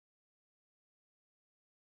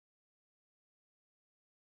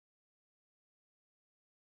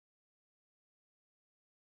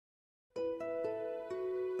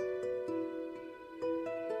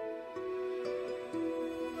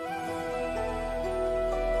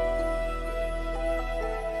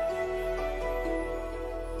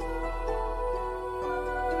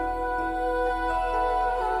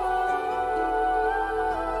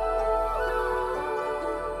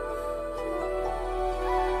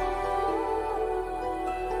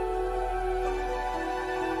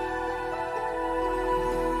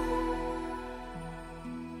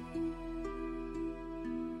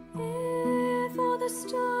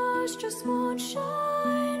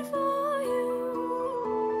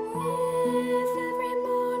If every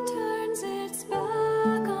moon turns its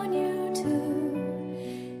back on you too,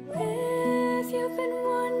 if you've been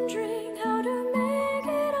wondering how to make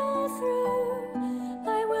it all through,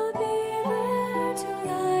 I will be there to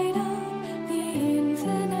light up the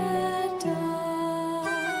infinite dark.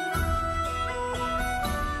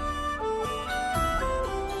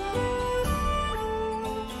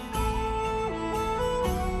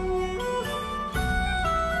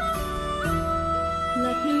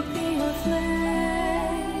 Let me be your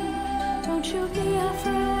flame, don't you be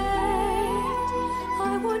afraid.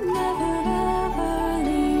 I would never ever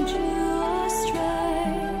lead you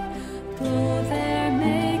astray. Though there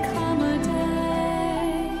may come a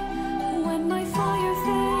day when my fire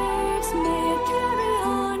fades, may it carry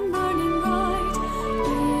on burning bright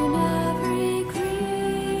in every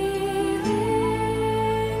grieving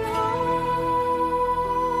heart.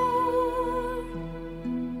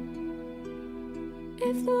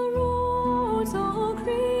 If the roads all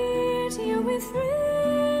greet you with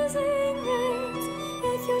freezing rains,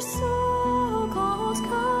 if your so-called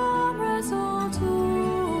comrades all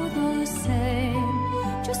do the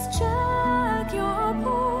same, just check your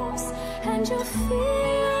pulse and you'll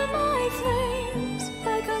feel my flames.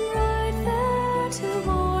 I come right there to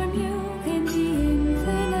warm you in the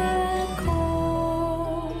infinite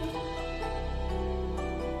cold.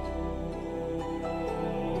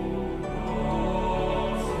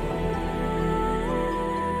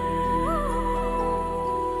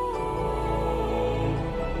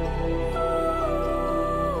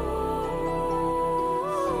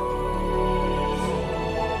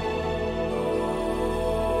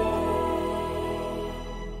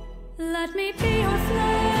 Let me be your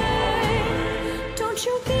flame, don't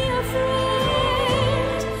you be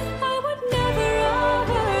afraid. I would never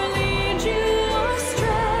ever lead you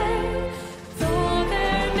astray. Though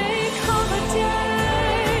there may come a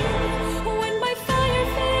day when my fire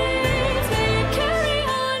fades, may it carry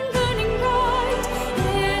on burning bright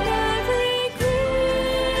in every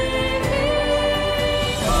grieving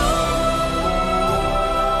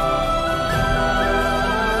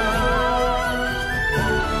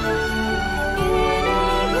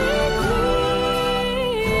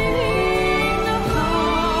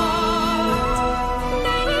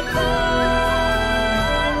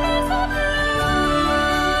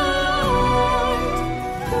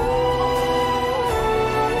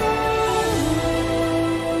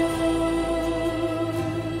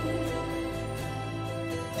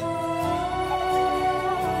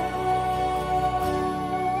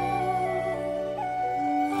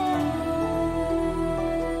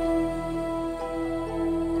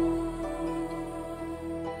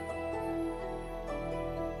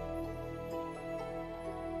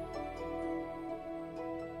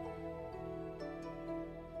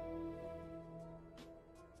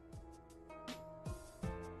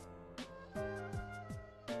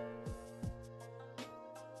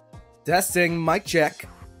Testing, mic check.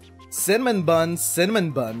 Cinnamon buns, cinnamon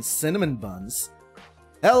buns, cinnamon buns.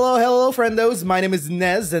 Hello, hello, friendos. My name is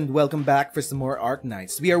Nez, and welcome back for some more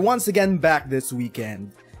Arknights. We are once again back this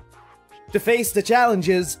weekend to face the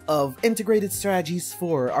challenges of integrated strategies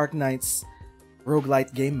for Arknights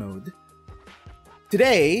roguelite game mode.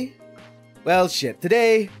 Today, well, shit.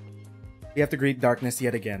 Today, we have to greet darkness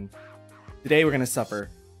yet again. Today, we're gonna suffer.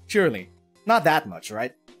 Surely. Not that much,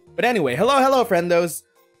 right? But anyway, hello, hello, friendos.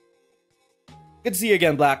 Good to see you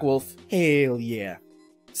again, Black Wolf. Hell yeah.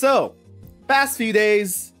 So, past few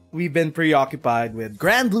days, we've been preoccupied with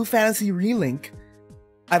Grand Blue Fantasy Relink.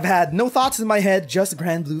 I've had no thoughts in my head, just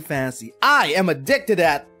Grand Blue Fantasy. I am addicted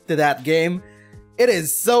to that game. It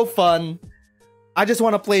is so fun. I just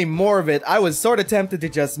want to play more of it. I was sort of tempted to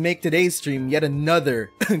just make today's stream yet another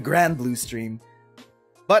Grand Blue stream.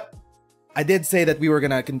 But I did say that we were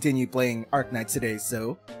gonna continue playing Arknights today,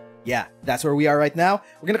 so yeah, that's where we are right now.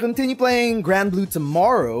 We're gonna continue playing Grand Blue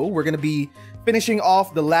tomorrow. We're gonna be finishing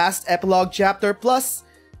off the last epilogue chapter, plus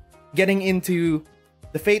getting into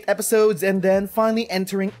the Fate episodes, and then finally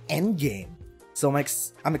entering Endgame. So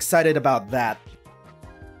I'm excited about that.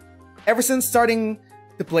 Ever since starting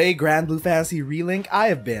to play Grand Blue Fantasy Relink, I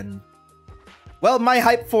have been... well, my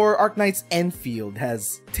hype for Arknights Enfield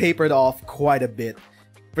has tapered off quite a bit.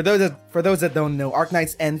 For those that don't know,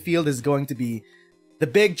 Arknights Enfield is going to be the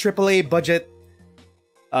big AAA budget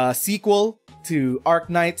sequel to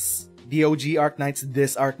Arknights, the OG Arknights,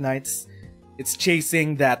 this Arknights. It's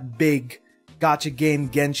chasing that big gacha game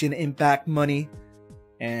Genshin Impact money.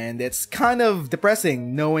 And it's kind of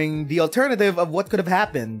depressing knowing the alternative of what could have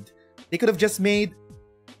happened. They could have just made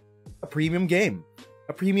a premium game.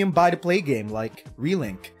 A premium buy-to-play game like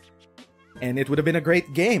Relink. And it would have been a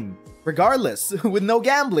great game. regardless, with no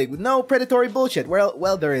gambling, with no predatory bullshit.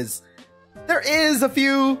 Well, there is a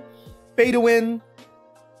few pay-to-win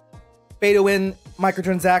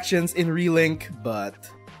microtransactions in Relink, but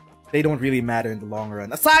they don't really matter in the long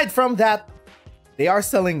run. Aside from that, they are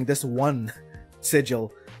selling this one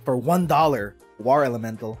sigil for $1 War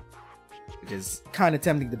Elemental, which is kind of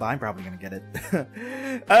tempting to buy. I'm probably gonna get it.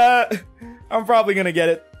 I'm probably gonna get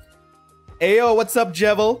it. Ayo, what's up,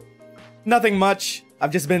 Jevil? Nothing much.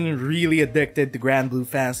 I've just been really addicted to Grand Blue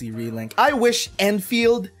Fantasy Relink. I wish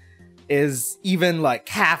Enfield is even like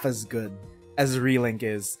half as good as Relink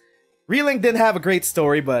is. Relink didn't have a great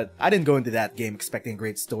story, but I didn't go into that game expecting a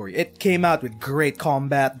great story. It came out with great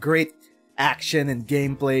combat, great action and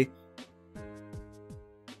gameplay.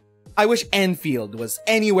 I wish Enfield was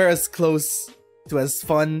anywhere as close to as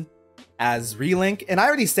fun as Relink. And I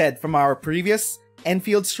already said from our previous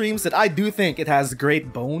Enfield streams that I do think it has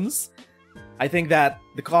great bones. I think that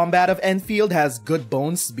the combat of Enfield has good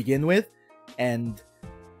bones to begin with, and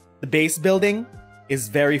the base building is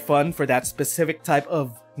very fun for that specific type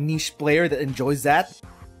of niche player that enjoys that,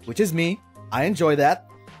 which is me. I enjoy that.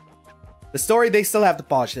 The story, they still have to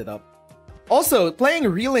polish it up. Also, playing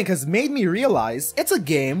Relink has made me realize it's a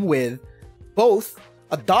game with both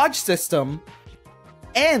a dodge system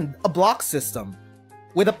and a block system,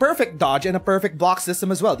 with a perfect dodge and a perfect block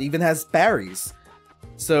system as well. It even has parries.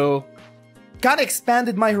 So, kind of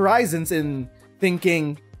expanded my horizons in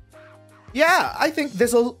thinking, yeah, I think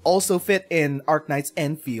this will also fit in Arknights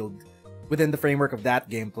Enfield within the framework of that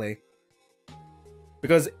gameplay.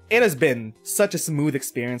 Because it has been such a smooth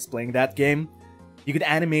experience playing that game. You could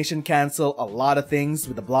animation cancel a lot of things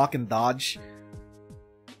with the block and dodge.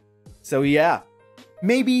 So yeah,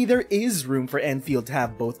 maybe there is room for Enfield to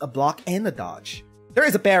have both a block and a dodge. There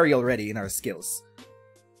is a parry already in our skills.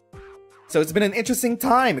 So it's been an interesting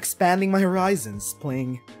time expanding my horizons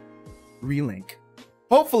playing Relink.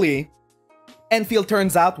 Hopefully, Enfield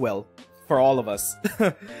turns out well for all of us.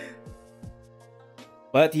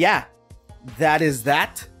 But yeah, that is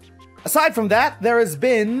that. Aside from that, there has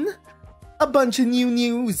been a bunch of new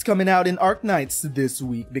news coming out in Arknights this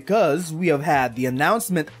week because we have had the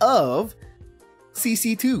announcement of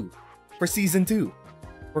CC2 for Season 2.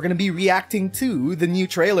 We're gonna be reacting to the new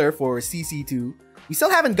trailer for CC2. We still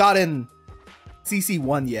haven't gotten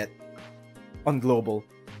CC1 yet on Global.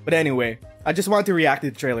 But anyway, I just wanted to react to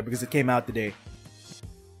the trailer because it came out today.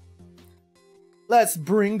 Let's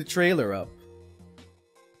bring the trailer up.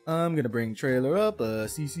 I'm gonna bring trailer up,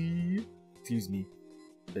 CC, excuse me,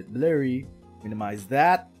 a bit blurry, minimize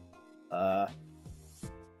that,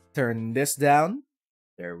 turn this down,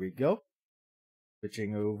 there we go,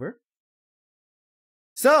 switching over.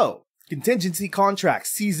 So, Contingency Contract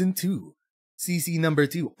Season 2, CC number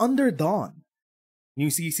 2, Under Dawn. New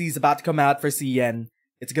CC is about to come out for CN.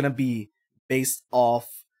 It's gonna be based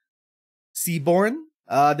off Seaborn,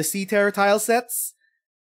 the Sea Terror tile sets.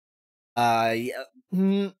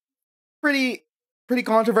 Yeah, pretty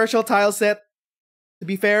controversial tile set, to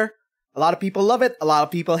be fair. A lot of people love it, a lot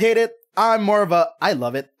of people hate it. I'm more of a, I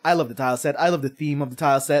love it. I love the tile set, I love the theme of the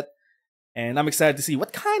tile set. And I'm excited to see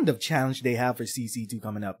what kind of challenge they have for CC2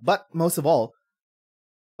 coming up. But most of all,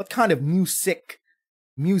 what kind of new sick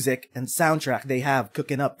music and soundtrack they have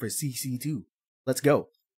cooking up for CC2. Let's go.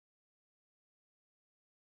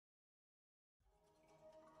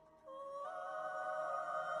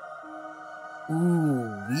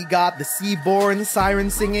 Ooh, we got the Seaborn siren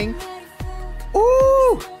singing.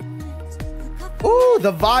 Ooh! Ooh,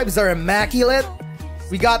 the vibes are immaculate.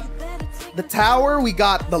 We got the tower, we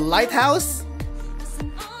got the lighthouse.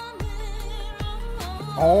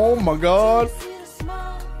 Oh my god.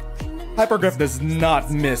 Hypergriff does not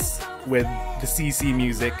miss with the CC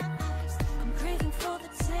music.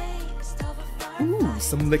 Ooh,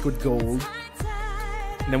 some liquid gold.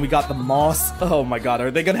 And then we got the moss. Oh my god,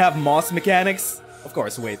 are they gonna have moss mechanics? Of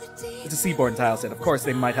course, wait. It's a Seaborn tile set. Of course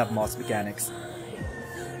they might have moss mechanics.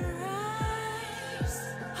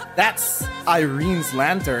 That's Irene's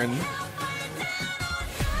lantern.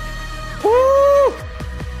 Woo!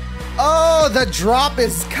 Oh, the drop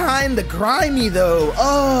is kinda grimy though.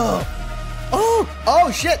 Oh! Oh!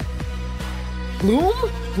 Oh shit! Bloom?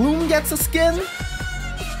 Bloom gets a skin?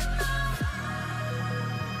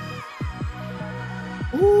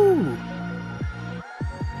 Ooh!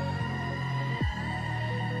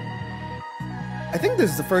 I think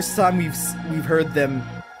this is the first time we've heard them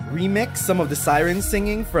remix some of the siren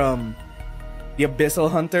singing from the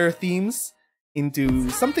Abyssal Hunter themes into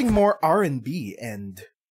something more R&B and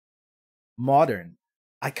modern.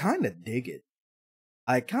 I kinda dig it.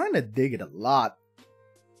 I kinda dig it a lot.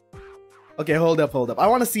 Okay, hold up. I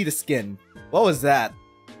wanna see the skin. What was that?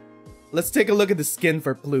 let's take a look at the skin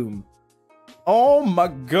for Plume. Oh my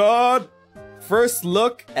god! First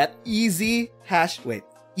look at easy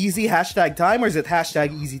hashtag time, or is it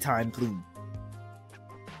hashtag easy time Plume?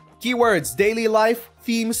 Keywords, daily life,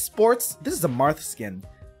 themes, sports. This is a Marth skin.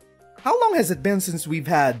 How long has it been since we've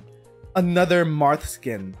had another Marth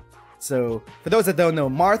skin? So, for those that don't know,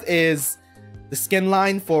 Marth is the skin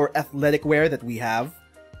line for athletic wear that we have.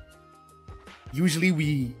 Usually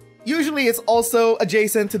it's also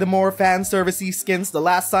adjacent to the more fan servicey skins. The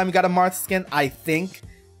last time we got a Marth skin, I think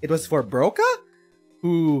it was for Broca,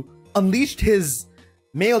 who unleashed his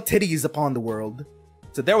male titties upon the world.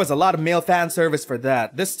 So there was a lot of male fan service for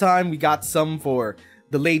that. This time we got some for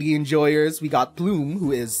the lady enjoyers. We got Plume,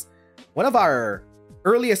 who is one of our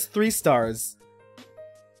earliest 3 stars.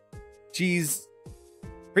 She's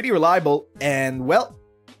pretty reliable, and well,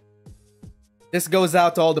 this goes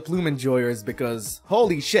out to all the Plume enjoyers because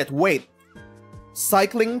holy shit, wait.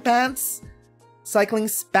 Cycling pants? Cycling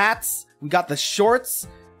spats? We got the shorts?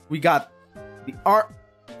 We got the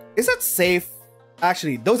Is that safe?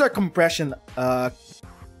 Actually, those are compression,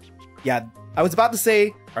 yeah, I was about to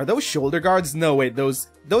say, are those shoulder guards? No, wait, those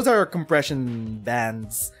are compression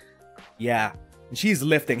bands. Yeah, and she's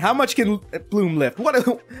lifting. How much can Plume lift?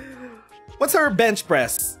 What's her bench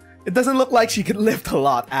press? It doesn't look like she could lift a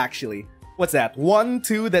lot, actually. What's that? 1,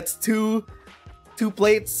 2, that's two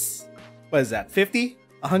plates. What is that, 50?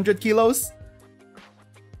 100 kilos?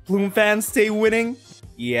 Plume fans stay winning?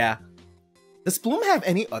 Yeah. Does Plume have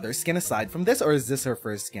any other skin aside from this, or is this her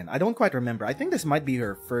first skin? I don't quite remember. I think this might be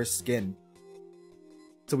her first skin.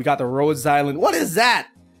 So we got the Rhodes Island. What is that?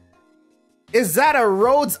 Is that a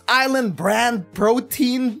Rhodes Island brand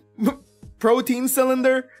protein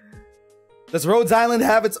cylinder? Does Rhodes Island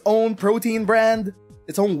have its own protein brand?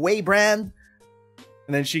 Its own whey brand?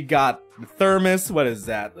 And then she got the thermos. What is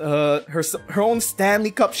that? Her own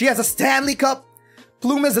Stanley Cup. She has a Stanley Cup?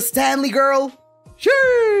 Plume is a Stanley girl?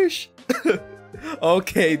 Sheesh!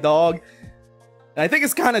 Okay, dog. I think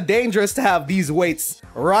it's kind of dangerous to have these weights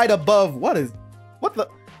right above. What the?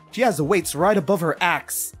 She has the weights right above her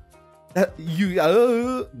axe. I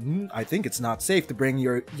think it's not safe to bring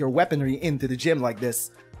your weaponry into the gym like this.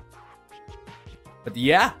 But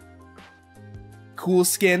yeah, cool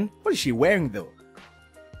skin. What is she wearing though?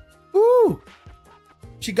 Ooh,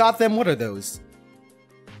 she got them. What are those?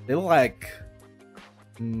 They look like.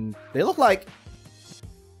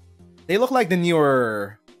 They look like the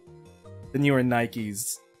newer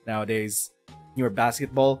Nikes nowadays. The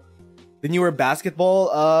newer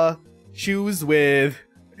basketball shoes with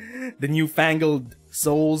the newfangled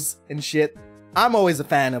soles and shit. I'm always a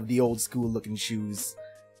fan of the old school looking shoes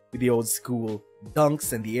with the old school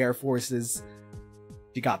dunks and the Air Forces.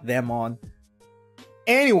 She got them on.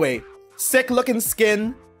 Anyway, sick looking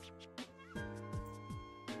skin.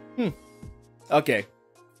 Okay,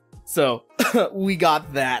 so we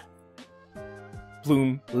got that.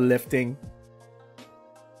 Plume lifting.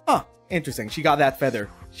 Huh, interesting. She got that feather.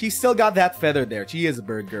 She still got that feather there. She is a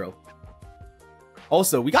bird girl.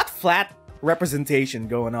 Also, we got flat representation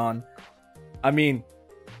going on. I mean,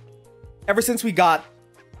 ever since we got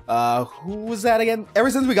who was that again?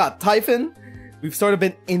 Ever since we got Typhon, we've sort of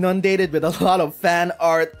been inundated with a lot of fan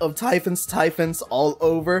art of Typhons all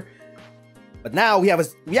over. But now we have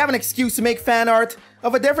an excuse to make fan art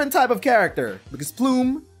of a different type of character, because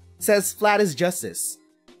Plume says flat is justice.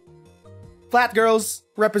 Flat girls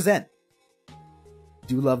represent.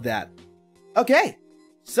 Do love that. Okay,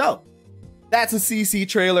 so that's a CC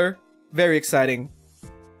trailer. Very exciting.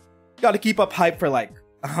 Gotta keep up hype for like,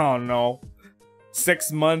 I don't know,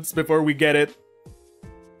 6 months before we get it.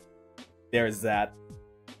 There's that.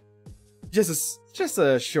 Just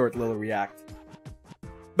a short little react.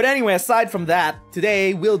 But anyway, aside from that,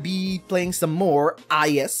 today we'll be playing some more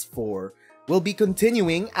IS4. We'll be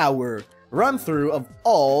continuing our run-through of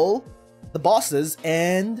all the bosses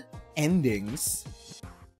and endings.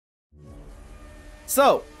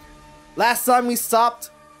 So, last time we stopped,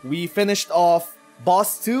 we finished off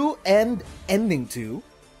Boss 2 and Ending 2.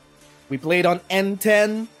 We played on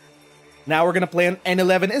N10. Now we're gonna play on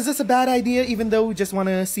n11. Is this a bad idea even though we just want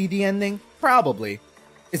to see the ending? Probably.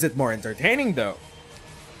 Is it more entertaining though?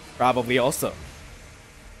 Probably also.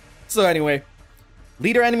 So anyway,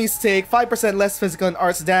 leader enemies take 5% less physical and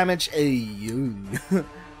arts damage.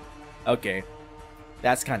 Okay,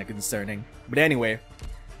 that's kind of concerning. But anyway,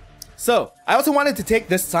 so I also wanted to take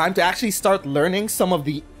this time to actually start learning some of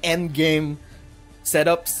the end game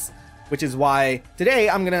setups, which is why today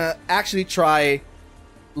I'm gonna actually try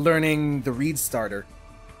learning the Reed starter.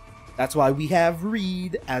 That's why we have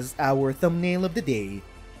Reed as our thumbnail of the day.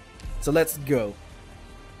 So let's go.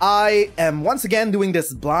 I am once again doing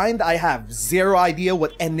this blind. I have zero idea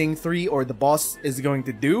what ending 3 or the boss is going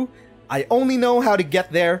to do. I only know how to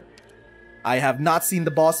get there. I have not seen the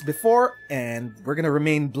boss before, and we're gonna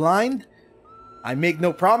remain blind. I make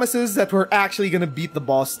no promises that we're actually gonna beat the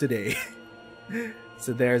boss today.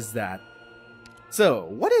 So there's that. So,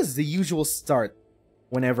 what is the usual start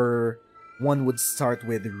whenever one would start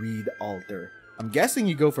with Reed Alter? I'm guessing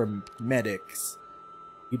you go for medics.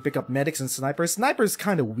 You pick up medics and snipers. Sniper's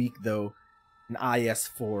kind of weak though in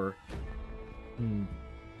IS4.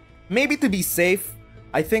 Maybe to be safe,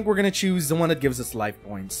 I think we're gonna choose the one that gives us life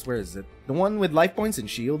points. Where is it? The one with life points and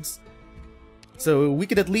shields? So we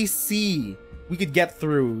could at least see, we could get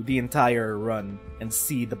through the entire run and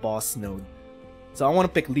see the boss node. So I want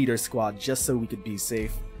to pick leader squad just so we could be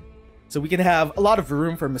safe. So we can have a lot of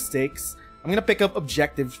room for mistakes. I'm gonna pick up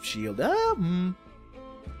objective shield.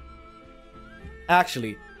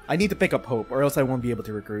 Actually, I need to pick up hope or else I won't be able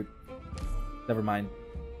to recruit. Never mind.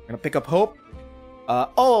 I'm gonna pick up hope.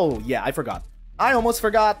 Oh yeah, I forgot. I almost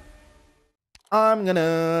forgot. I'm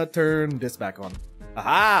gonna turn this back on.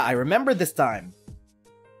 Aha! I remember this time.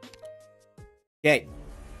 Okay.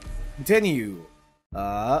 Continue.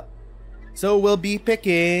 So we'll be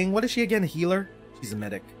picking... What is she again? A healer? She's a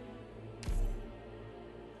medic.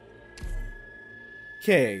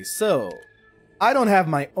 Okay, so... I don't have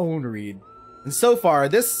my own read. And so far,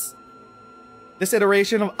 this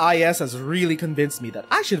iteration of IS has really convinced me that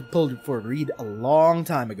I should have pulled for Reed a long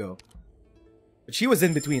time ago. But she was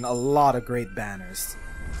in between a lot of great banners.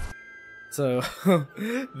 So,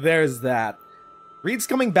 there's that. Reed's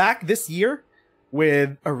coming back this year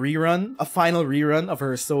with a rerun, a final rerun of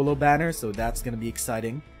her solo banner, so that's gonna be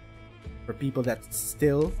exciting for people that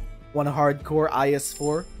still want a hardcore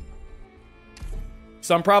IS4.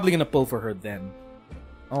 So I'm probably gonna pull for her then.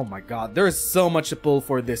 Oh my god, there's so much to pull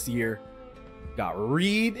for this year. Got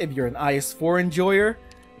Reed if you're an IS4 enjoyer.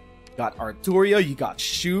 Got Arturia, you got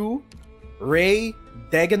Shu, Ray,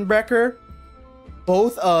 Degenbrecher.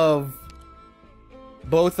 Both of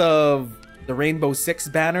the Rainbow Six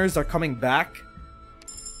banners are coming back.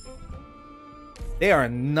 They are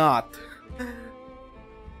not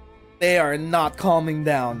calming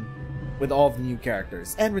down with all the new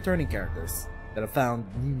characters and returning characters that have found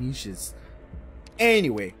new niches.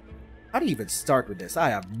 Anyway, how do you even start with this? I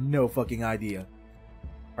have no fucking idea.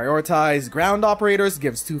 Prioritize ground operators,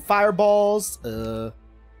 gives 2 fireballs. So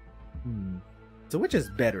which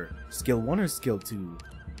is better? Skill 1 or skill 2?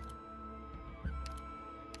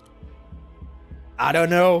 I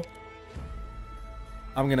don't know.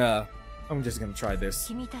 I'm just gonna try this.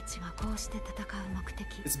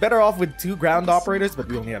 It's better off with 2 ground operators, but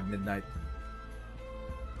we only have midnight.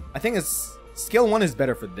 I think it's skill 1 is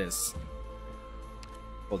better for this.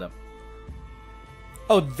 Hold up.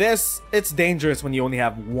 Oh, it's dangerous when you only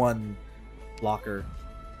have 1 blocker.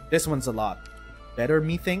 This one's a lot better,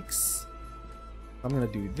 methinks. I'm gonna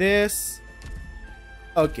do this.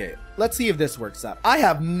 Okay, let's see if this works out. I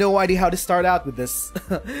have no idea how to start out with this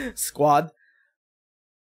squad.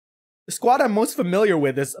 The squad I'm most familiar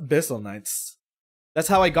with is Abyssal Knights. That's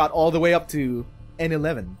how I got all the way up to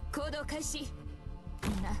n11.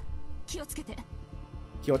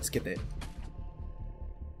 Kyotsukete.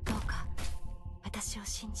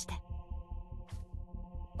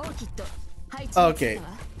 Okay,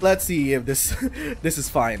 let's see if this this is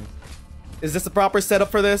fine. Is this the proper setup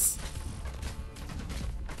for this?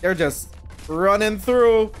 They're just running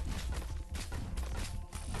through.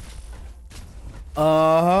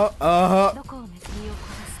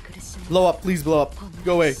 Blow up, please blow up.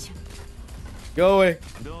 Go away. Go away.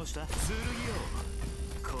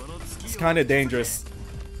 It's kind of dangerous.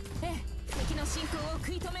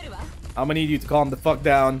 I'm gonna need you to calm the fuck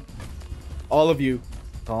down. All of you,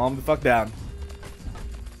 calm the fuck down.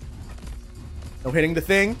 No hitting the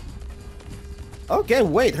thing. Okay,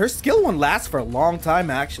 wait, her skill 1 lasts for a long time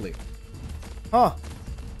actually. Huh.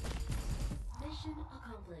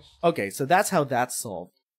 Okay, so that's how that's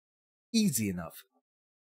solved. Easy enough.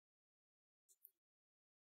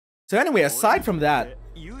 So anyway, aside from that,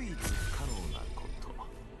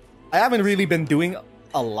 I haven't really been doing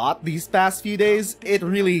a lot these past few days. It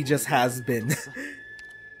really just has been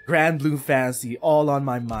Grand Blue Fantasy all on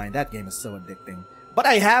my mind. That game is so addicting. But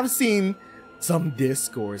I have seen some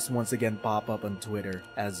discourse once again pop up on Twitter,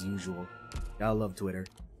 as usual. I love Twitter.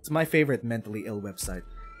 It's my favorite mentally ill website.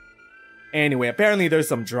 Anyway, apparently there's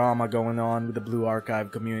some drama going on with the Blue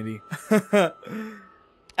Archive community.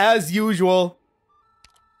 As usual,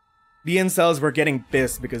 the incels were getting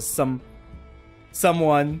pissed because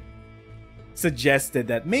someone suggested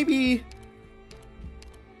that maybe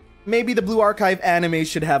maybe the Blue Archive anime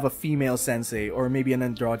should have a female sensei, or maybe an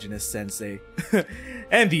androgynous sensei.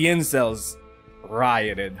 And the incels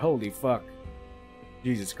rioted. Holy fuck.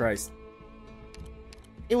 Jesus Christ.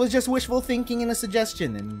 It was just wishful thinking and a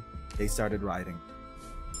suggestion, and they started rioting.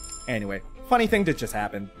 Anyway, funny thing that just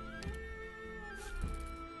happened.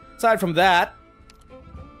 Aside from that,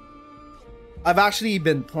 I've actually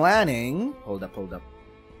been planning... Hold up.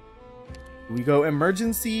 Do we go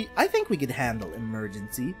emergency? I think we could handle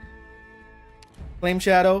emergency. Flame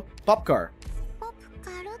Shadow, Pop Car.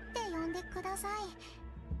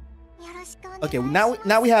 Okay,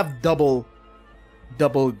 now we have double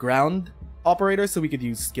ground operator, so we could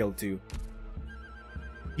use skill 2.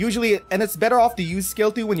 Usually, and it's better off to use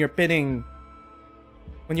skill 2 when you're pinning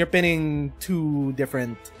two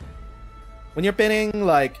different... When you're pinning,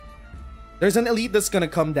 like, there's an elite that's gonna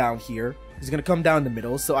come down here. He's gonna come down the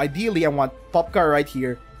middle. So ideally, I want Popcar right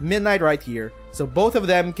here, Midnight right here. So both of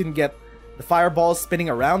them can get the fireballs spinning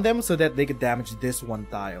around them so that they could damage this one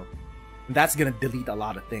tile. And that's gonna delete a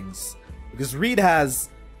lot of things. Because Reed has...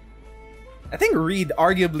 I think Reed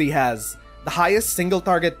arguably has the highest single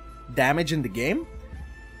target damage in the game.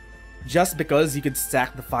 Just because you could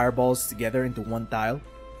stack the fireballs together into one tile.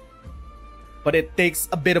 But it takes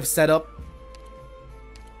a bit of setup.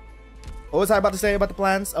 What was I about to say about the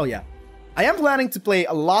plans? Oh yeah. I am planning to play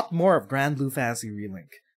a lot more of Grand Blue Fantasy Relink.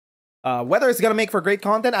 Whether it's gonna make for great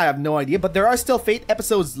content, I have no idea, but there are still Fate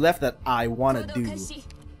episodes left that I wanna do.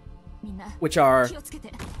 Which are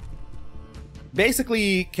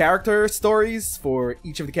basically character stories for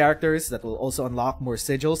each of the characters that will also unlock more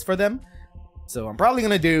sigils for them. So I'm probably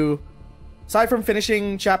gonna do, aside from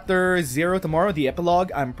finishing chapter 0 tomorrow, the epilogue,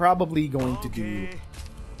 I'm probably going to do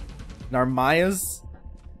Narmaya's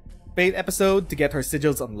Fate episode to get her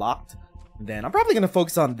sigils unlocked. And then I'm probably gonna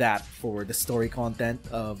focus on that for the story content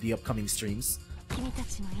of the upcoming streams.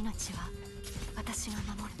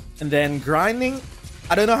 And then grinding,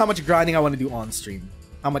 I don't know how much grinding I want to do on stream.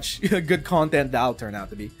 How much good content that'll turn out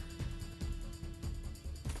to be.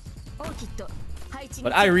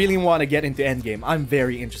 But I really want to get into endgame. I'm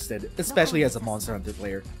very interested, especially as a Monster Hunter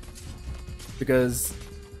player. Because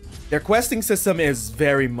their questing system is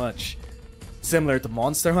very much similar to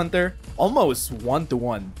Monster Hunter, almost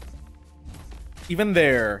one-to-one. Even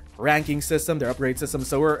their ranking system, their upgrade system.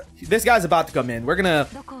 So this guy's about to come in. We're gonna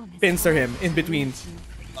pincer him in between.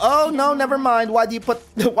 Oh no, never mind. Why do you put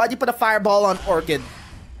a fireball on Orchid?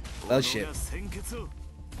 Well, shit.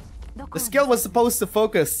 The skill was supposed to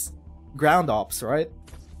focus ground ops, right?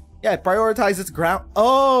 Yeah, it prioritizes ground.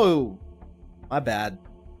 Oh, my bad.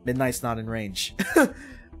 Midnight's not in range.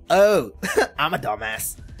 Oh, I'm a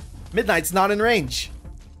dumbass. Midnight's not in range.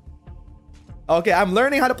 Okay, I'm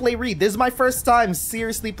learning how to play Reed. This is my first time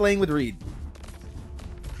seriously playing with Reed.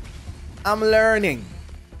 I'm learning.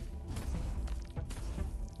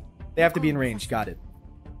 They have to be in range. Got it.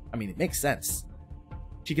 I mean, it makes sense.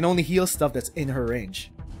 She can only heal stuff that's in her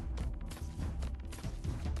range.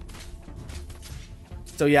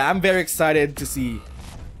 So yeah, I'm very excited to see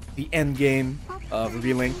the end game of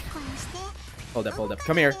Relink. Hold up.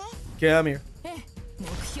 Come here. Come here.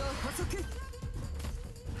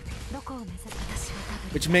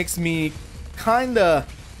 Which makes me kinda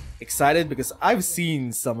excited because I've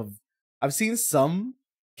seen some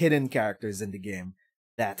hidden characters in the game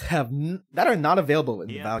that are not available in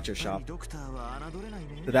the voucher shop.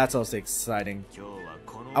 So that's also exciting.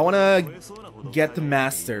 I wanna get to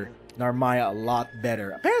master Narmaya a lot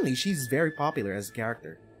better. Apparently she's very popular as a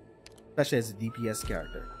character. Especially as a DPS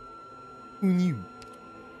character. Who knew?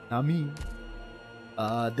 Not me.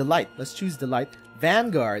 Delight. Let's choose Delight.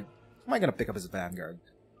 Vanguard. Who am I gonna pick up as a Vanguard?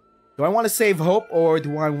 Do I want to save Hope or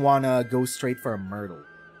do I want to go straight for a Myrtle?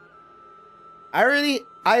 I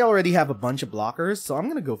already have a bunch of blockers, so I'm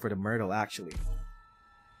gonna go for the Myrtle actually.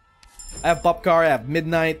 I have Popcar, I have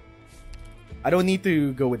Midnight. I don't need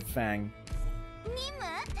to go with Fang.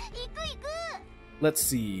 Let's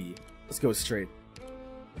see. Let's go straight.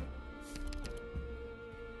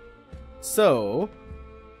 So,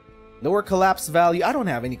 lower collapse value. I don't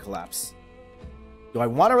have any collapse. Do I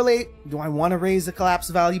want to raise the collapse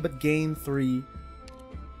value but gain 3?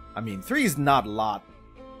 I mean, 3 is not a lot.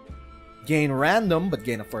 Gain random but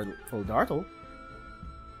gain a full Dartle.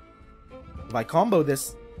 If I combo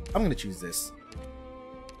this, I'm gonna choose this.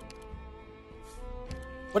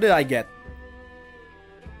 What did I get?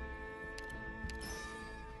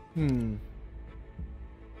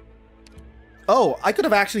 Oh, I could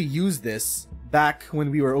have actually used this back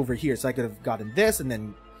when we were over here, so I could have gotten this and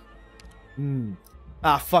then...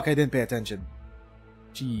 Ah, fuck, I didn't pay attention.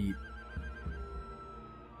 Gee.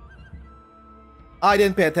 I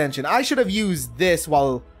didn't pay attention. I should have used this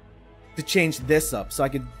while to change this up so I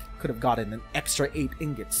could have gotten an extra 8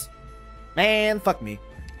 ingots. Man, fuck me.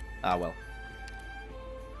 Ah, well.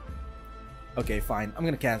 Okay, fine. I'm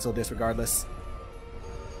gonna cancel this regardless.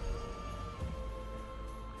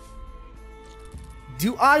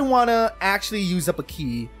 Do I wanna actually use up a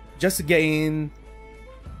key just to gain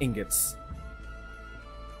ingots?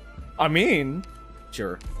 I mean,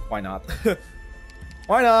 sure. Why not?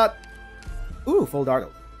 Why not? Ooh, full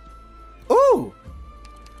dartle. Ooh!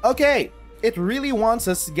 Okay, it really wants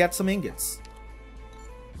us to get some ingots.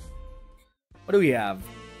 What do we have?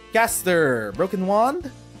 Caster, broken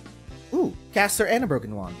wand? Ooh, caster and a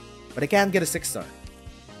broken wand. But I can't get a 6-star.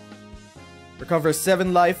 Recover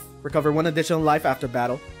 7 life, recover 1 additional life after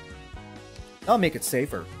battle. I'll make it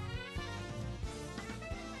safer.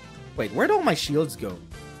 Wait, where'd all my shields go?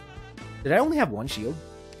 Did I only have 1 shield?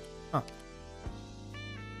 Huh.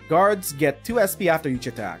 Guards get 2 SP after each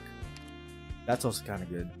attack. That's also kind of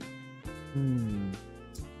good.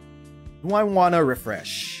 Do I want to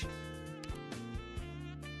refresh?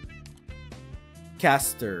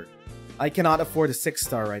 Caster. I cannot afford a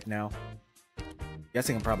 6-star right now.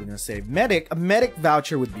 Guessing I'm probably going to save. Medic. A medic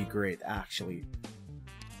voucher would be great, actually.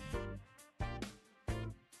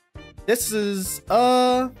 This is,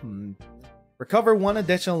 recover 1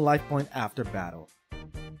 additional life point after battle.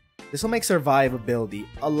 This will make survivability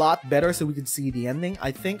a lot better so we can see the ending.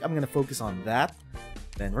 I think I'm going to focus on that.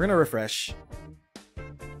 Then we're going to refresh.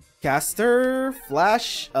 Caster,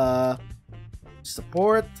 Flash,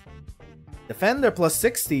 support, Defender plus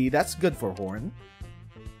 60. That's good for Horn.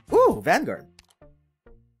 Ooh, Vanguard.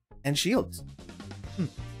 And Shields. Okay,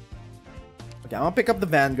 I'm going to pick up the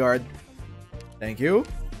Vanguard. Thank you.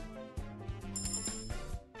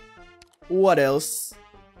 What else?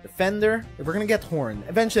 Defender. If we're gonna get Horn,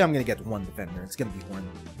 eventually I'm gonna get 1 Defender. It's gonna be Horn.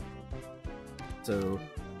 So,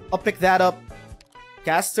 I'll pick that up.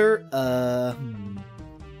 Caster.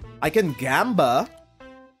 I can Gamba.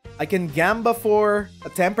 I can Gamba for a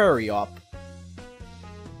temporary op.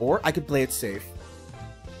 Or I could play it safe.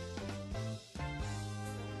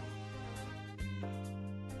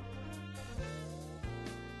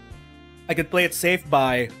 I could play it safe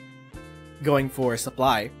by going for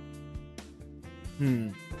supply.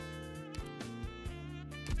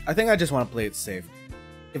 I think I just want to play it safe.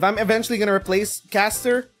 If I'm eventually going to replace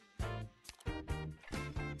Caster,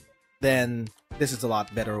 then this is a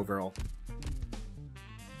lot better overall.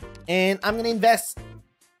 And I'm going to invest.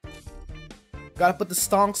 Gotta put the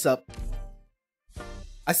stonks up.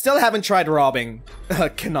 I still haven't tried robbing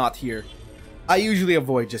Cannot here. I usually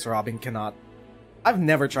avoid just robbing Cannot. I've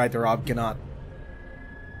never tried to rob Cannot.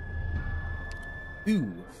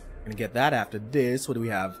 Ooh. Gonna get that after this. What do we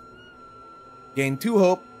have? Gain 2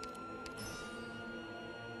 hope.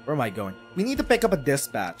 Where am I going? We need to pick up a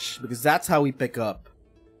dispatch because that's how we pick up.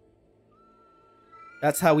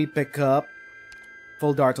 That's how we pick up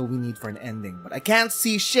full dartle we need for an ending. But I can't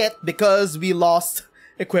see shit because we lost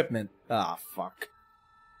equipment. Ah, fuck.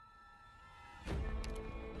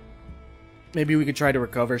 Maybe we could try to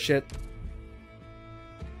recover shit.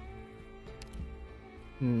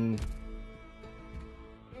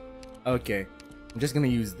 Okay. I'm just gonna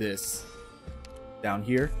use this. Down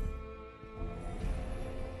here.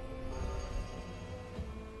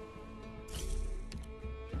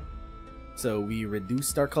 So we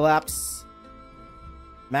reduced our collapse.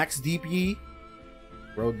 Max DP.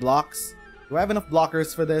 Roadblocks. Do I have enough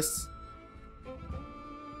blockers for this?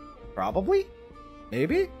 Probably?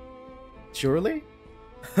 Maybe? Surely?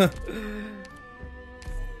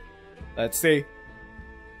 Let's see.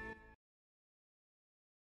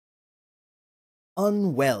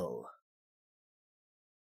 Unwell.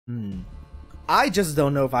 I just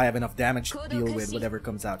don't know if I have enough damage to deal with whatever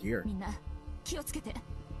comes out here.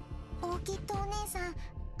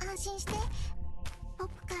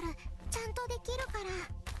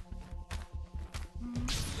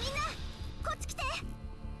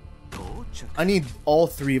 I need all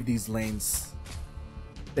 3 of these lanes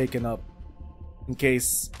taken up in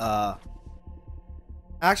case,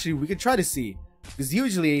 actually, we could try to see. Because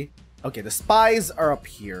usually, okay, the spies are up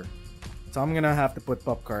here. So I'm gonna have to put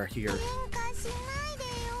Popcar here.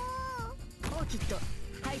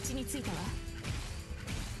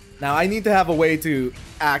 Now I need to have a way to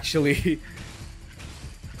actually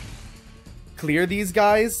clear these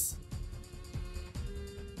guys.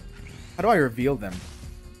 How do I reveal them?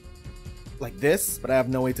 Like this, but I have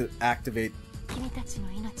no way to activate.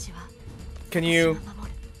 Can you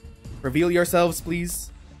reveal yourselves,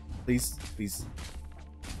 please? Please, please.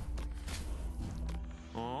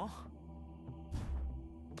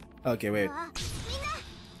 Okay, wait.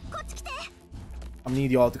 I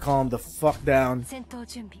need you all to calm the fuck down.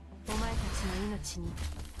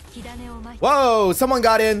 Whoa! Someone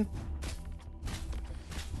got in!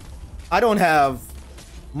 I don't have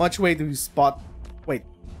much way to spot... Wait.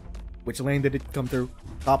 Which lane did it come through?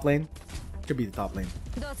 Top lane? Should be the top lane.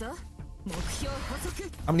 I'm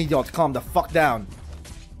gonna need y'all to calm the fuck down.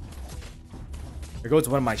 There goes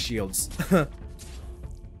one of my shields.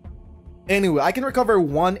 Anyway, I can recover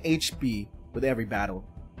 1 HP with every battle.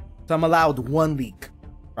 So I'm allowed 1 leak.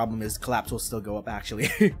 Problem is, collapse will still go up actually.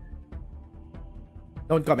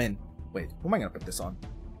 Don't come in. Wait, who am I gonna put this on?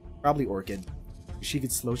 Probably Orchid. She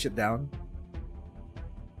could slow shit down.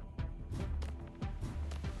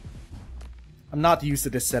 I'm not used to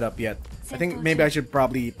this setup yet. I think maybe I should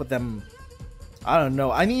probably put them... I don't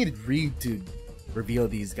know. I need Reed to reveal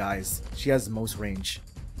these guys. She has the most range.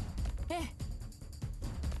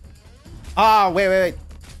 Ah, wait.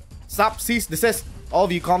 Stop, cease, desist. All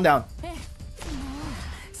of you, calm down.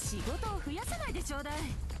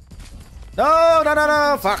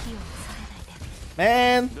 No, fuck.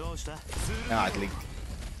 Man. Ah, it leaked.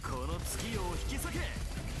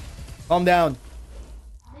 Calm down.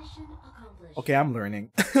 Okay, I'm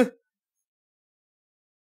learning.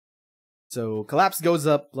 So, collapse goes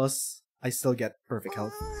up, plus I still get perfect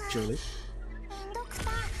health, surely.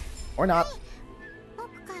 Or not.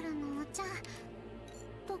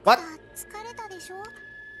 What?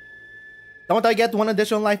 Don't I get 1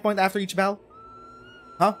 additional life point after each battle?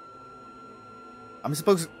 Huh? I'm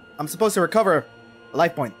supposed to recover a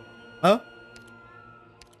life point. Huh?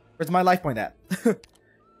 Where's my life point at?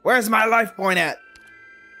 Where's my life point at?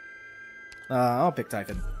 I'll pick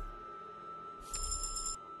Typhon.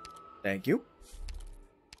 Thank you.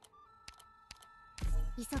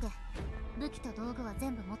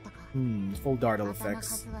 Full Dartle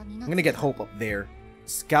effects. I'm gonna get Hope up there.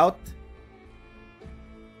 Scout.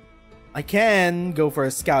 I can go for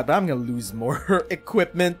a Scout, but I'm gonna lose more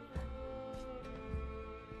equipment.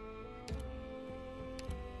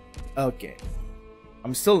 Okay.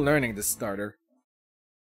 I'm still learning this starter.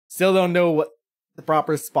 Still don't know what the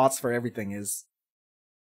proper spots for everything is.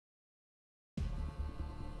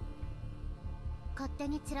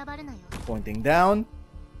 Pointing down.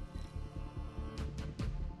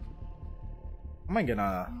 Am I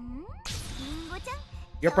gonna...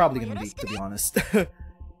 You're probably gonna leak, to be honest.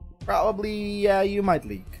 Probably, yeah, you might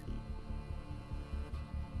leak.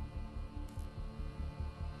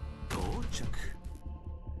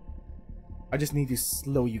 I just need to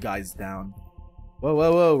slow you guys down.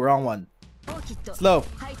 Whoa, wrong one. Slow.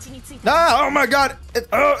 No, oh my god!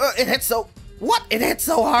 It hit so... What? It hit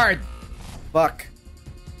so hard! Fuck.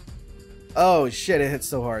 Oh shit, it hit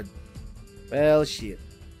so hard. Well, shit.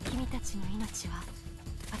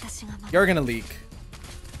 You're gonna leak.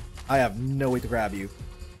 I have no way to grab you.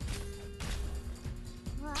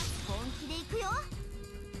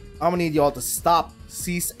 I'm gonna need y'all to stop,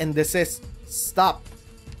 cease, and desist. Stop.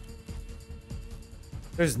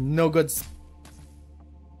 There's no good...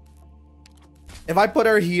 If I put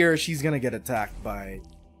her here, she's gonna get attacked by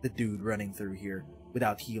the dude running through here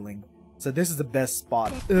without healing. So this is the best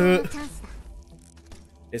spot.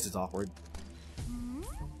 This is awkward.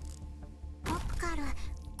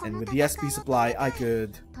 And with the SP supply, I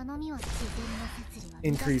could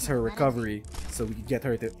increase her recovery so we could get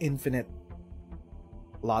her to infinite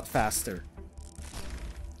a lot faster.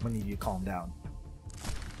 I'm gonna need you to calm down.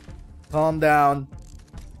 Calm down.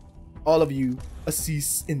 All of you, a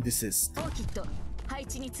cease and desist.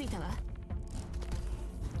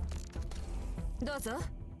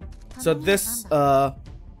 So this, I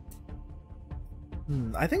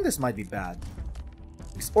think this might be bad.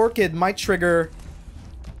 This Orchid might trigger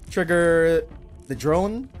the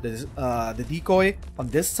drone, the decoy on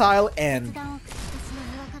this tile, and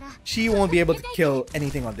she won't be able to kill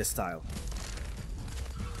anything on this tile.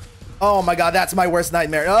 Oh my god, that's my worst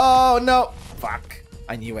nightmare. Oh no! Fuck.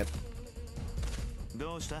 I knew it.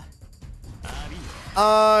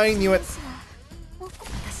 I knew it.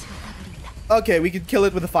 Okay, we could kill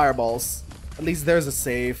it with the fireballs. At least there's a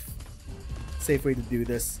safe way to do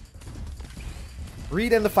this.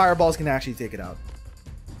 Reed and the fireballs can actually take it out.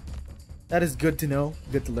 That is good to know,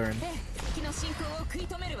 good to learn.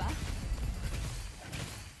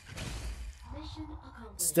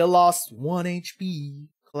 Still lost 1 HP.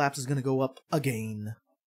 Collapse is gonna go up again.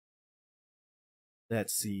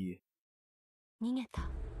 Let's see.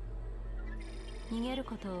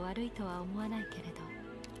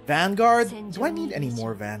 Vanguard? Do I need any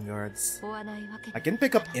more Vanguards? I can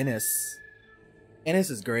pick up Innis. Innis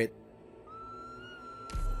is great.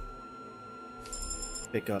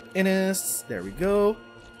 Pick up Innis. There we go.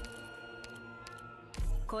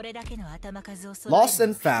 Lost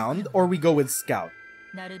and found, or we go with Scout.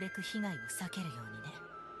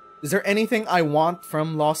 Is there anything I want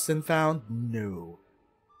from Lost and Found? No.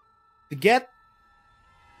 To get...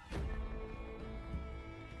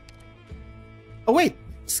 Oh wait!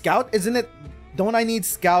 Scout? Isn't it... Don't I need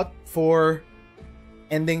Scout for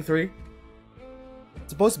ending 3? It's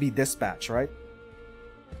supposed to be Dispatch, right?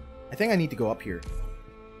 I think I need to go up here.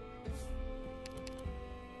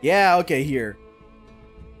 Yeah, okay, here.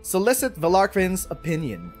 Solicit Velarfin's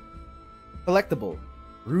opinion. Collectible.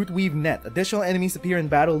 Root Weave Net. Additional enemies appear in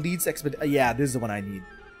battle. Leads yeah, this is the one I need.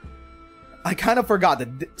 I kind of forgot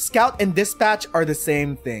that Scout and Dispatch are the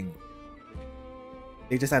same thing.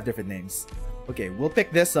 They just have different names. Okay, we'll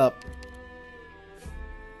pick this up.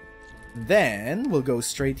 Then we'll go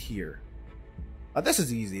straight here. This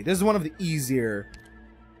is easy. This is one of the easier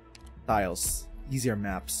tiles. Easier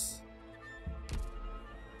maps.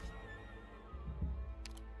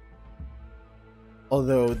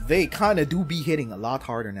 Although they kind of do be hitting a lot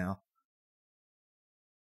harder now.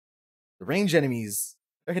 The ranged enemies,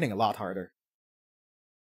 they're hitting a lot harder.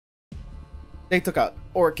 They took out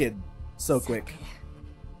Orchid so quick.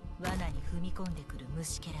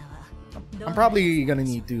 I'm probably gonna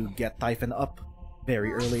need to get Typhon up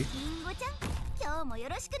very early.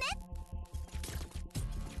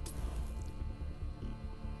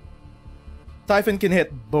 Typhon can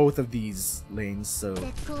hit both of these lanes, so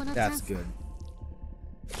that's good.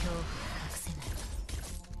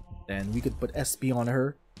 Then we could put SP on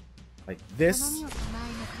her, like this.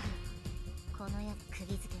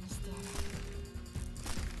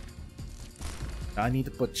 I need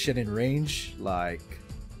to put shit in range, like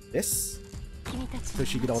this, so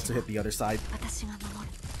she could also hit the other side.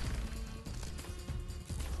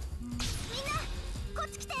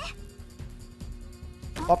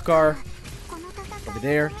 Pop car over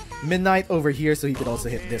there. Midnight over here, so he could also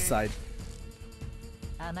hit this side.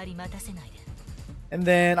 And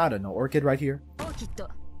then, I don't know, Orchid right here.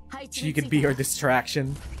 She could be her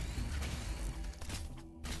distraction.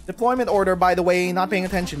 Deployment order, by the way, not paying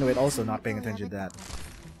attention to it. Also not paying attention to that.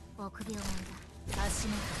 Okay,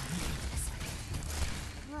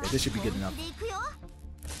 this should be good enough.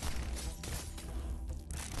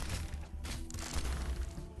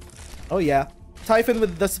 Oh yeah. Typhon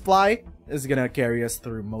with the supply is gonna carry us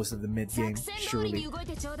through most of the mid-game, surely.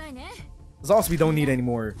 As long as we don't need any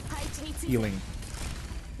more healing.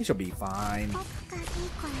 We should be fine.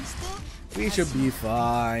 We should be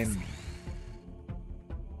fine.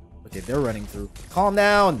 Okay, they're running through. Calm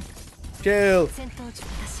down! Chill!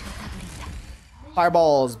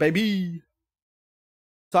 Fireballs, baby!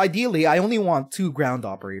 So ideally, I only want 2 ground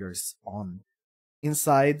operators on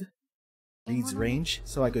inside Lead's range,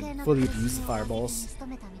 so I could fully abuse the fireballs.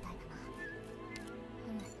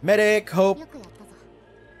 Medic, hope!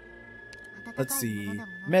 Let's see.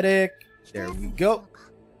 Medic. There we go.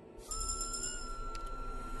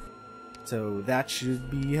 So that should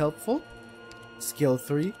be helpful. Skill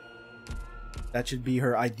 3. That should be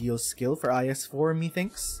her ideal skill for IS4,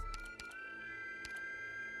 methinks.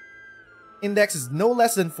 Index is no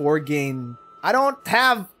less than 4 gain. I don't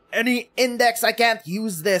have any index. I can't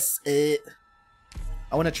use this. I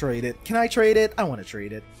want to trade it. Can I trade it? I want to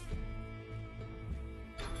trade it.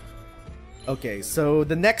 Okay, so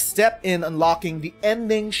the next step in unlocking the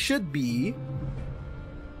ending should be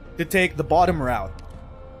to take the bottom route.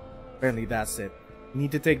 Apparently that's it. We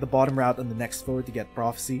need to take the bottom route on the next floor to get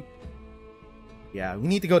Prophecy. Yeah, we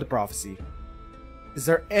need to go to Prophecy. Is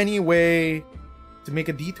there any way to make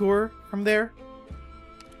a detour from there?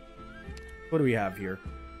 What do we have here?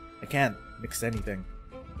 I can't mix anything.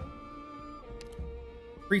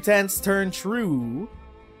 Pretense turn true.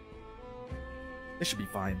 This should be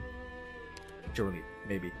fine. Surely,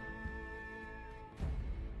 maybe.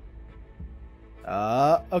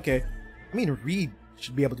 Okay. I mean, Reed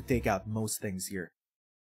should be able to take out most things here.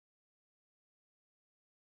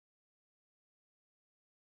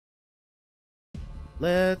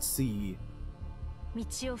 Let's see.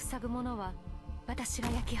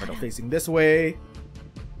 Portal facing this way.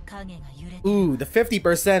 Ooh, the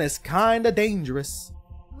 50% is kinda dangerous.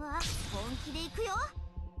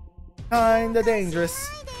 Kinda dangerous.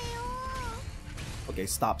 Okay,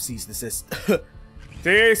 stop, cease, desist.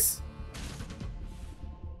 Cease!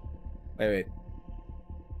 Wait.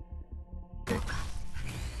 Okay.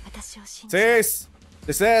 Cease!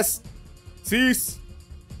 Desist! Cease!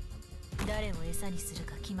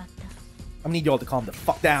 I need y'all to calm the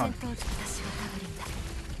fuck down.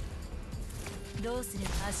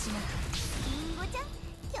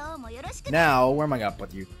 Now, where am I gonna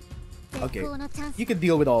put you? Okay, you can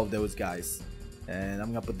deal with all of those guys. And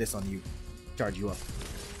I'm gonna put this on you. Charge you up.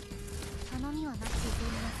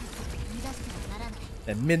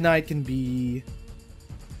 Then Midnight can be...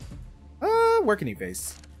 where can he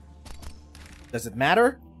face? Does it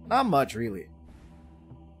matter? Not much, really.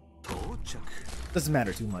 Doesn't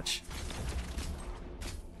matter too much.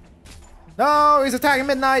 No, he's attacking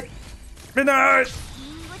Midnight! Midnight!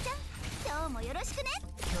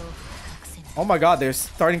 Oh my god, they're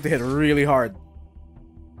starting to hit really hard.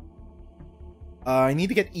 I need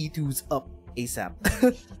to get E2s up ASAP.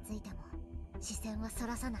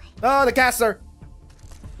 Oh, the caster!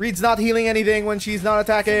 Reed's not healing anything when she's not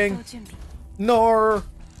attacking. Nor.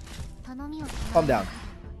 Calm down.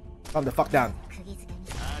 Calm the fuck down.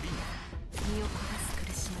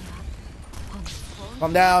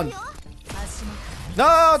 Calm down.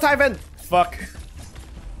 No, Typhon! Fuck.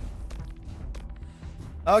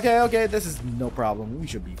 Okay, this is no problem. We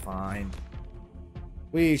should be fine.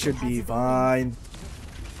 We should be fine.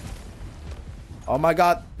 Oh my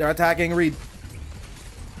god, they're attacking Reed.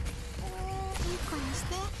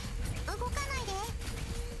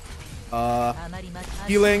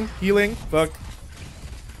 Healing. Fuck.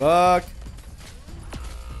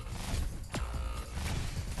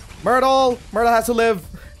 Myrtle has to live.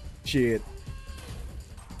 Shit.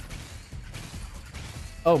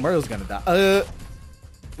 Oh, Myrtle's gonna die.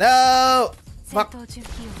 No! Fuck.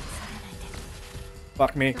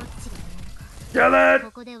 Fuck me. Kill it!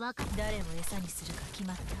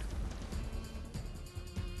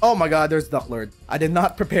 Oh my god, there's Duck Lord. I did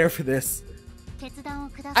not prepare for this.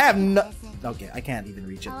 I have no... Okay, I can't even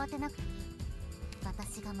reach it.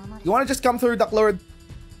 You wanna just come through, Duck Lord?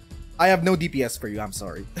 I have no DPS for you, I'm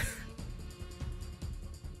sorry.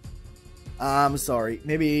 I'm sorry.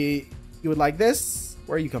 Maybe you would like this?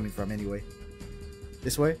 Where are you coming from anyway?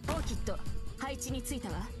 This way?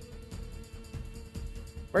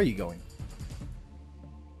 Where are you going?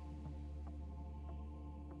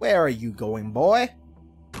 Where are you going, boy?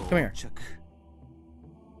 Come here.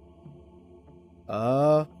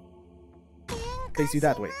 Face you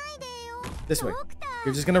that way. This way.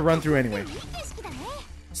 You're just gonna run through anyway.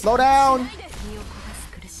 Slow down!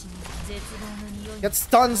 Get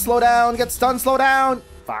stunned, slow down! Get stunned, slow down!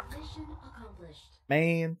 Fuck.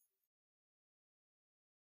 Man.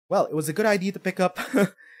 Well, it was a good idea to pick up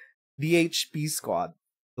the HP squad.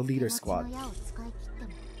 The leader squad.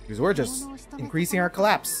 Because we're just increasing our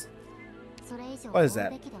collapse. What is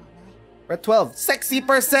that? We're at 12.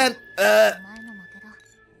 60%!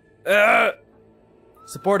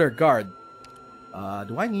 Supporter, guard.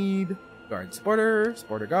 Do I need guard? Supporter,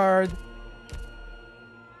 guard.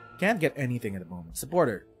 Can't get anything at the moment.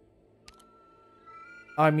 Supporter.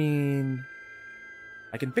 I mean...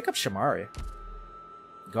 I can pick up Shamari.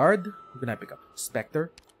 Guard? Who can I pick up?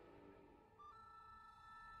 Spectre?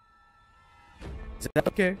 Is that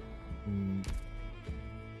okay?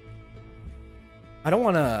 I don't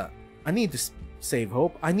wanna... I need to save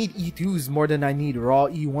hope. I need E2s more than I need raw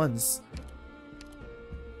E1s.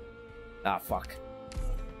 Ah, fuck.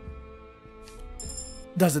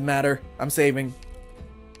 Doesn't matter. I'm saving.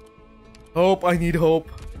 Hope. I need hope.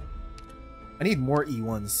 I need more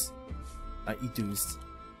E1s. Not E2s.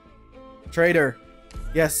 Trader.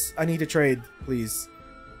 Yes, I need to trade, please.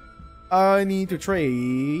 I need to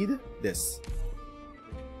trade this.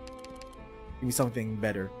 Give me something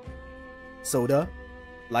better. Soda.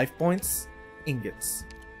 Life points. Ingots.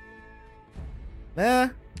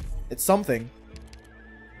 It's something.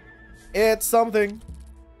 It's something.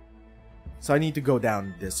 So I need to go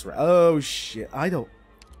down this route. Oh shit. I don't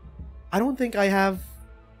think I have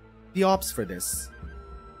the ops for this.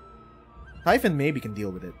 Typhon maybe can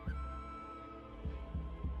deal with it.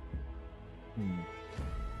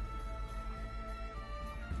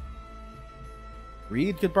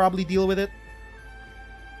 Reed could probably deal with it.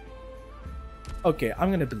 Okay, I'm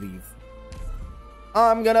gonna believe.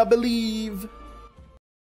 I'm gonna believe.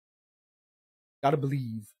 Gotta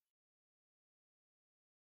believe.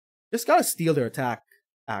 Just gotta steal their attack,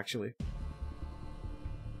 actually.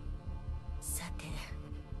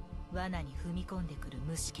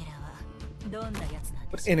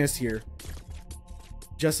 But Innes here.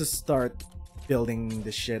 Just to start building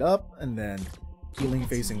this shit up, and then healing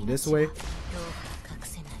facing this way.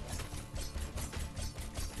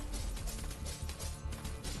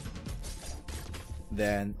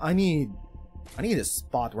 Then I need a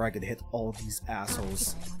spot where I could hit all these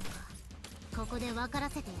assholes.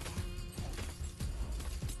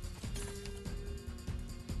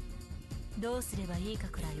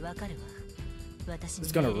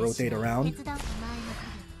 It's gonna rotate around.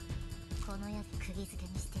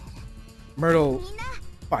 Myrtle.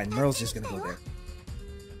 Fine, Myrtle's just gonna go there.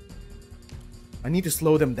 I need to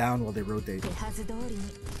slow them down while they rotate.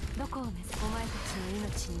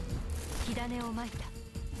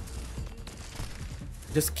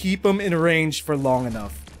 Just keep them in range for long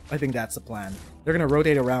enough. I think that's the plan. They're gonna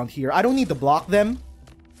rotate around here. I don't need to block them.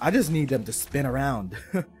 I just need them to spin around.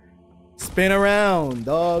 Spin around,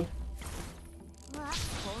 dog.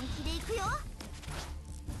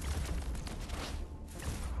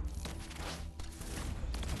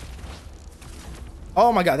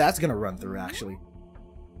 Oh my god, that's gonna run through, actually.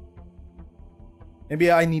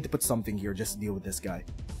 Maybe I need to put something here just to deal with this guy.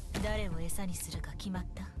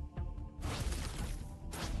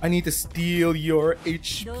 I need to steal your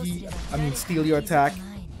HP. I mean, steal your attack,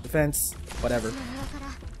 defense, whatever.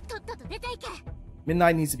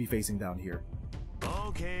 Midnight needs to be facing down here.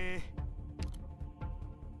 Okay.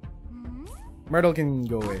 Myrtle can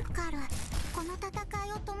go away.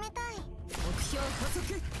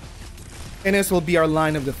 Ines will be our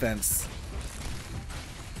line of defense.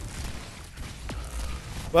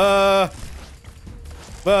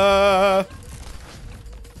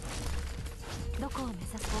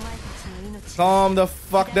 Calm the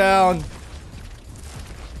fuck down.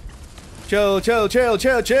 Chill, chill, chill,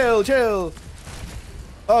 chill, chill, chill.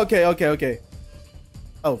 Okay, okay, okay.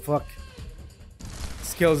 Oh, fuck.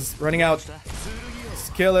 Skill's running out.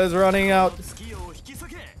 Skill is running out.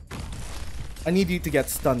 I need you to get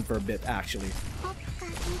stunned for a bit, actually.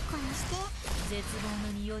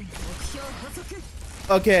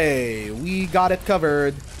 Okay, we got it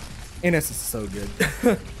covered. Ines is so good.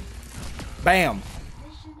 Bam!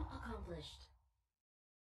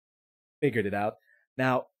 Figured it out.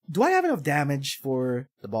 Now, do I have enough damage for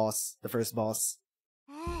the boss, the first boss?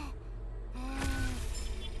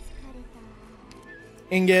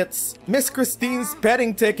 Ingots, Miss Christine's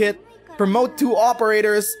petting ticket, promote 2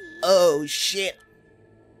 operators. Oh shit.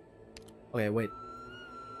 Okay, wait.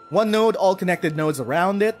 1 node, all connected nodes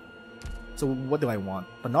around it. So what do I want?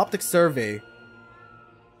 Panoptic survey.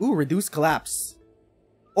 Ooh, reduce collapse.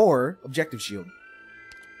 Or objective shield.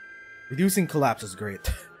 Reducing collapse is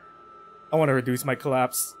great. I want to reduce my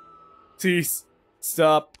collapse. Please,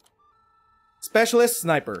 stop. Specialist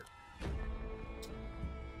sniper.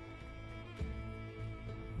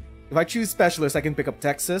 If I choose specialist, I can pick up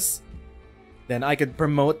Texas. Then I could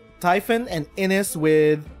promote Typhon and Ines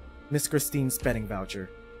with Miss Christine's petting voucher.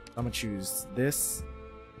 I'm gonna choose this.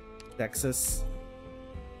 Texas.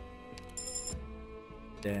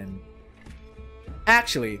 Then...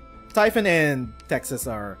 Actually, Typhon and Texas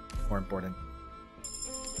are more important.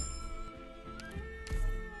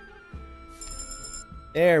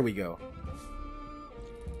 There we go.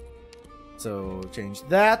 So, change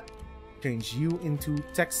that. Change you into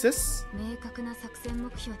Texas.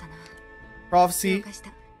 Prophecy.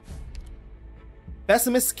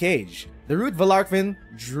 Pessimist's Cage. The route Valarkvin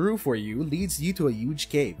drew for you leads you to a huge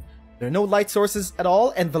cave. There are no light sources at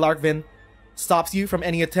all, and Valarkvin stops you from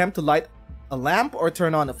any attempt to light a lamp or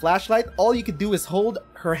turn on a flashlight. All you can do is hold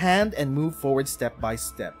her hand and move forward step by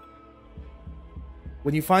step.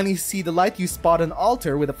 When you finally see the light, you spot an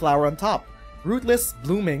altar with a flower on top. Rootless,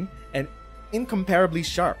 blooming, and incomparably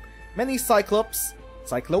sharp. Many cyclops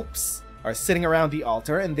are sitting around the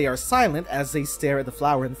altar, and they are silent as they stare at the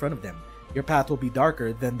flower in front of them. Your path will be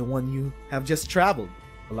darker than the one you have just traveled,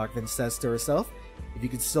 Valarkvin says to herself. If you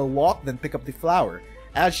can still walk, then pick up the flower.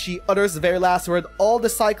 As she utters the very last word, all the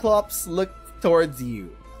cyclops look towards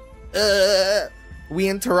you. We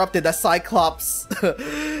interrupted a cyclops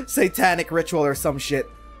satanic ritual or some shit.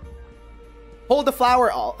 Hold the flower,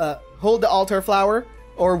 hold the altar flower,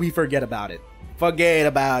 or we forget about it. Forget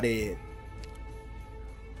about it.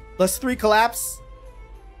 +3 collapse,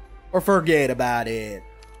 or forget about it.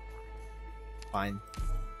 Fine.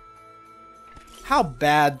 How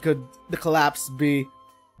bad could the collapse be?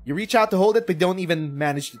 You reach out to hold it, but don't even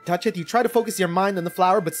manage to touch it. You try to focus your mind on the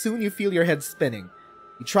flower, but soon you feel your head spinning.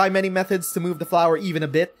 You try many methods to move the flower even a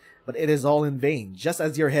bit, but it is all in vain. Just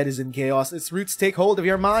as your head is in chaos, its roots take hold of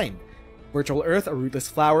your mind. Virtual Earth, a rootless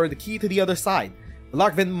flower, the key to the other side.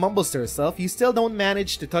 Valarkvin mumbles to herself. You still don't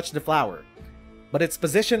manage to touch the flower, but its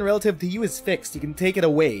position relative to you is fixed. You can take it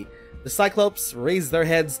away. The Cyclops raise their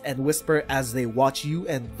heads and whisper as they watch you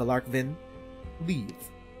and Valarkvin leave.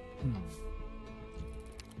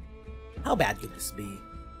 How bad could this be?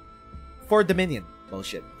 For Dominion.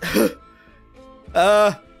 Bullshit.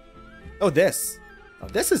 Oh, this. Oh,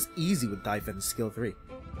 this is easy with Typhon skill 3.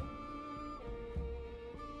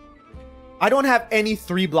 I don't have any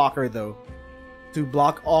 3 blocker though to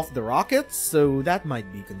block off the rockets, so that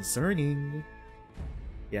might be concerning.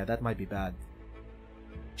 Yeah, that might be bad.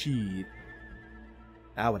 Cheat.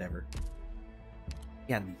 Whatever.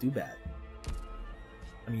 Can't be too bad.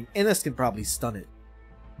 I mean, Ines can probably stun it.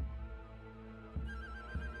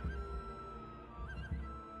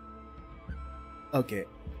 Okay.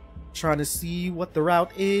 Trying to see what the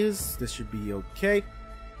route is. This should be okay.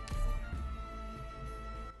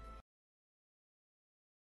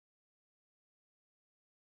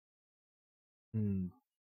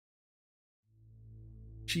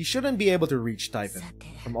 She shouldn't be able to reach Typhon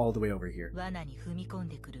from all the way over here.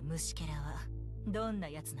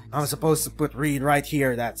 I'm supposed to put Reed right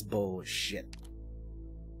here. That's bullshit.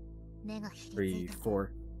 3,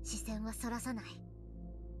 4.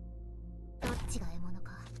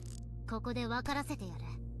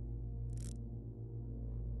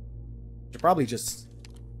 Should probably just...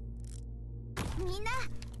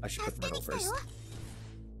 I should put Myrtle first.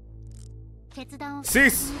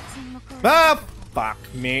 Cease! Ah! Fuck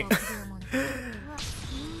me.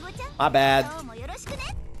 My bad.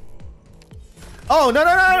 Oh, no,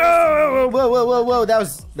 no, no, no! Whoa, whoa, whoa, whoa. That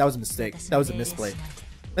was a mistake. That was a misplay.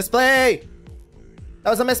 Misplay! That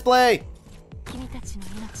was a misplay!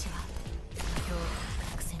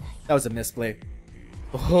 That was a misplay.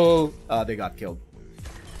 Oh, they got killed.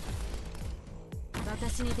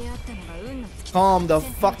 Calm the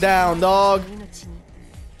fuck down, dog.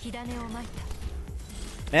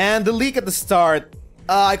 And the leak at the start.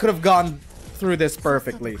 I could have gone through this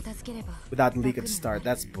perfectly without the leak at the start.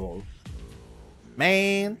 That's bull.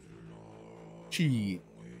 Man. Cheat.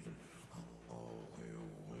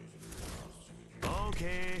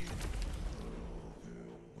 Okay.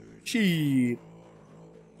 Cheat.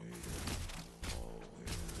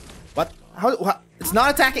 What? How? It's not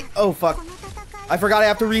attacking. Oh, fuck. I forgot I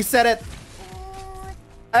have to reset it.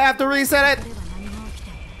 I have to reset it.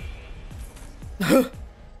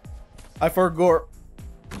 I forgot.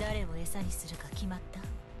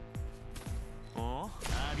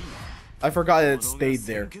 I forgot it stayed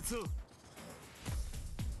there.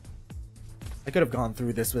 I could have gone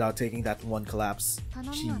through this without taking that one collapse.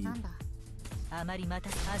 Gee.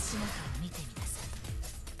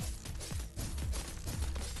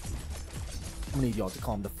 I need y'all to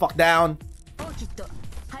calm the fuck down.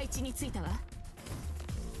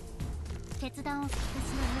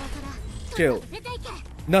 Chill.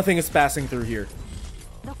 Nothing is passing through here.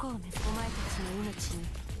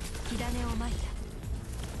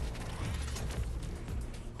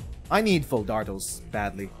 I need full dartles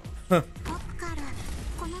badly. Huh.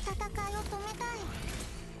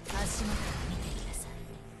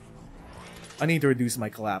 I need to reduce my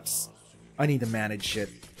collapse. I need to manage shit.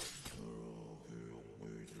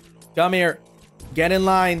 Come here. Get in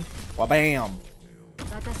line. Wabam.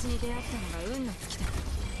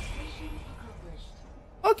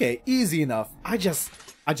 Okay, easy enough. I just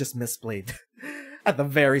misplayed. At the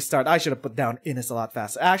very start, I should have put down Innes a lot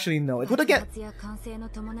faster. Actually, no. It would have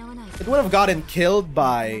gotten killed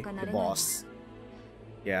by the boss.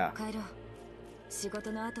 Yeah.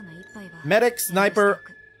 Medic, sniper,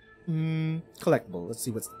 collectible. Let's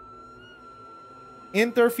see what's...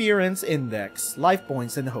 Interference index, life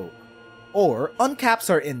points, and hope. Or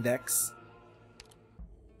uncaps our index.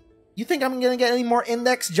 You think I'm gonna get any more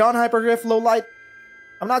index, John Hypergriff Lowlight?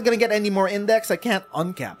 I'm not gonna get any more index. I can't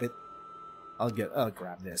uncap it. I'll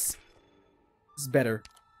grab this. This is better.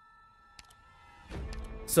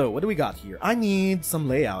 So, what do we got here? I need some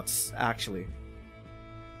layouts, actually.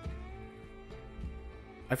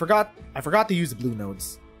 I forgot to use the blue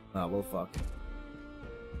nodes. Oh, well, fuck.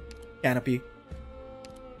 Canopy.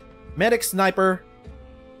 Medic, sniper.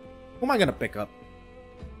 Who am I gonna pick up?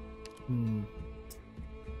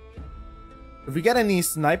 If we get any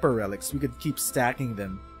sniper relics, we could keep stacking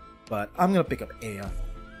them. But I'm gonna pick up Aya.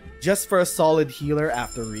 Just for a solid healer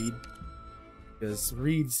after Reed. Because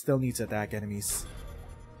Reed still needs to attack enemies.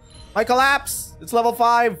 My collapse! It's level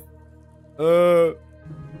 5!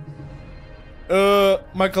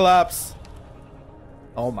 My collapse.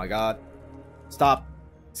 Oh my god. Stop.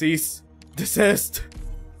 Cease. Desist.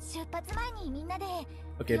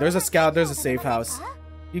 Okay, there's a scout, there's a safe house.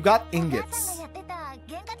 You got ingots.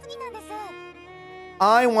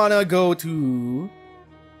 I wanna go to...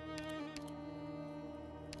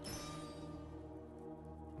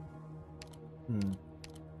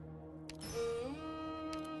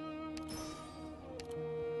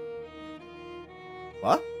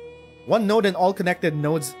 What? One node and all connected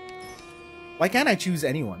nodes. Why can't I choose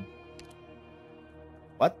anyone?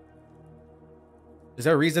 What? Is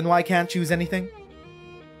there a reason why I can't choose anything?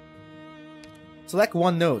 Select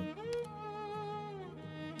one node.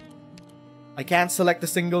 I can't select a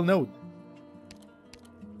single node.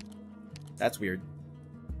 That's weird.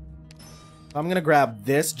 I'm gonna grab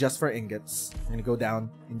this just for ingots. I'm gonna go down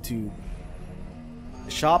into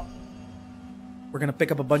the shop. We're gonna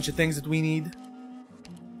pick up a bunch of things that we need.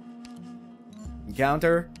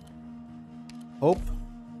 Encounter. Hope.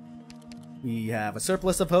 We have a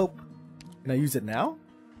surplus of hope. Can I use it now?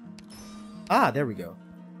 Ah, there we go.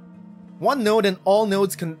 One node and all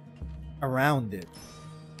nodes can around it.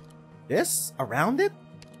 This? Around it?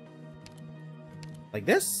 Like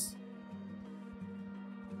this?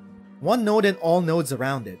 One node and all nodes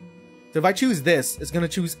around it. So if I choose this, it's gonna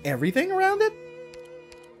choose everything around it?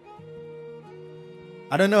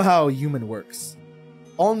 I don't know how human works.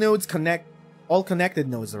 All nodes connect, all connected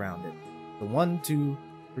nodes around it. So 1, 2,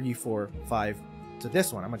 3, 4, 5. So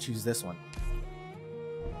this one, I'm gonna choose this one.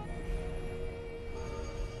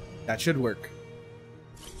 That should work.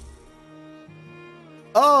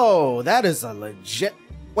 Oh, that is a legit...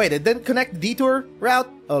 Wait, it didn't connect the detour route?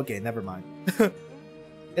 Okay, never mind.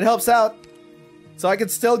 It helps out. So I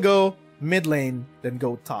could still go mid lane, then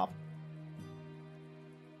go top.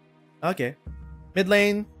 Okay. Mid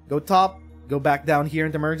lane, go top, go back down here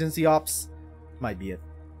into emergency ops. Might be it.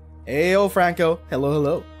 Ayo, Franco. Hello,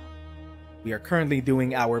 hello. We are currently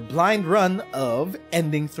doing our blind run of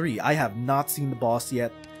Ending 3. I have not seen the boss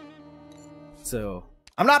yet. So,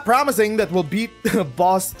 I'm not promising that we'll beat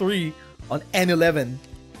boss 3 on n11,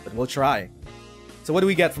 but we'll try. So what do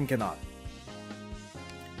we get from Cannot?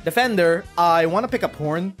 Defender, I want to pick up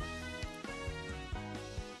Horn.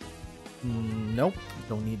 Nope,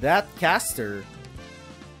 don't need that. Caster.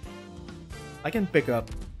 I can pick up...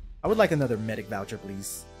 I would like another medic voucher,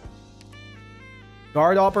 please.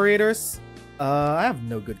 Guard operators. I have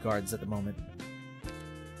no good guards at the moment.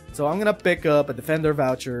 So I'm gonna pick up a defender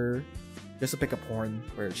voucher. Just to pick up Horn.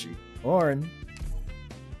 Where is she? Horn.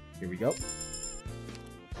 Here we go.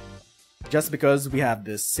 Just because we have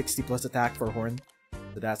this 60 plus attack for Horn.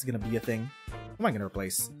 So that's gonna be a thing. Who am I gonna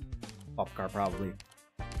replace? Popcar probably.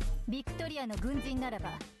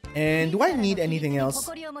 And do I need anything else?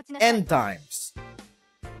 End times.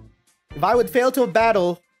 If I would fail to a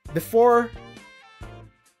battle before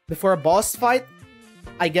a boss fight,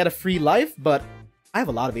 I get a free life, but I have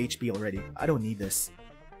a lot of HP already. I don't need this.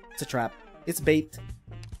 It's a trap. It's bait.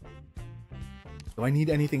 Do I need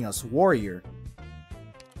anything else? Warrior.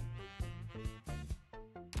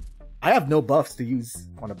 I have no buffs to use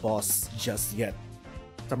on a boss just yet.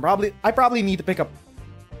 So I probably need to pick up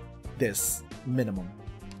this minimum.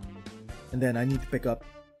 And then I need to pick up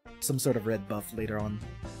some sort of red buff later on.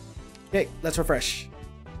 Okay, let's refresh.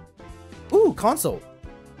 Ooh, console.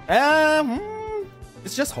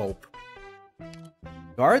 It's just hope.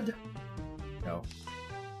 Guard? No.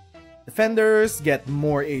 Defenders get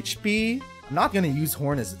more HP. I'm not gonna use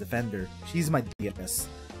Horn as a defender. She's my DPS.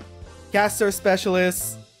 Caster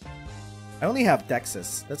specialist. I only have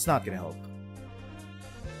Texas. That's not gonna help.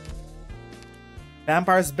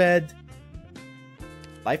 Vampire's bed.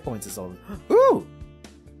 Life points is all. Ooh!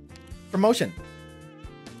 Promotion.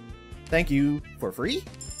 Thank you. For free?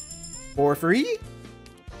 For free?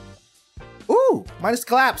 Ooh! Minus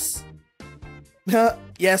collapse.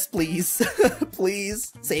 Yes, please.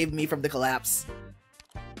 Please save me from the collapse.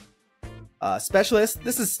 Specialist.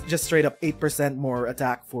 This is just straight up 8% more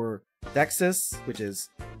attack for Texas, which is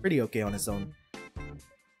pretty okay on its own.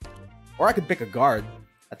 Or I could pick a guard.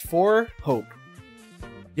 At 4, Hope.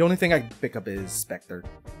 The only thing I can pick up is Spectre.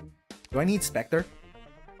 Do I need Spectre?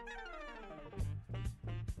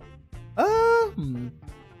 I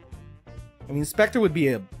mean, Spectre would be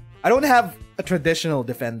a... I don't have a traditional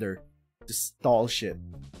defender to stall shit.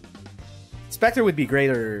 Spectre would be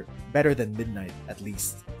better than Midnight, at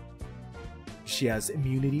least. She has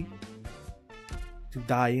immunity to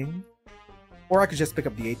dying. Or I could just pick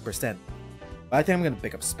up the 8%. But I think I'm gonna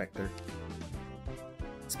pick up Spectre.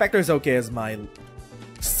 Spectre's okay as my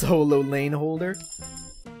solo lane holder.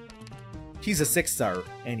 She's a 6-star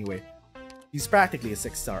anyway. She's practically a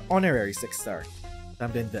 6-star, honorary 6-star.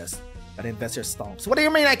 Time to invest. Gotta invest your stomps. What do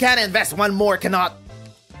you mean I can't invest one more? Cannot.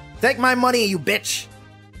 Take my money, you bitch.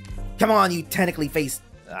 Come on, you technically faced.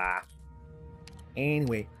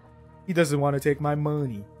 Anyway, he doesn't want to take my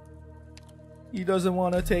money. He doesn't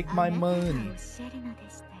want to take my money.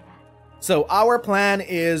 So our plan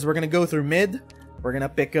is we're gonna go through mid. We're gonna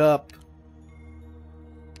pick up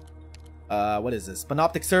what is this?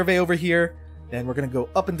 Panoptic Survey over here. Then we're gonna go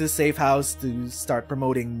up into the safe house to start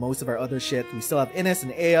promoting most of our other shit. We still have Innes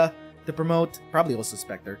and Aya to promote. Probably also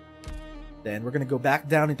Spectre. Then we're gonna go back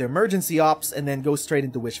down into emergency ops and then go straight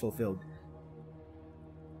into Wish Fulfilled.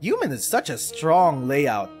 Human is such a strong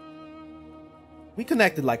layout. We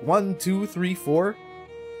connected like 1, 2, 3, 4.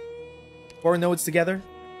 4 nodes together.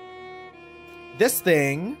 This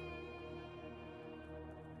thing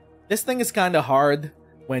is kind of hard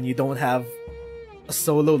when you don't have a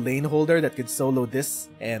solo lane holder that could solo this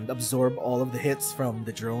and absorb all of the hits from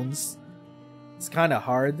the drones. It's kind of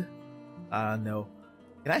hard. No.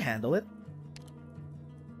 Can I handle it?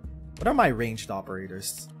 What are my ranged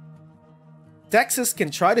operators? Texas can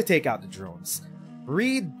try to take out the drones.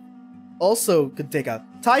 Reed also could take out...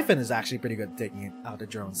 Typhon is actually pretty good at taking out the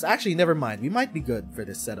drones. Actually, never mind. We might be good for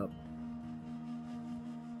this setup.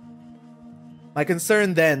 My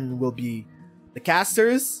concern then will be the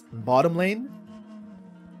casters in bottom lane.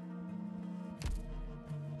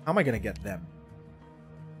 How am I gonna get them?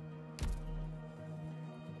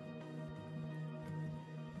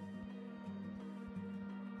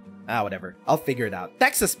 Ah, whatever. I'll figure it out.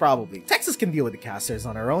 Texas, probably. Texas can deal with the casters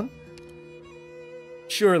on her own.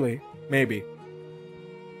 Surely. Maybe.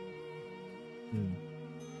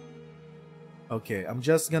 Okay, I'm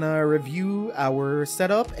just gonna review our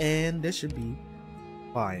setup, and this should be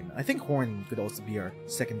fine. I think Horn could also be our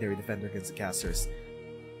secondary defender against the casters.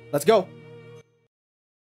 Let's go!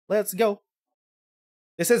 Let's go!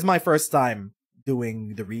 This is my first time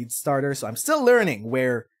doing the Reed starter, so I'm still learning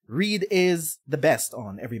where Reed is the best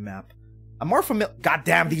on every map. I'm more familiar.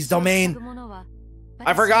 Goddamn these domain!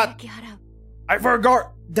 I forgot! I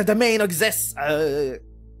forgot the domain exists!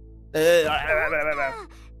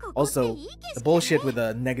 Also, the bullshit with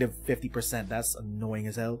a negative 50%, that's annoying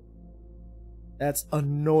as hell. That's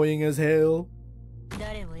annoying as hell.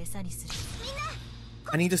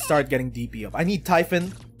 I need to start getting DP up. I need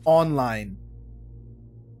Typhon online.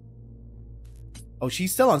 Oh,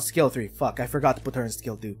 she's still on skill 3. Fuck, I forgot to put her in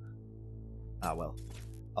skill 2. Ah, well.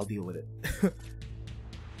 I'll deal with it.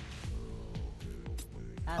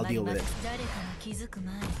 I'll deal with it.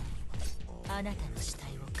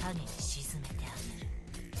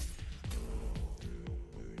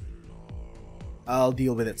 I'll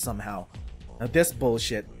deal with it somehow. Now this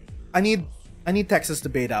bullshit. I need Texas to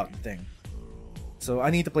bait out the thing. So I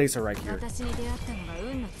need to place her right here.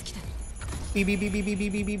 Beep, beep, beep, beep, beep,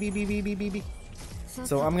 beep, beep, beep, beep, beep, beep, beep, beep.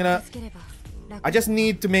 So I'm gonna... I just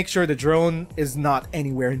need to make sure the drone is not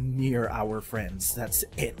anywhere near our friends. That's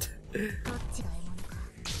it.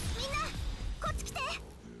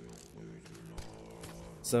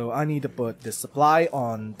 So I need to put the supply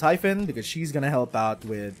on Typhon because she's gonna help out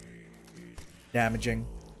with damaging.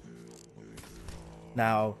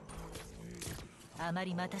 Now, I'm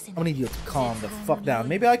gonna need you to calm the fuck down.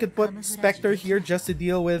 Maybe I could put Spectre here just to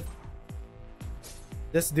deal with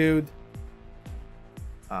this dude.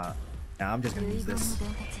 Nah, I'm just gonna use this.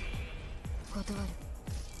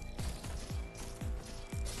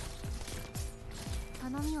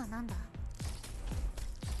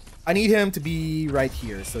 I need him to be right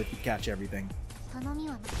here so he can catch everything.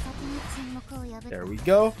 There we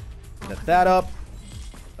go. Set that up.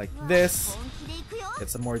 Like this. Get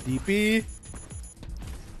some more DP.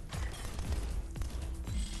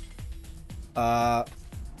 The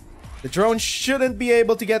drone shouldn't be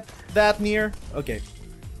able to get that near. Okay.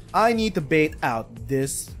 I need to bait out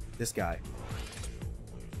this guy.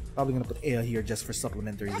 Probably gonna put Aya here just for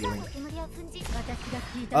supplementary healing.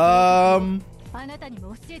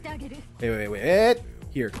 Wait.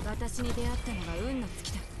 Here.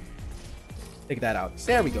 Take that out.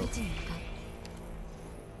 There we go.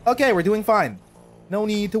 Okay, we're doing fine. No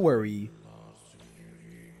need to worry.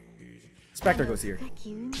 Spectre goes here.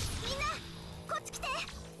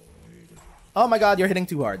 Oh my god, you're hitting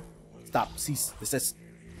too hard. Stop. Cease. Desist.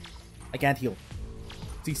 I can't heal.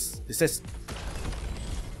 Cease. Desist.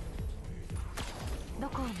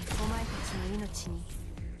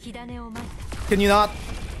 Can you not?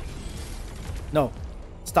 No.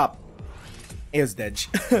 Stop. Aya's dead.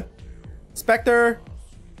 Spectre.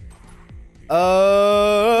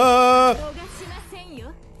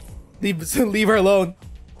 Leave her alone.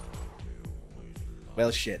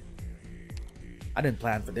 Well, shit. I didn't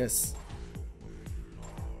plan for this.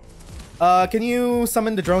 Can you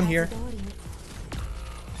summon the drone here?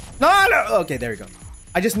 No! Okay, there we go.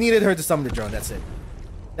 I just needed her to summon the drone. That's it.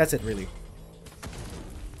 That's it, really.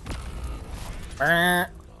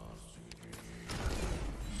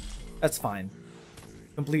 That's fine.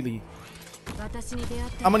 Completely.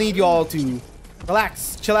 I'm gonna need you all to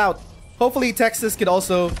relax, chill out. Hopefully Texas could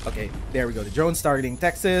also... Okay, there we go. The drone's targeting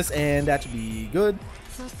Texas, and that should be good.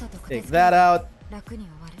 Take that out.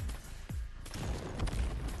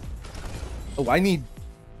 Oh, I need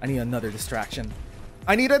another distraction.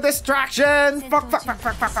 I need a distraction! Fuck.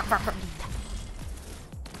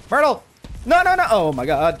 Myrtle! No! Oh my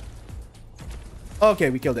god. Okay,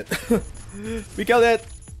 we killed it. We killed it.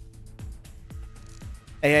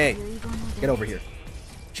 Hey. Get over here.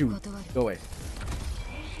 Chew. Go away.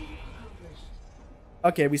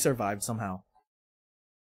 Okay, we survived somehow.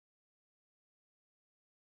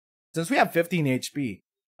 Since we have 15 HP,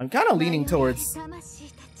 I'm kind of leaning towards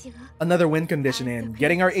another win condition in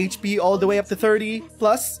getting our HP all the way up to 30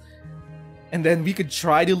 plus. And then we could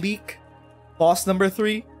try to leak boss number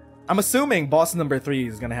 3. I'm assuming boss number 3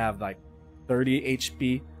 is gonna have like 30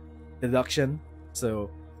 HP deduction.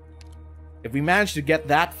 So if we manage to get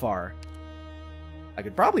that far, I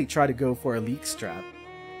could probably try to go for a leak strat.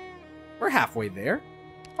 We're halfway there.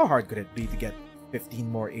 How hard could it be to get 15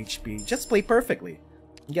 more HP? Just play perfectly.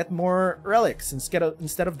 And get more relics instead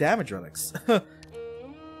of damage relics.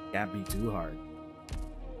 Can't be too hard.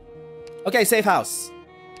 Okay, safe house.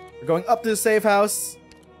 We're going up to the safe house.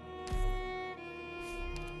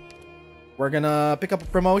 We're gonna pick up a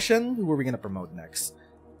promotion. Who are we gonna promote next?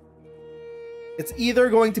 It's either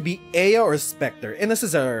going to be Aya or Spectre. And this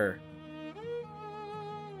is our...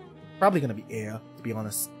 Probably gonna be Aya, to be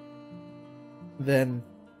honest. Then...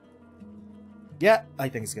 Yeah, I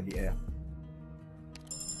think it's gonna be Aya.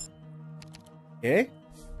 Okay,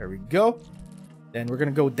 there we go. Then we're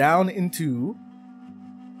gonna go down into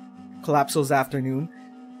Collapso's Afternoon.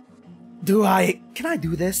 Can I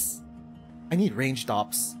do this? I need ranged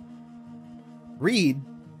ops. Reed?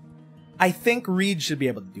 I think Reed should be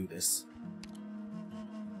able to do this.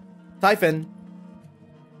 Typhon.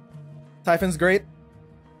 Typhon's great.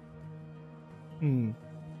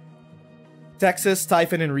 Texas,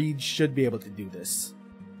 Typhon, and Reed should be able to do this.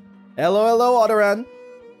 Hello, hello, Autoran.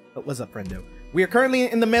 Oh, what's up, friendo? We are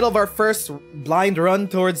currently in the middle of our first blind run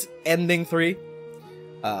towards ending 3.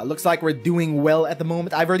 Looks like we're doing well at the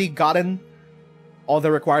moment. I've already gotten all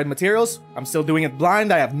the required materials. I'm still doing it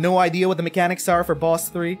blind. I have no idea what the mechanics are for boss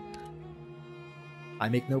 3. I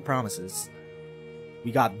make no promises.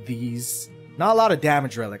 We got these. Not a lot of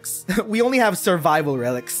damage relics. We only have survival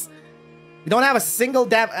relics. We don't have a single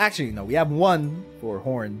Actually, no. We have one for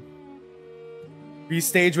Horn.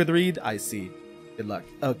 Restage with Reed? I see. Good luck.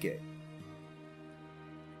 Okay.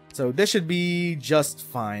 So this should be just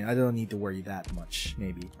fine. I don't need to worry that much.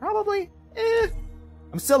 Maybe. Probably.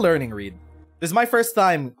 I'm still learning Reed. This is my first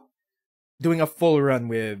time doing a full run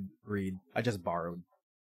with Reed. I just borrowed.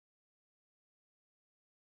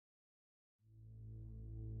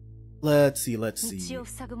 Let's see.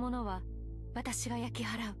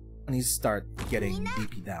 I need to start getting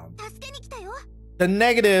DP down. The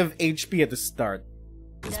negative HP at the start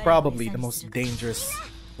is probably the most dangerous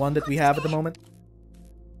one that we have at the moment.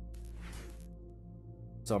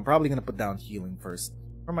 So I'm probably gonna put down healing first.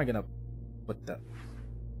 Where am I gonna put that?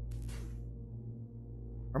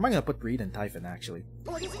 Where am I gonna put Reed and Typhon, actually?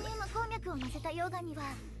 I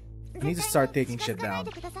need to start taking shit down.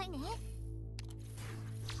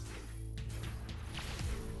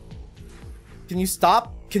 Can you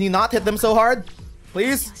stop? Can you not hit them so hard?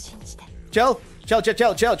 Please? Chill. Chill, chill,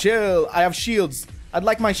 chill, chill, chill. I have shields. I'd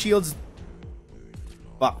like my shields.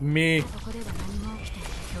 Fuck me.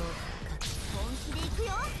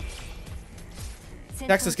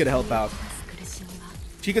 Texas could help out.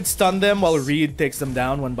 She could stun them while Reed takes them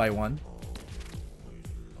down one by one.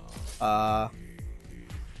 I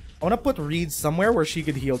want to put Reed somewhere where she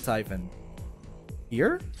could heal Typhon.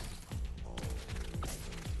 Here?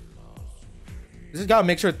 Just gotta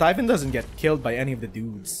make sure Typhon doesn't get killed by any of the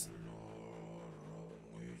dudes.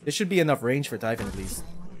 This should be enough range for Typhon at least.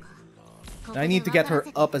 And I need to get her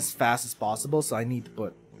up as fast as possible, so I need to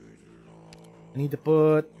put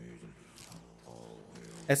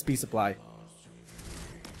SP supply.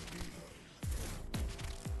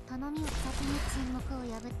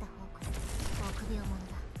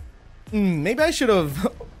 Maybe I should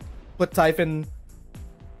have put Typhon.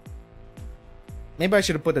 Maybe I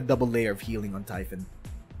should have put a double layer of healing on Typhon.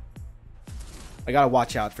 I gotta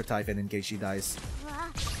watch out for Typhon in case she dies.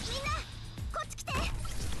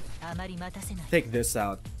 Take this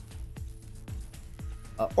out.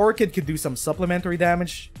 Orchid could do some supplementary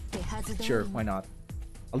damage. Sure, why not?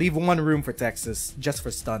 I'll leave one room for Texas, just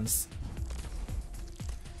for stuns.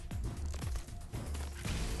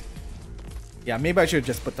 Yeah, maybe I should have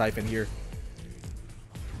just put Typhon here.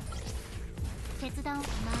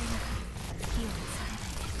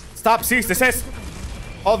 Stop, cease, desist!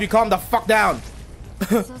 All of you calm the fuck down!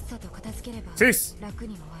 Cease!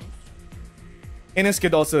 Ines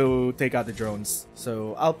could also take out the drones,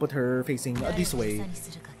 so I'll put her facing this way.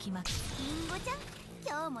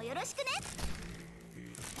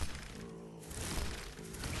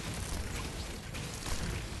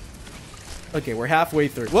 Okay, we're halfway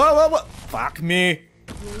through. Whoa, whoa, whoa! Fuck me!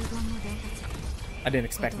 I didn't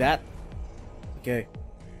expect that. Okay,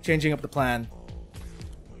 changing up the plan.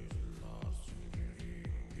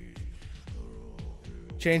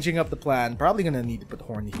 Changing up the plan. Probably gonna need to put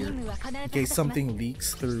Horn here in case something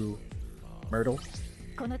leaks through Myrtle.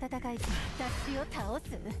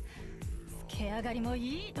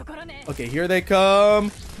 Okay, here they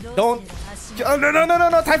come. Don't. Oh, no, no, no, no,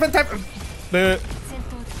 no! Typhon, Typhon!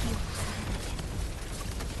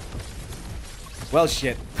 Well,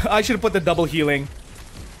 shit. I should have put the double healing.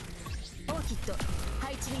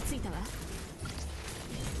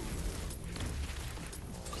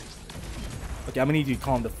 Okay, I'm gonna need you to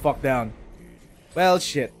calm the fuck down. Well,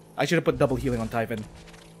 shit. I should have put double healing on Typhon.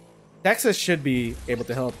 Texas should be able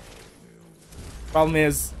to help. Problem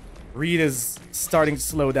is, Reed is starting to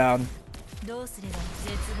slow down.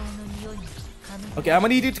 Okay, I'm gonna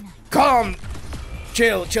need you to calm.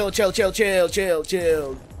 Chill.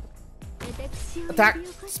 Attack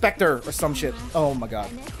Spectre or some shit. Oh my god.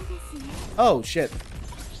 Oh shit.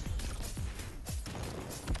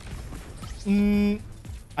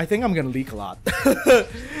 I think I'm gonna leak a lot.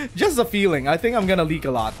 Just a feeling. I think I'm gonna leak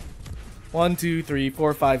a lot. 1, 2, 3,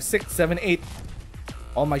 4, 5, 6, 7, 8.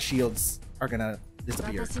 All my shields are gonna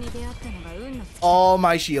disappear. All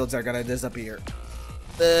my shields are gonna disappear.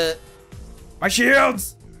 My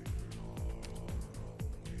shields!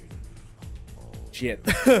 Shit.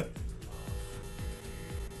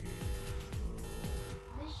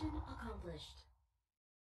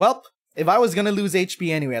 Well, if I was gonna lose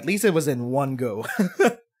HP anyway, at least it was in one go.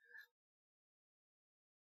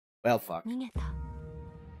 Well, fuck.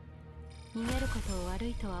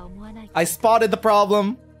 I spotted the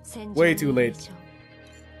problem. Way too late.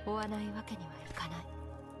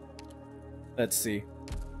 Let's see.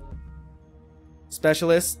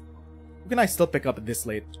 Specialist. Who can I still pick up this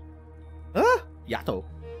late? Yato.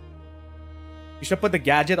 You should put the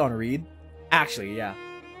gadget on Reed. Actually, yeah.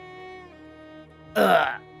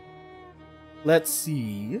 Let's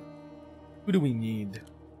see. Who do we need?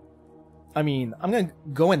 I mean, I'm gonna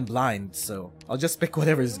go in blind, so I'll just pick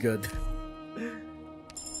whatever's good.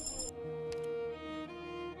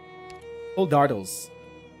 Full dartles.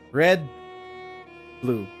 Red,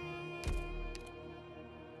 blue.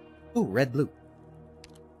 Ooh, red, blue.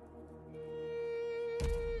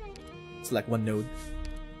 Select one node.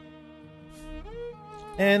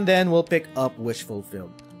 And then we'll pick up Wish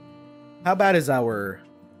Fulfilled. How bad is our...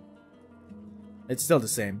 It's still the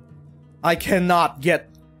same. I cannot get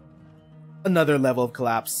another level of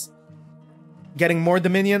collapse. Getting more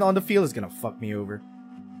Dominion on the field is gonna fuck me over.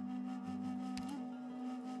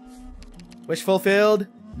 Wish Fulfilled,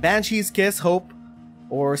 Banshee's Kiss, Hope,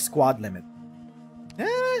 or Squad Limit.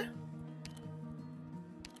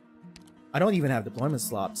 I don't even have deployment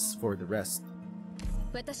slots for the rest.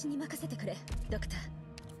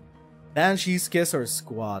 Banshee's Kiss or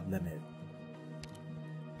Squad Limit.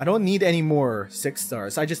 I don't need any more 6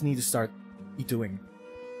 stars. I just need to start E2ing.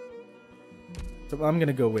 So I'm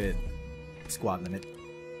gonna go with Squad Limit.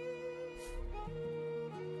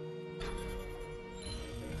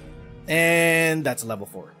 And that's level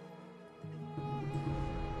 4.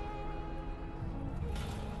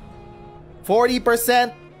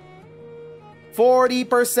 40%.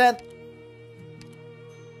 40%.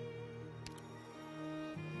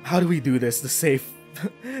 How do we do this the safe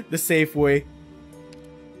the safe way?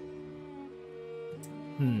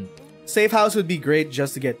 Safe house would be great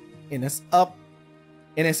just to get Ines up.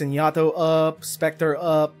 Ines and Yato up. Spectre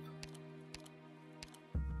up.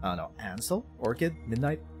 I don't know. Ansel? Orchid?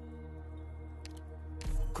 Midnight?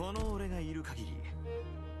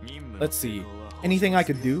 Let's see. Anything I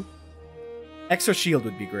could do? Extra shield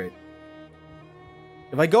would be great.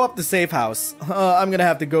 If I go up the safe house, I'm gonna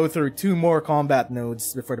have to go through 2 more combat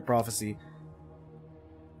nodes before the prophecy.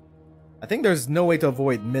 I think there's no way to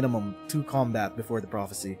avoid minimum 2 combat before the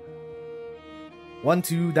prophecy. 1,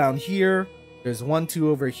 2 down here. There's 1, 2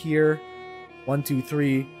 over here. 1, 2,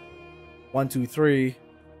 3. 1, 2, 3.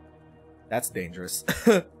 That's dangerous.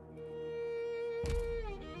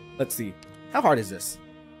 Let's see. How hard is this?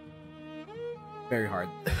 Very hard.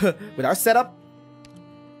 With our setup?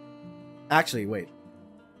 Actually, wait.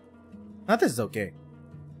 Not this is okay.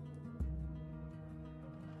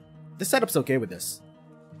 This setup's okay with this.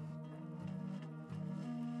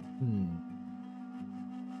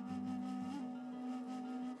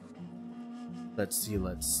 Let's see,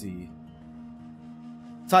 let's see.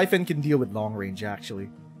 Typhon can deal with long range, actually.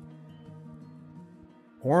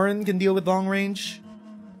 Horn can deal with long range.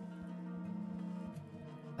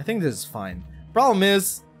 I think this is fine. Problem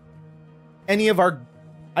is, any of our...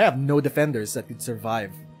 I have no defenders that could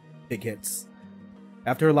survive big hits. I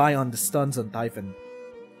have to rely on the stuns on Typhon.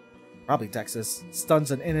 Probably Texas.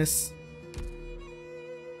 Stuns on Ines.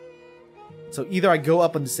 So either I go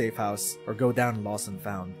up on the safe house or go down Lost and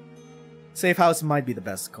Found. Safe house might be the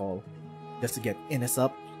best call. Just to get Ines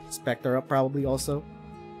up. Spectre up probably also.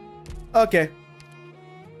 Okay.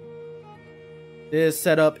 This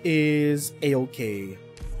setup is a-okay.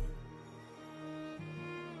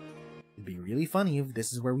 It'd be really funny if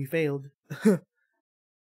this is where we failed.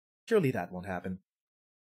 Surely that won't happen.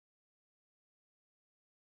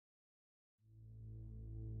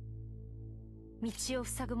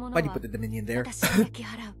 Why'd you put the Dominion there?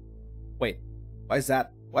 Wait, why is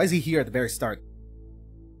that? Why is he here at the very start?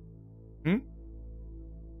 Hmm?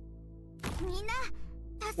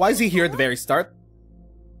 Why is he here at the very start?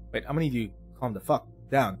 Wait, I'm gonna need you to calm the fuck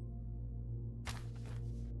down.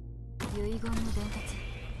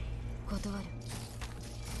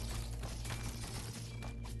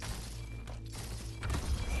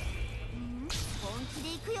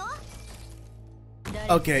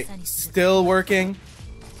 Okay, still working.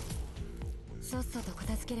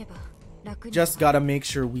 Just gotta make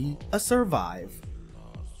sure we survive.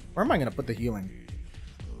 Where am I gonna put the healing?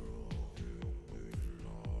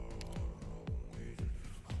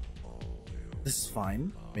 This is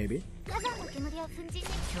fine, maybe.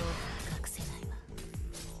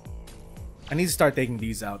 I need to start taking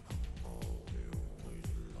these out.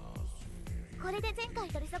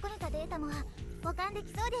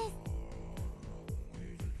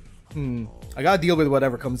 I gotta deal with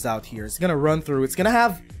whatever comes out here. It's gonna run through. It's gonna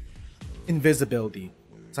have invisibility.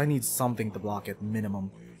 So I need something to block it,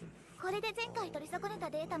 minimum.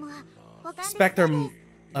 Spectre...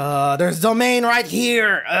 there's domain right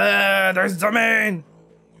here! There's domain!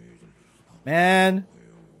 Man.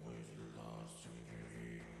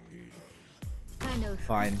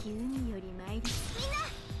 Fine.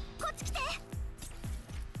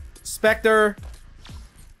 Spectre.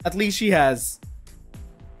 At least she has...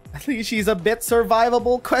 At least she's a bit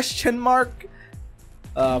survivable, question mark?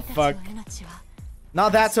 Fuck.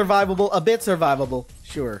 Not that survivable, a bit survivable.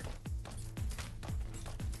 Sure.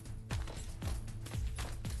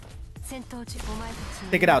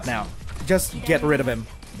 Take it out now. Just get rid of him.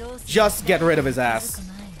 Just get rid of his ass.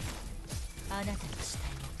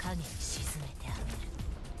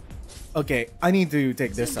 Okay, I need to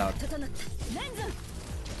take this out.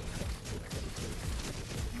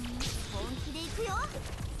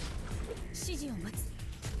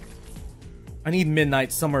 I need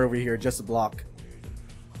Midnight somewhere over here just to block.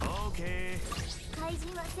 Okay.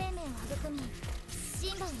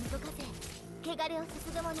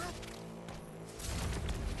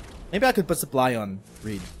 Maybe I could put supply on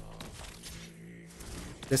Reed.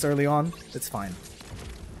 This early on, it's fine.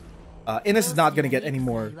 Innes is not gonna get any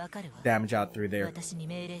more damage out through there.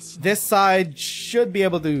 This side should be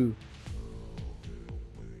able to...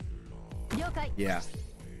 Yeah.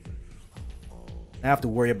 I have to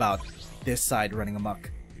worry about this side running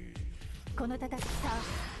amok.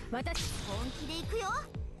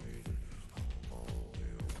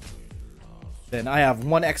 Then I have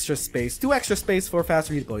one extra space, 2 extra space for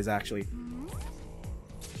fast redeploys actually.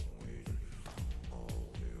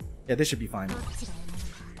 Yeah, this should be fine.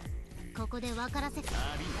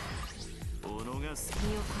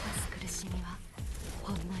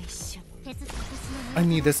 I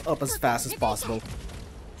need this up as fast as possible.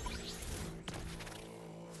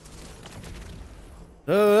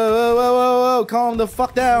 Whoa, whoa, whoa, whoa, whoa, calm the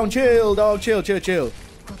fuck down. Chill, dog, chill, chill, chill.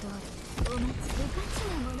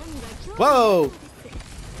 Whoa!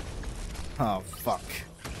 Oh, fuck.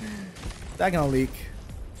 Is that gonna leak?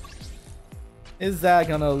 Is that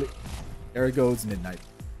gonna leak? There it goes, Midnight.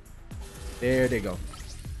 There they go.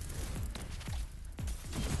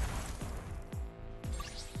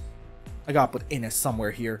 I gotta put Innes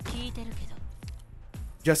somewhere here.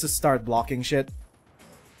 Just to start blocking shit.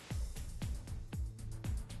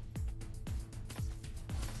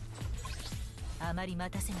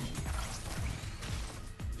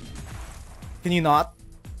 Can you not?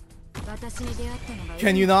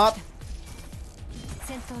 Can you not?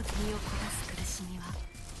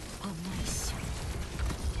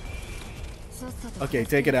 Okay,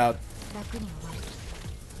 take it out.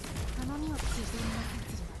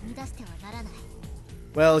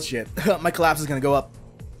 Well, shit. My collapse is gonna go up.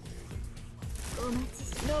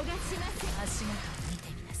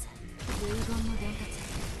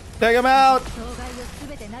 Take him out!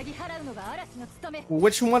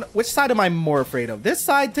 Which one? Which side am I more afraid of? This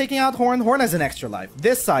side taking out Horn? Horn has an extra life.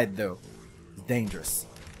 This side, though, is dangerous.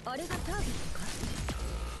 I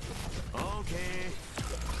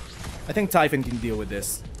think Typhon can deal with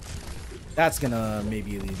this. That's gonna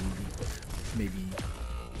maybe leave. Maybe.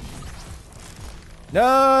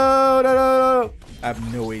 No, no, no, no! I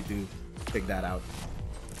have no way to pick that out.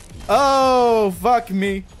 Oh, fuck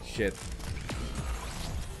me. Shit.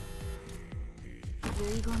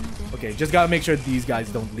 Okay, just gotta make sure these guys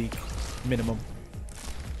don't leak. Minimum.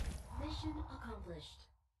 Mission accomplished.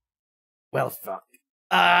 Well, fuck.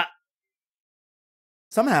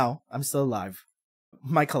 Somehow, I'm still alive.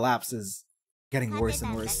 My collapse is Getting worse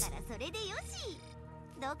and worse.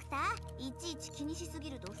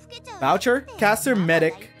 Voucher? Caster?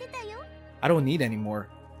 Medic? I don't need any more.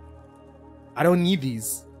 I don't need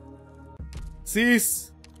these.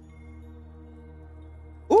 Cease!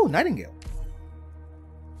 Ooh, Nightingale.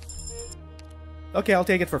 Okay, I'll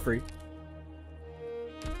take it for free.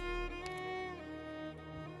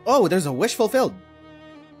 Oh, there's a wish fulfilled.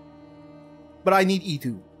 But I need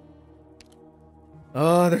E2.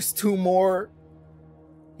 Oh, there's 2 more.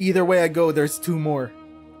 Either way I go, there's 2 more.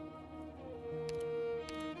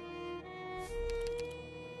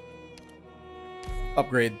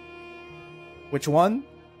 Upgrade. Which one?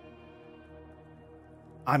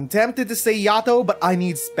 I'm tempted to say Yato, but I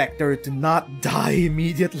need Spectre to not die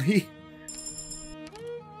immediately.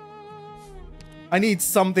 I need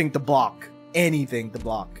something to block. Anything to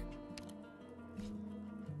block.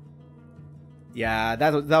 Yeah,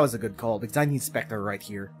 that was a good call, because I need Spectre right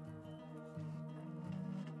here.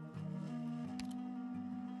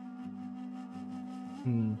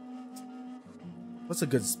 What's a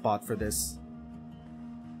good spot for this?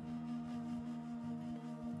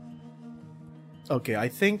 Okay, I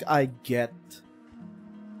think I get...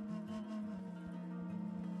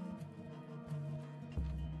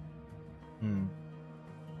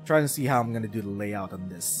 Trying to see how I'm gonna do the layout on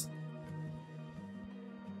this.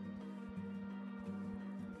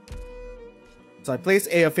 So I place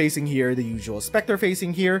Aya facing here, the usual. Spectre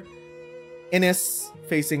facing here. Ines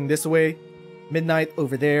facing this way. Midnight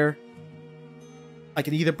over there. I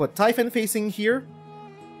could either put Typhon facing here,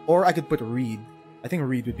 or I could put Reed. I think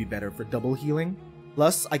Reed would be better for double healing.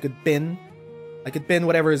 Plus, I could pin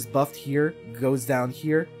whatever is buffed here, goes down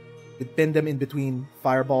here. Could pin them in between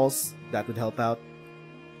fireballs. That would help out.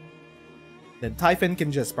 Then Typhon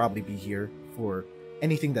can just probably be here for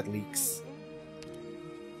anything that leaks.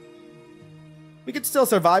 We could still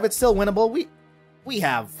survive. It's still winnable. We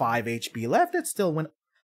have 5 HP left. It's still win.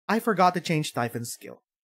 I forgot to change Typhon's skill.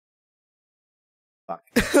 Fuck.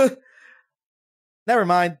 Never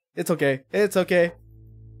mind. It's okay. It's okay.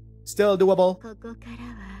 Still doable.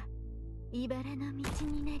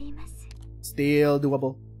 Still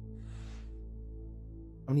doable.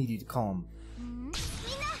 I need you to calm.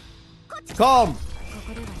 Calm!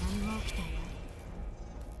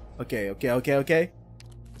 Okay.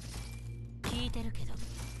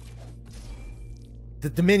 The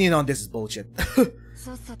Dominion on this is bullshit.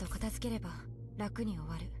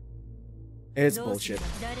 It's bullshit.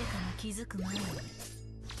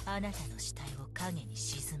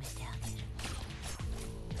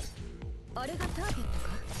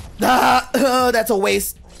 That's a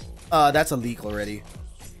waste. That's a leak already.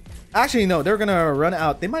 Actually, no, they're gonna run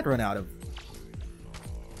out. They might run out of.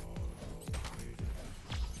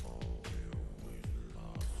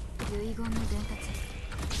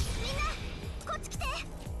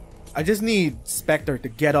 I just need Spectre to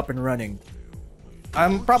get up and running.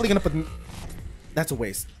 I'm probably gonna put... That's a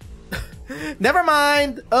waste. Never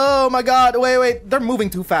mind! Oh my god, wait. They're moving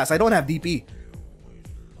too fast. I don't have DP.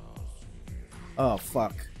 Oh,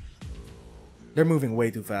 fuck. They're moving way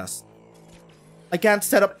too fast. I can't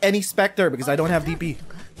set up any Spectre because I don't have DP.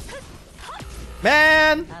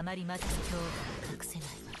 Man!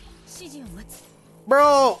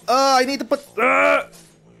 Bro! I need to put...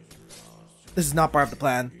 This is not part of the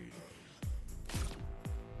plan.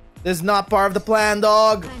 This is not part of the plan,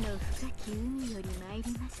 dog!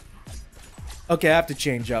 Okay, I have to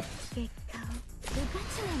change up.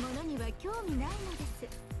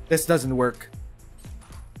 This doesn't work.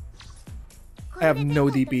 I have no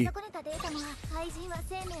DP.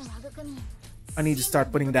 I need to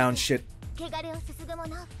start putting down shit.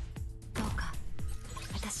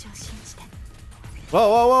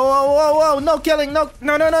 Whoa, no killing, no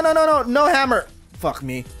hammer. Fuck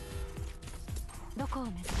me.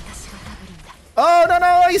 Oh,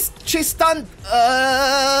 no, she's stunned.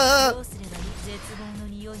 I'm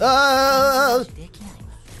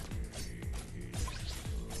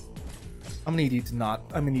gonna need you to not.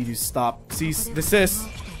 I'm gonna need you to stop. Cease, desist.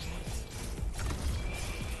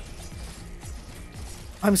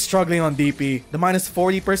 I'm struggling on DP. The minus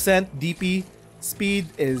 40% DP speed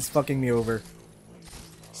is fucking me over.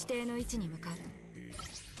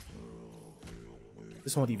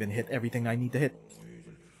 This won't even hit everything I need to hit.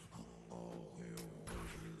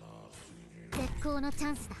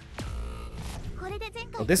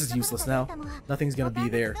 Oh, this is useless now. Nothing's gonna be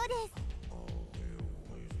there.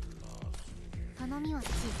 I'm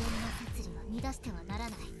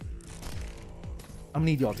gonna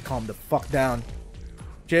need y'all to calm the fuck down.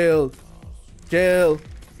 Chill.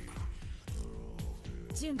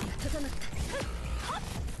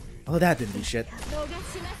 Oh, that didn't do shit.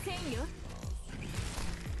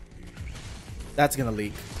 That's gonna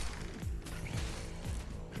leak.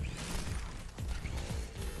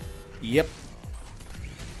 Yep.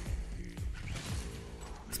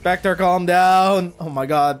 Spectre, calm down. Oh my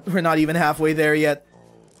god, we're not even halfway there yet.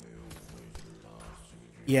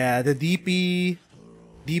 Yeah, the DP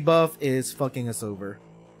debuff is fucking us over.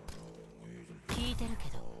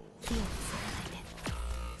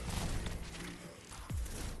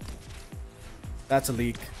 That's a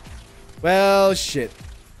leak. Well, shit.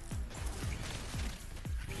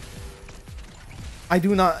 I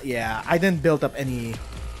do not... Yeah, I didn't build up any...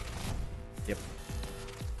 Yep.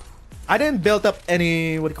 I didn't build up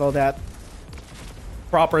any... What do you call that?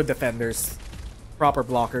 Proper defenders. Proper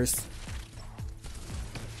blockers.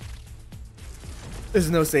 There's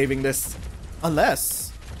no saving this.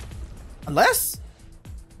 Unless... Unless?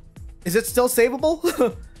 Is it still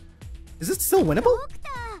savable? Is it still winnable?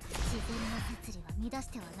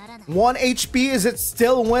 1 HP, is it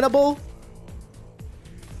still winnable?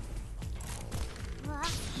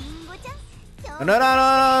 No, no, no,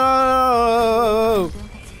 no, no.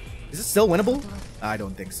 Is it still winnable? I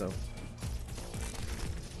don't think so.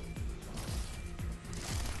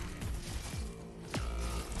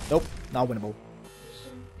 Nope, not winnable.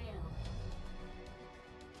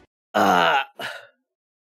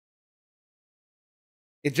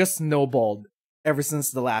 It just snowballed ever since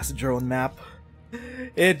the last drone map.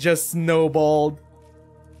 It just snowballed.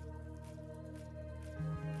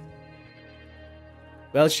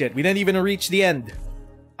 Well, shit, we didn't even reach the end.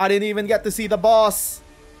 I didn't even get to see the boss.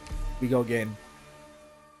 We go again.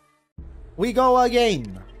 We go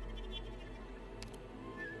again.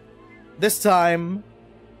 This time...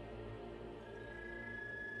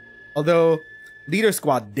 Although, Leader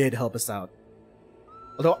Squad did help us out.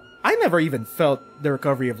 Although, I never even felt the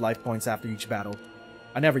recovery of life points after each battle.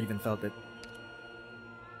 I never even felt it.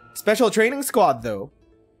 Special Training Squad, though,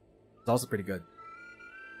 is also pretty good.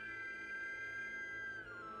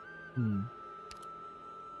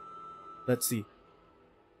 Let's see.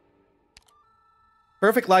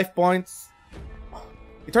 Perfect life points.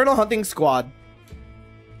 Eternal Hunting Squad.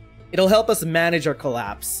 It'll help us manage our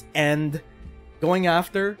collapse. And going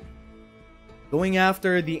after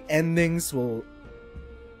the endings will,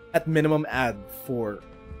 at minimum, add 4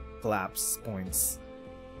 collapse points.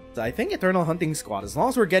 So I think Eternal Hunting Squad, as long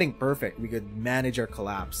as we're getting perfect, we could manage our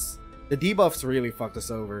collapse. The debuffs really fucked us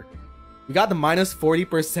over. We got the minus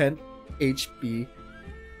 40% HP,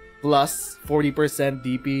 plus 40%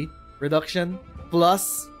 DP reduction,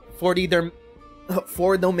 plus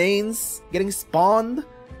 4 domains getting spawned.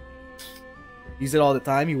 Use it all the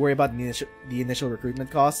time. You worry about the initial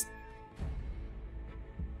recruitment cost.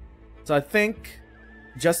 So I think,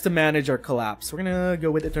 just to manage our collapse, we're gonna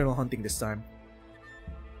go with Eternal Hunting this time.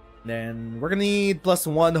 Then we're gonna need plus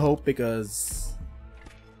 1 hope because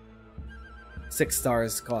 6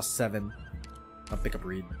 stars cost 7. I'll pick up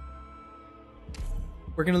Reed.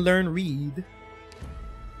 We're gonna learn Reed.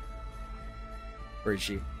 Where is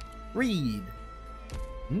she? Reed.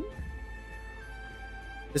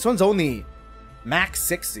 This one's only max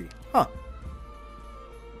 60. Huh.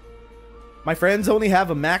 My friends only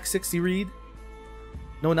have a max 60 Reed.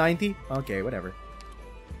 No 90? Okay, whatever.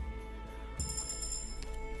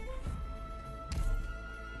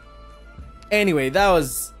 Anyway, that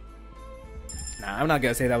was... Nah, I'm not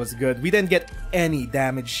gonna say that was good. We didn't get any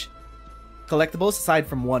damage collectibles aside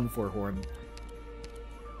from 1 for Horn.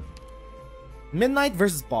 Midnight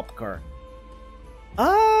versus Popcar.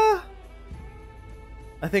 I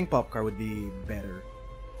think Popcar would be better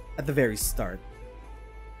at the very start.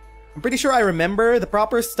 I'm pretty sure I remember the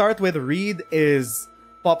proper start with Reed is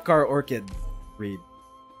Popcar Orchid Reed.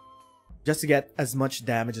 Just to get as much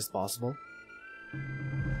damage as possible.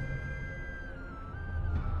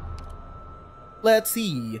 Let's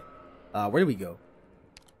see. Where do we go?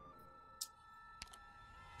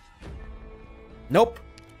 Nope.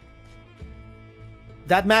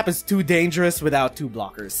 That map is too dangerous without 2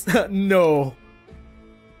 blockers. No.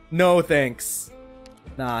 No thanks.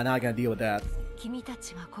 Nah, not gonna deal with that.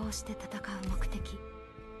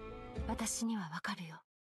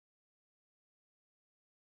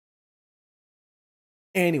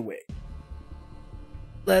 Anyway.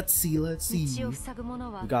 Let's see. We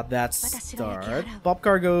got that start.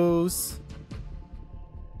 Popcar goes.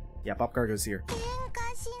 Yeah, Popcar goes here.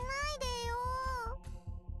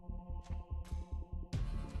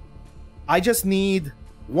 I just need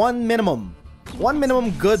one minimum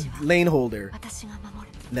good lane holder.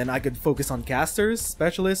 And then I could focus on casters,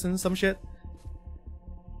 specialists, and some shit.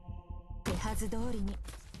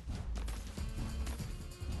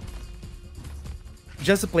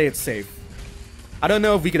 Just to play it safe. I don't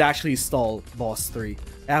know if we could actually stall boss 3.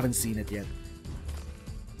 I haven't seen it yet.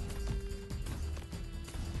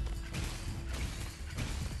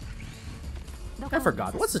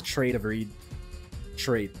 forgot. What's the trait of Reed?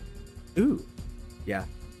 Trait. Ooh. Yeah.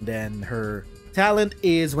 Then her talent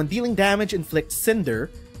is when dealing damage, inflict Cinder.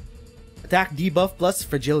 Attack debuff plus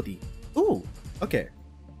fragility. Ooh. Okay.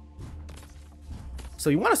 So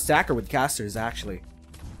you want to stack her with casters, actually.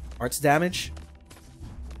 Arts damage.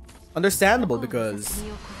 Understandable because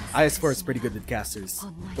IS4 is pretty good with casters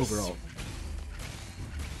overall.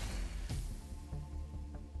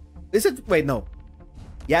 Is it? Wait, no.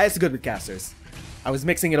 Yeah, it's good with casters. I was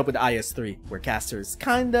mixing it up with IS3, where casters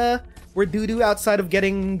kinda were doo-doo outside of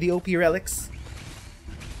getting the OP relics.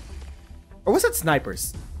 Or was it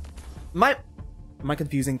snipers? Am I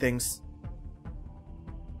confusing things?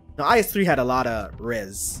 No, IS3 had a lot of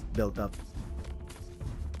res built up.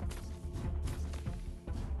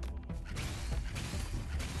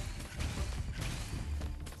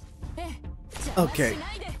 Okay.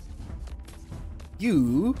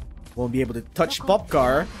 You won't be able to touch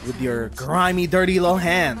Popcar with your grimy, dirty little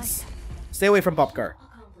hands. Stay away from Popcar.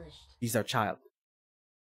 He's our child.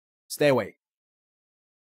 Stay away.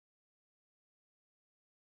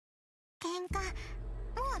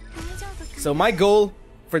 So my goal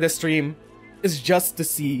for this stream is just to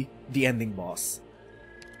see the ending boss.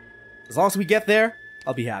 As long as we get there,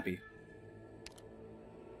 I'll be happy.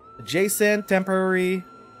 Adjacent, temporary.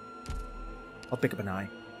 I'll pick up an eye.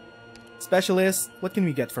 Specialist, what can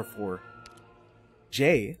we get for 4?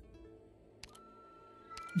 J?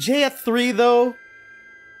 J at 3 though?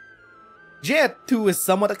 J at 2 is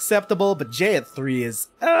somewhat acceptable, but J at 3 is...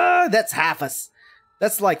 that's half us.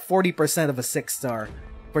 That's like 40% of a 6-star.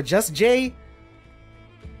 For just J?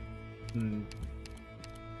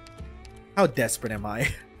 How desperate am I?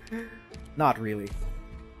 Not really.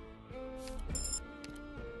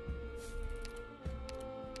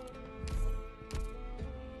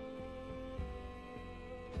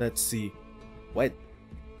 Let's see. What?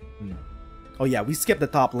 Oh yeah, we skipped the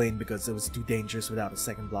top lane because it was too dangerous without a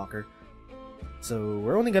second blocker. So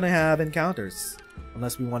we're only gonna have encounters.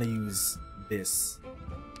 Unless we want to use this.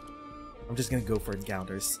 I'm just gonna go for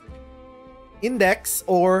encounters. Index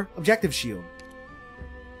or Objective Shield.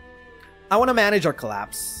 I want to manage our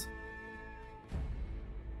collapse.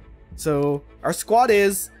 So our squad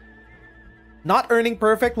is... Not earning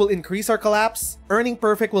perfect will increase our collapse. Earning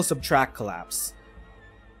perfect will subtract collapse.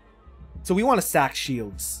 So we want to stack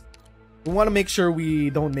shields. We want to make sure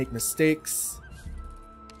we don't make mistakes.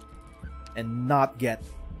 And not get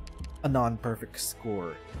a non-perfect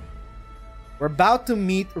score. We're about to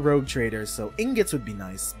meet rogue traders, so ingots would be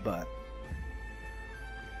nice, but...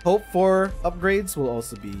 Hope for upgrades will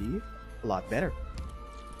also be a lot better.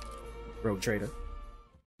 Rogue trader.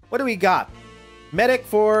 What do we got? Medic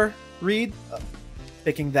for Reed.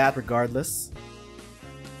 Picking that regardless.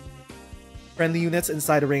 Friendly units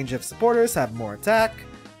inside a range of supporters have more attack.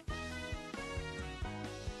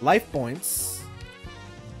 Life points.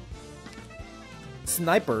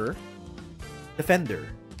 Sniper. Defender.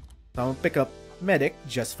 So I'll pick up Medic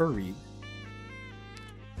just for Reed.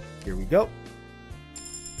 Here we go.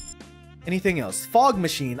 Anything else? Fog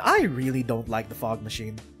Machine. I really don't like the Fog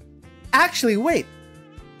Machine. Actually, wait.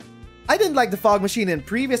 I didn't like the Fog Machine in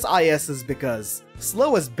previous ISs because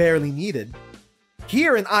slow is barely needed.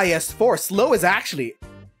 Here in IS4, slow is actually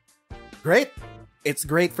great. It's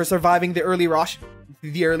great for surviving the early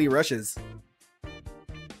rushes.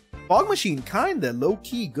 Fog Machine kinda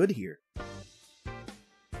low-key good here.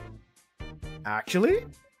 Actually?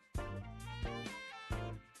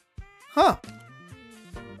 Huh.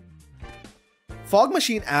 Fog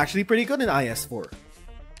Machine actually pretty good in IS4.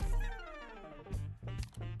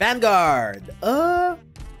 Vanguard!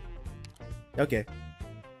 Okay.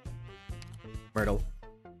 Myrtle.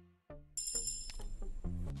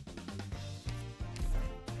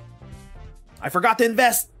 I forgot to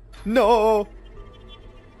invest! No!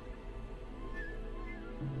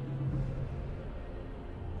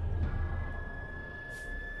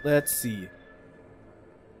 Let's see.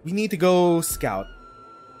 We need to go scout.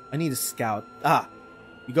 I need to scout. Ah!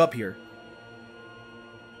 We go up here.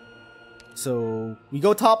 So, we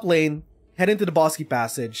go top lane, head into the Bosky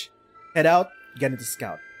Passage, head out, get into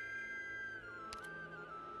scout.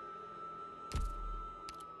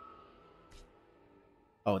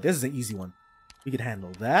 Oh, this is an easy one. We can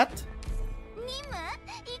handle that.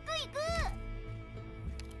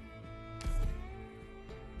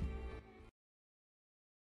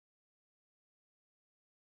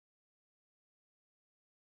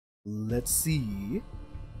 Let's see.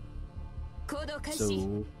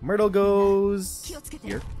 So, Myrtle goes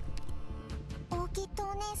here.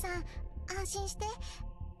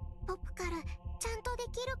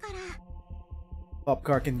 Pop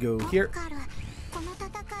car can go here.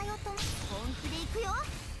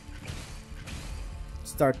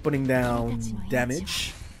 Start putting down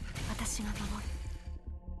damage.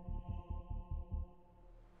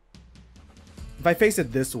 If I face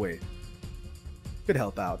it this way, could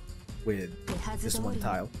help out with this one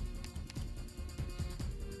tile.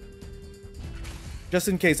 Just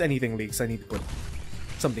in case anything leaks, I need to put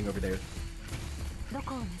something over there.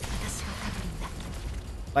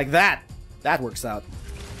 Like that! That works out.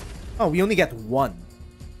 Oh, we only get one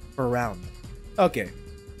per round. Okay.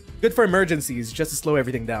 Good for emergencies, just to slow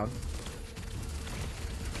everything down.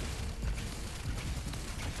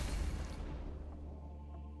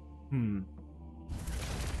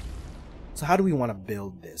 So how do we want to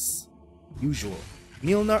build this? Usual.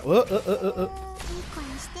 Milnar.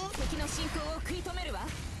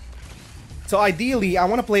 So ideally, I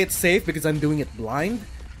want to play it safe because I'm doing it blind.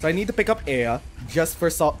 So I need to pick up Ea just for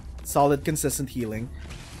solid, consistent healing.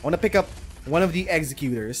 I want to pick up one of the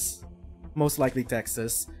executors, most likely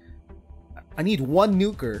Texas. I need one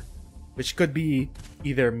nuker, which could be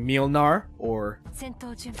either Milnar or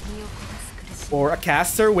a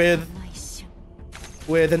caster with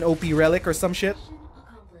an OP relic or some shit.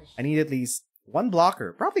 I need at least one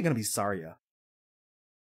blocker. Probably gonna be Saria.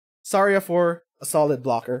 Saria for a solid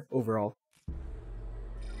blocker overall.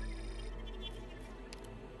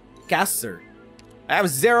 Caster. I have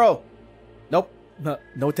 0. Nope.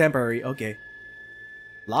 No temporary. Okay.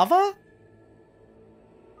 Lava?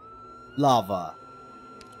 Lava.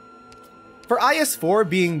 For IS4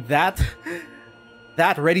 being that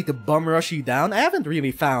ready to bum rush you down, I haven't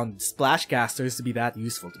really found splash casters to be that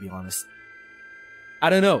useful, to be honest. I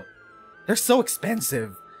don't know. They're so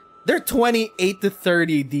expensive. They're 28 to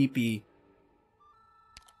 30 DP.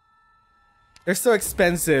 They're so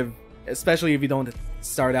expensive, especially if you don't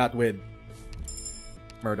start out with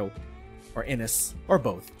Myrtle or Innis or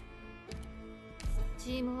both.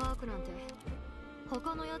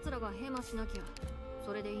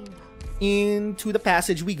 Into the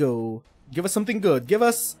passage we go. Give us something good. Give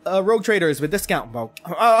us rogue traders with discount.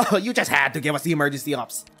 Oh, you just had to give us the emergency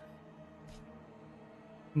ops.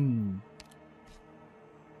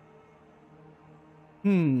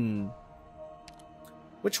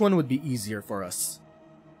 Which one would be easier for us?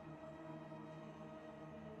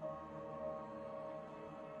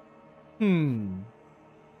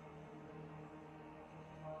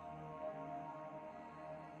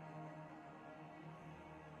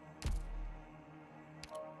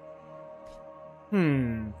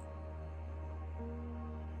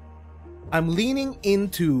 I'm leaning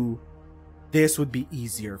into this would be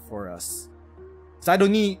easier for us. So I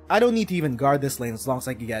don't need to even guard this lane as long as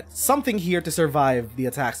I can get something here to survive the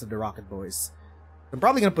attacks of the Rocket Boys. I'm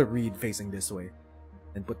probably gonna put Reed facing this way.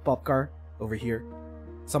 And put Popcar over here.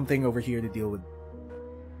 Something over here to deal with.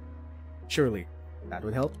 Surely that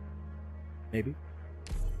would help. Maybe.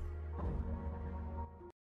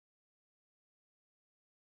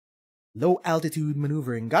 Low altitude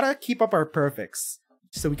maneuvering. Gotta keep up our perfects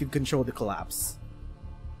so we can control the collapse.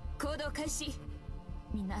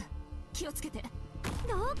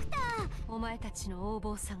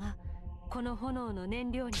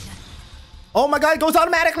 Oh my god, it goes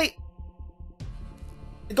automatically!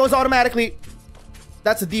 It goes automatically!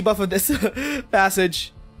 That's a debuff of this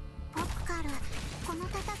passage.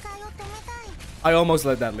 I almost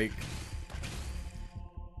let that leak.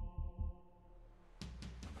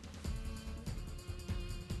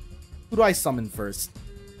 Who do I summon first?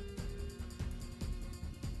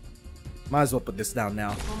 Might as well put this down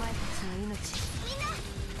now.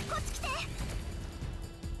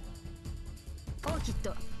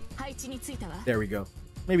 There we go.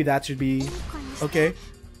 Maybe that should be okay.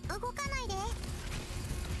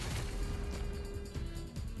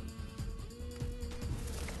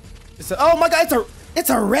 Oh my god, it's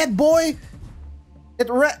a red boy.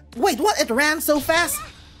 Wait, what? It ran so fast.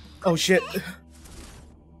 Oh shit.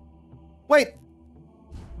 Wait.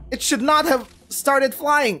 It should not have started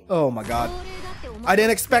flying. Oh my god. I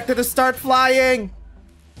didn't expect it to start flying.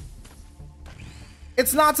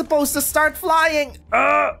 It's not supposed to start flying.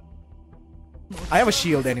 I have a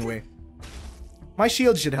shield anyway. My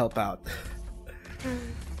shield should help out.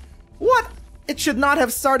 What? It should not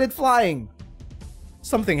have started flying.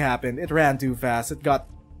 Something happened. It ran too fast. It got...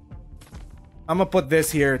 I'm gonna put this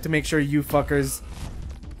here to make sure you fuckers...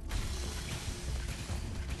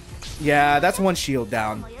 Yeah, that's one shield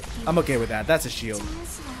down. I'm okay with that. That's a shield.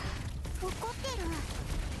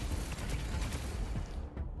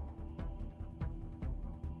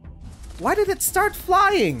 Why did it start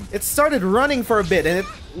flying? It started running for a bit and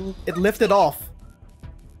it lifted off.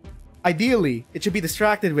 Ideally, it should be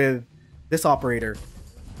distracted with this operator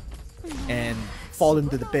and fall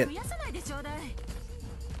into the pit.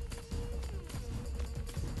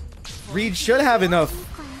 Reed should have enough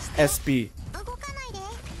SP.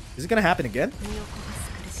 Is it gonna happen again?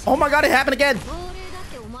 Oh my god, it happened again!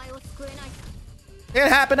 It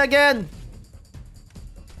happened again!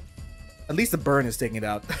 At least the burn is taking it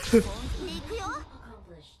out. This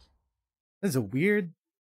is a weird...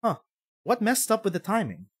 Huh. What messed up with the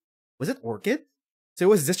timing? Was it Orchid? So it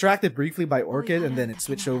was distracted briefly by Orchid and then it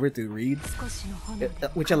switched over to Reed,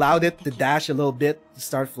 which allowed it to dash a little bit to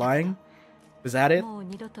start flying. Was that it?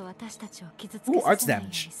 Ooh, arts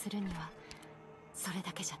damage.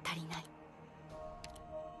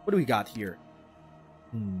 What do we got here?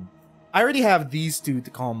 I already have these two to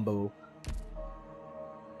combo.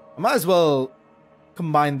 I might as well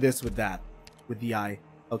combine this with that. With the eye.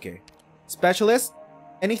 Okay. Specialist?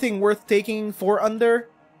 Anything worth taking 4 under?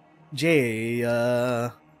 J,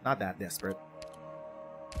 not that desperate.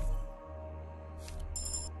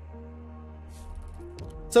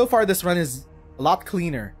 So far this run is a lot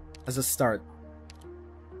cleaner as a start.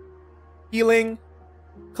 Healing.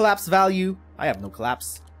 Collapse value. I have no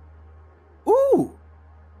collapse. Ooh!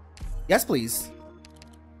 Yes, please.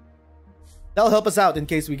 That'll help us out in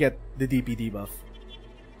case we get the DP debuff.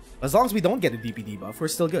 As long as we don't get a DP debuff, we're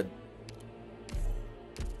still good.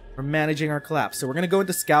 We're managing our collapse. So we're gonna go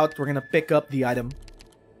into Scout. We're gonna pick up the item.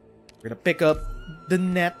 We're gonna pick up the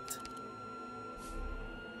net.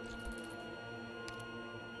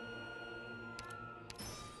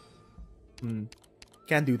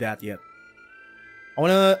 Can't do that yet.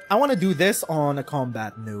 I wanna do this on a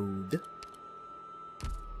combat node.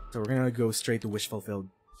 So we're gonna go straight to Wish Fulfilled.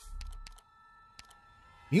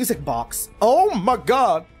 Music box. Oh my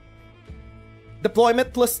god!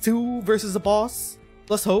 Deployment +2 versus a boss.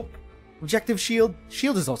 Plus hope. Objective shield.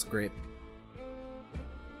 Shield is also great.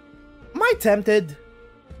 Am I tempted?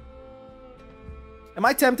 Am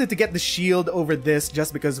I tempted to get the shield over this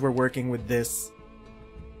just because we're working with this?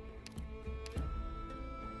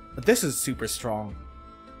 But this is super strong.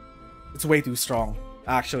 It's way too strong,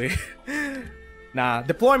 actually. Nah,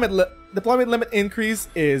 deployment limit increase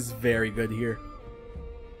is very good here.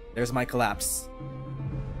 There's my collapse.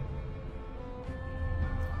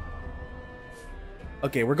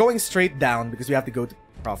 Okay, we're going straight down because we have to go to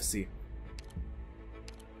Prophecy.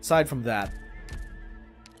 Aside from that,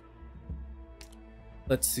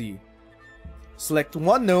 let's see. Select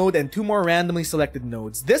 1 node and 2 more randomly selected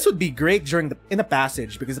nodes. This would be great during in a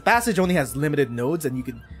passage because the passage only has limited nodes and you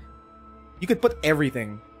could put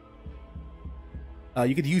everything.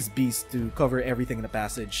 You could use Beast to cover everything in the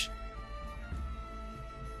passage.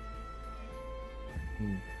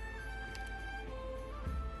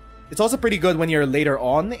 It's also pretty good when you're later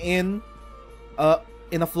on in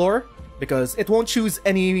a floor because it won't choose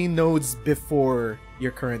any nodes before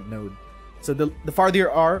your current node. So the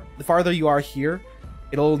farther you are here,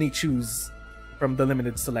 it'll only choose from the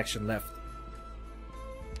limited selection left.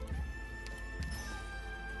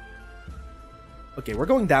 Okay, we're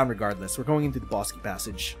going down regardless. We're going into the Bosky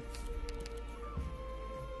Passage.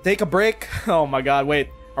 Take a break. Oh my god, wait.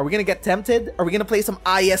 Are we gonna get tempted? Are we gonna play some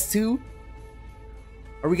IS2?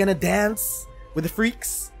 Are we gonna dance with the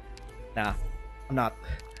freaks? Nah, I'm not.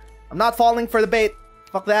 I'm not falling for the bait.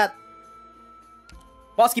 Fuck that.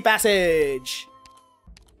 Bosky Passage!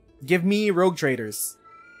 Give me Rogue Traders.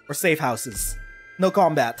 Or Safe Houses. No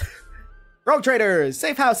combat. Rogue Traders!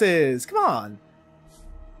 Safe Houses! Come on!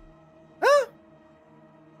 Huh?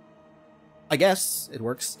 I guess it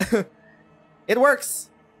works. It works!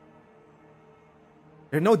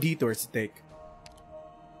 There are no detours to take.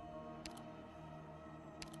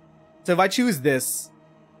 So if I choose this...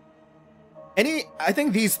 I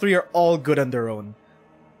think these 3 are all good on their own.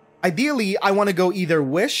 Ideally, I want to go either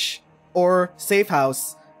Wish or Safe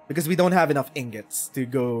House because we don't have enough ingots to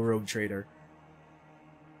go Rogue Trader.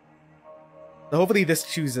 So hopefully this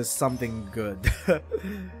chooses something good.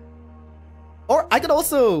 Or I could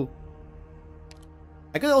also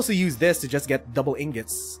use this to just get double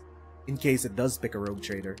ingots in case it does pick a Rogue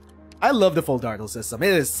Trader. I love the full Dartle system.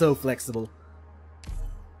 It is so flexible.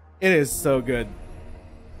 It is so good.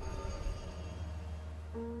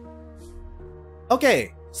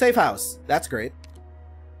 Okay. Safe house. That's great.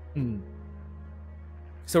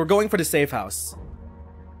 So we're going for the safe house.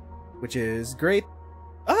 Which is great.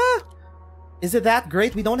 Ah! Is it that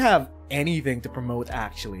great? We don't have anything to promote,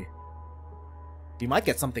 actually. We might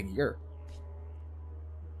get something here.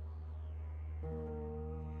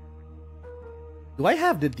 Do I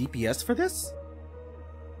have the DPS for this?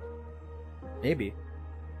 Maybe.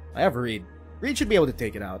 I have Reed. Reed should be able to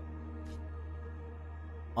take it out.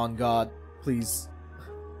 On God, please.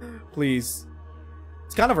 Please.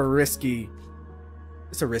 It's kind of a risky...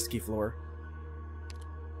 It's a risky floor.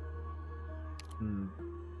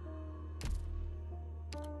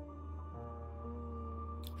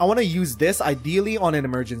 I want to use this ideally on an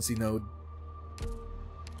emergency node.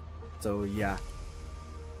 So yeah.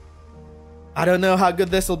 I don't know how good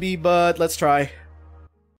this will be, but let's try.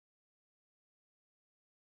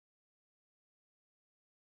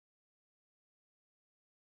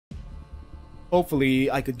 Hopefully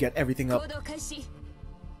I could get everything up.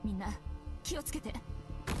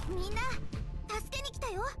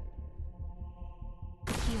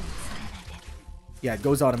 Yeah, it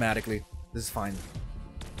goes automatically. This is fine.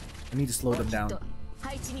 I need to slow them down.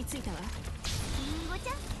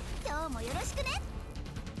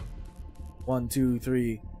 1, 2,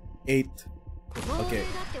 3, 8. Okay.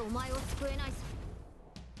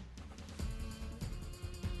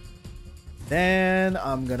 Then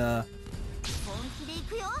I'm gonna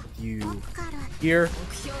you here.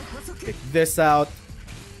 Pick this out.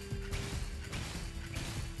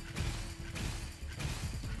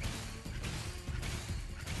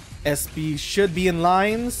 SP should be in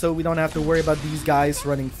line, so we don't have to worry about these guys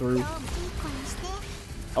running through.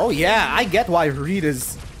 Oh yeah, I get why Reed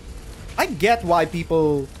is... I get why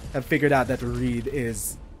people have figured out that Reed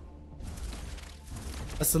is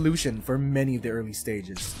a solution for many of the early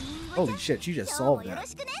stages. Holy shit, she just solved that.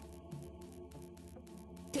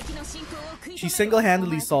 She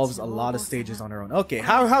single-handedly solves a lot of stages on her own. Okay,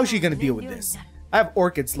 how is she gonna deal with this? I have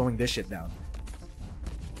Orchid slowing this shit down.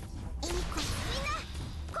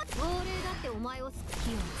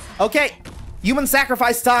 Okay, human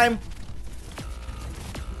sacrifice time.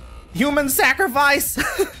 Human sacrifice.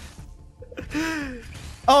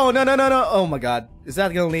 Oh no. Oh my god, is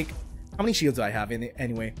that gonna leak? How many shields do I have in it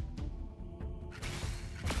anyway?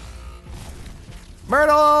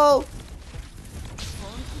 Myrtle.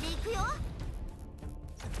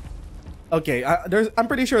 Okay, I'm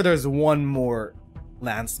pretty sure there's one more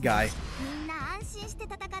Lance guy.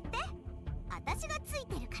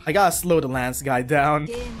 I gotta slow the Lance guy down.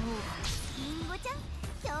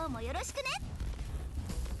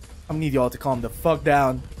 I need y'all to calm the fuck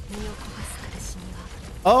down.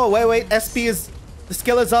 Oh, wait. SP is... The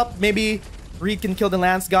skill is up. Maybe Reed can kill the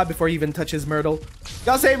Lance guy before he even touches Myrtle.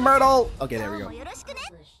 Gotta save Myrtle! Okay, there we go.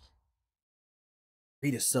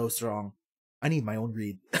 Reed is so strong. I need my own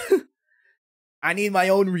Reed. I need my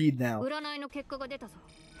own Reed now.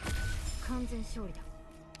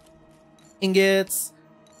 Ingots.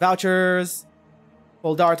 Vouchers.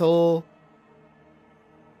 Full Dartle.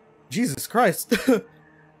 Jesus Christ.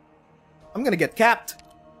 I'm gonna get capped.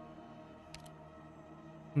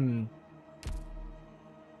 I'm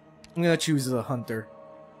gonna choose a hunter.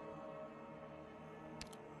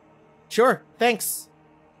 Sure, thanks.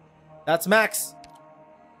 That's max.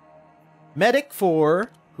 Medic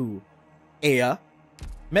for who? Aya.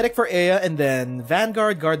 Medic for Aya, and then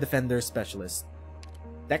Vanguard, Guard, Defender, Specialist.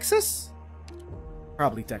 Texas?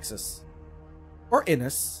 Probably Texas. Or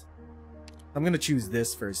Innis. I'm gonna choose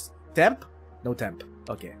this first. Temp? No temp.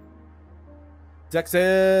 Okay.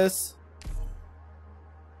 Texas.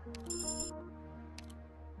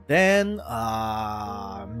 Then,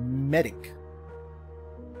 Medic.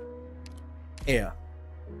 Aya.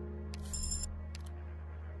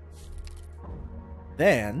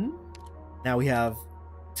 Then, now we have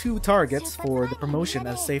 2 targets for the promotion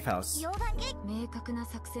as safe house.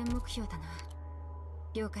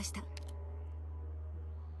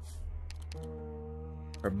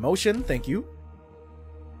 Promotion, thank you.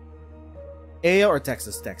 Aya or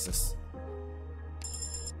Texas? Texas.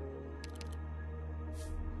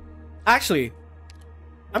 Actually,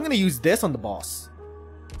 I'm gonna use this on the boss.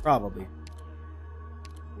 Probably.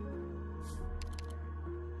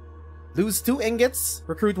 Lose 2 ingots,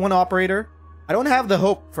 recruit 1 operator. I don't have the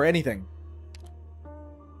hope for anything.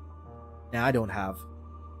 Nah, I don't have.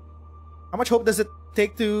 How much hope does it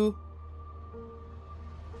take to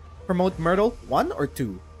promote Myrtle? 1 or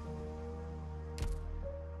 2?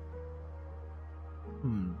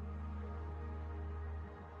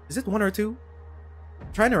 Is it 1 or 2?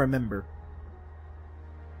 I'm trying to remember.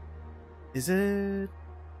 Is it...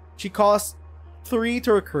 She costs 3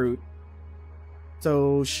 to recruit.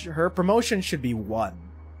 So her promotion should be 1.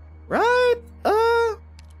 Right?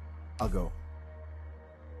 I'll go.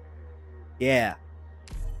 Yeah.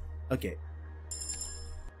 Okay.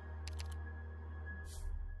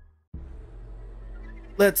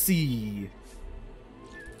 Let's see.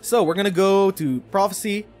 So we're gonna go to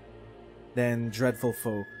Prophecy, then Dreadful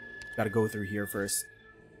Foe. Gotta go through here first.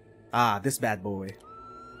 Ah, this bad boy.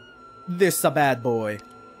 This a bad boy.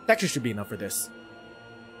 Texture should be enough for this.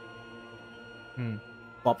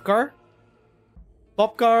 Popcar?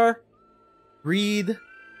 Popcar, Reed,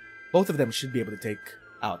 both of them should be able to take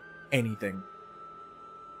out anything.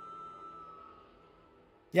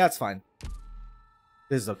 Yeah, it's fine.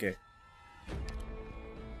 This is okay.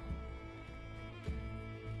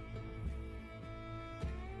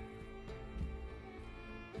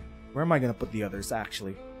 Where am I gonna put the others,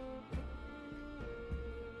 actually?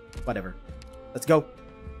 Whatever. Let's go.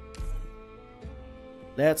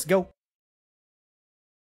 Let's go.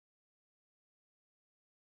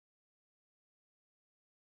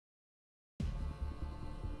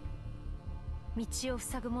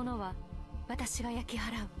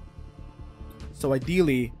 So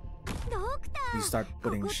ideally, you start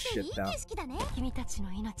putting shit down.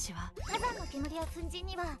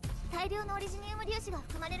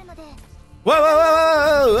 Whoa, whoa,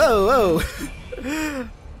 whoa, whoa, whoa,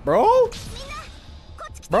 bro?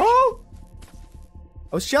 Bro?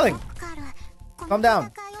 I was chilling. Calm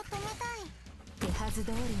down.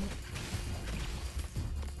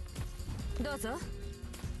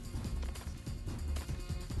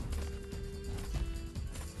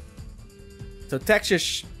 So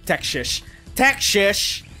Texas,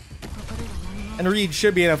 and Reed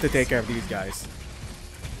should be enough to take care of these guys.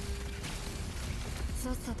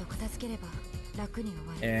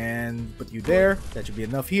 And put you there. That should be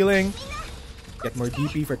enough healing. Get more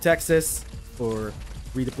DP for Texas for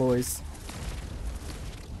redeploys.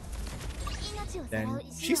 Then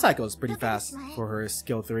she cycles pretty fast for her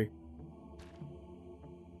skill 3.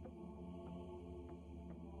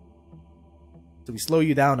 So we slow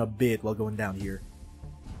you down a bit while going down here.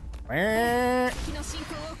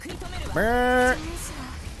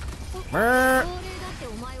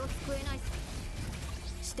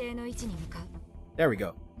 There we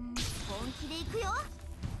go.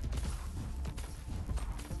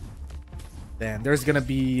 Then there's gonna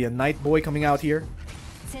be a night boy coming out here.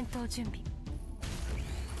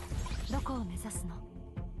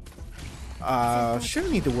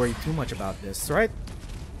 Shouldn't need to worry too much about this, right?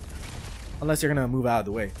 Unless you're gonna move out of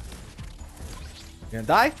the way. You're gonna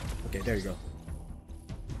die? Okay, there you go.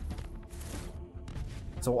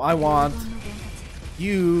 So I want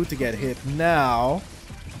you to get hit now.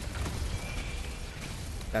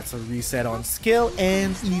 That's a reset on skill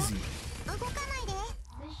and easy.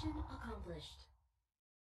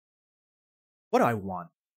 What do I want?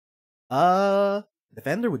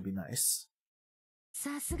 Defender would be nice.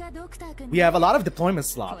 We have a lot of deployment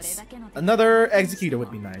slots. Another executor would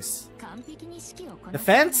be nice.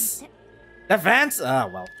 Defense? Defense? Ah,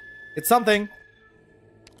 well. It's something.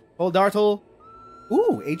 Hold Dartle.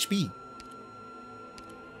 Ooh, HP.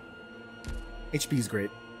 HP is great.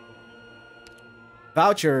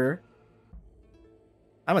 Voucher.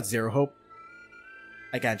 I'm at 0 hope.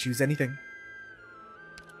 I can't choose anything.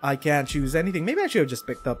 I can't choose anything. Maybe I should have just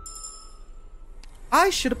picked up... I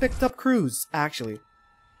should have picked up Cruise, actually.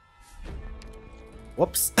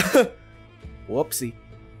 Whoops. Whoopsie.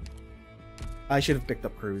 I should have picked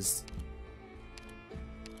up Cruise.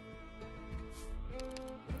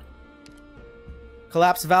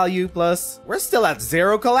 Collapse value plus... We're still at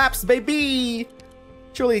 0 collapse, baby!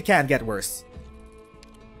 Surely it can't get worse.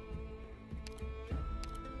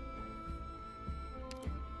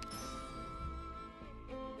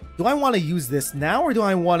 Do I want to use this now, or do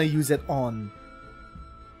I want to use it on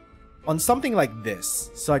something like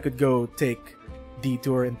this? So I could go take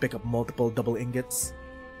detour and pick up multiple double ingots.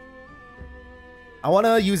 I want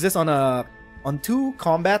to use this on 2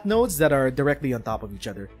 combat nodes that are directly on top of each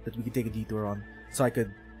other that we can take a detour on, so I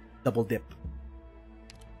could double dip.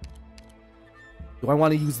 Do I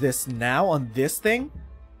want to use this now on this thing?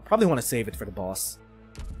 I probably want to save it for the boss.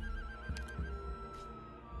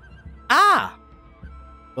 Ah!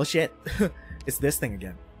 Well, shit. It's this thing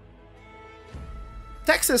again.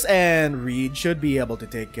 Texas and Reed should be able to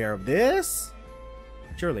take care of this.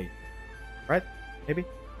 Surely. Right? Maybe?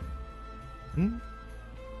 Hmm?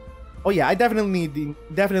 Oh yeah, I definitely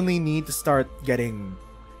need to start getting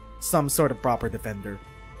some sort of proper defender.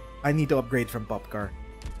 I need to upgrade from Popcar.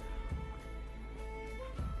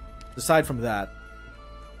 Aside from that,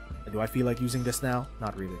 do I feel like using this now?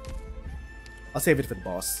 Not really. I'll save it for the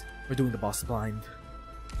boss. We're doing the boss blind.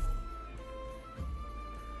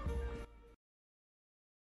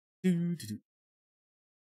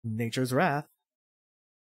 Nature's Wrath.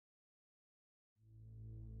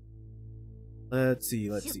 Let's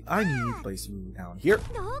see. I need to place you down here.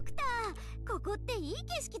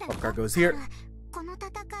 Popcar goes here.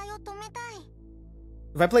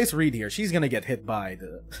 If I place Reed here, she's gonna get hit by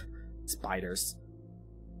the spiders.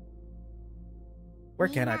 Where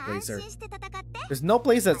can I place her? There's no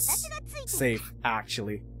place that's safe,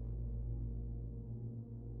 actually.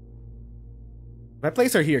 If I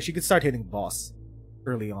place her here, she could start hitting the boss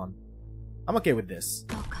early on. I'm okay with this.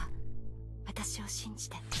 どうか私を信じ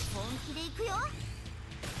て。本気で行くよ。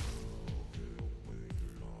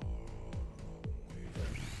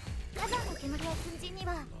火山の煙や粉塵に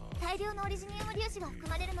は大量のオリジニウム粒子が含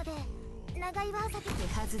まれるので、長いは避けて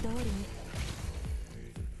はず通りに。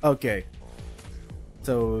Okay.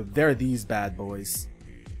 So there are these bad boys.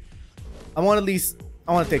 I want to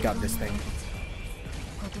take out this thing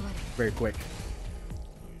very quick.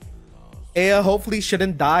 Aya hopefully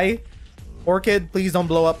shouldn't die. Orchid, please don't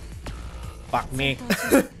blow up. Fuck me.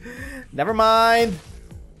 Never mind.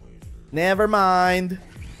 Never mind.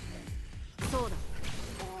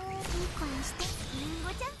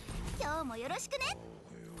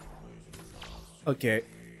 Okay.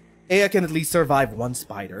 Aya can at least survive one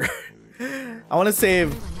spider. I want to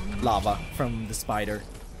save lava from the spider.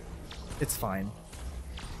 It's fine.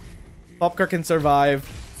 Popcar can survive.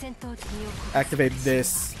 Activate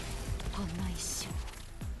this.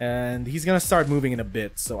 And he's gonna start moving in a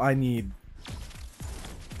bit, so I need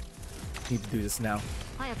to do this now.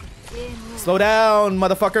 Slow down,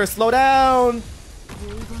 motherfucker! Slow down!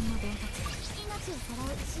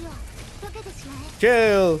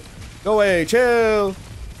 Chill! Go away, chill!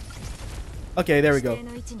 Okay, there we go.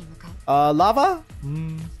 Lava?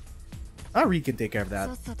 Ari can take care of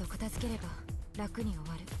that.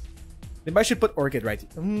 Maybe I should put Orchid right.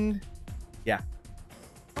 Yeah.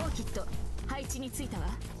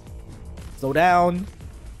 Slow down.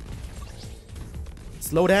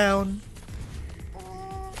 Slow down.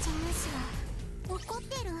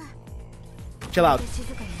 Chill out.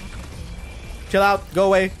 Chill out. Go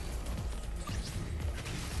away.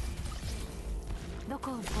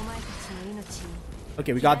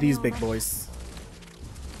 Okay, we got these big boys.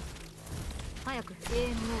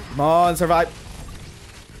 Come on, survive.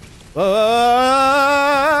 No,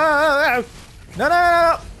 no, no,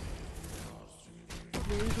 no.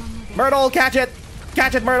 Myrtle, catch it!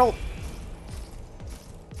 Catch it, Myrtle!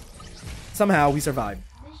 Somehow we survived.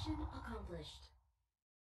 Mission accomplished.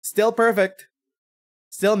 Still perfect.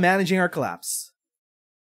 Still managing our collapse.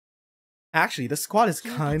 Actually, the squad is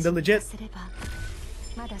kinda legit.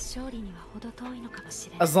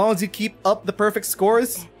 As long as you keep up the perfect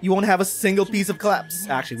scores, you won't have a single piece of collapse.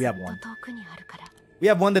 Actually, we have one. We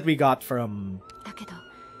have one that we got from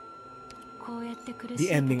the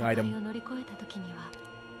ending item.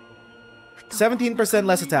 17%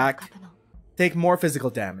 less attack. Take more physical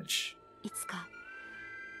damage.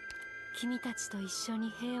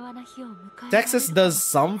 Texas does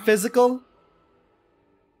some physical.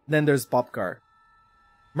 Then there's Popcar.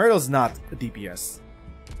 Myrtle's not a DPS.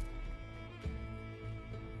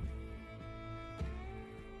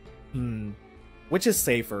 Which is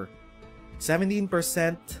safer?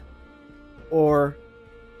 17% or...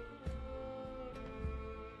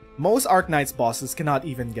 Most Arknights bosses cannot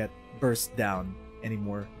even get burst down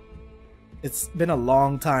anymore. It's been a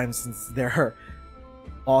long time since there are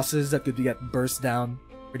bosses that could get burst down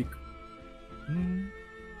pretty...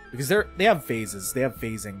 Because they have phases, they have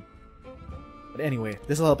phasing. But anyway,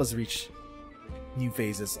 this will help us reach new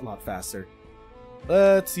phases a lot faster.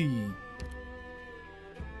 Let's see.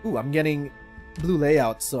 Ooh, I'm getting blue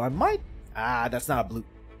layout, so I might... Ah, that's not blue.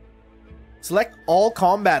 Select all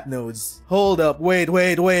combat nodes. Hold up,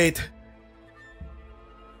 wait.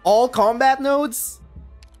 All combat nodes?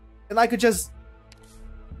 And I could just...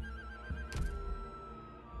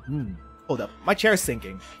 Hold up, my chair's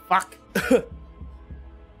sinking. Fuck.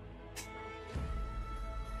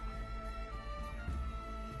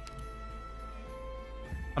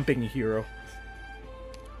 I'm picking a hero.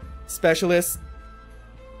 Specialist.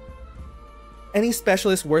 Any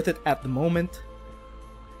specialist worth it at the moment?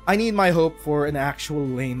 I need my hope for an actual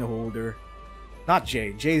lane holder. Not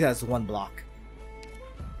Jay. Jay has one block.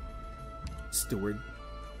 Steward.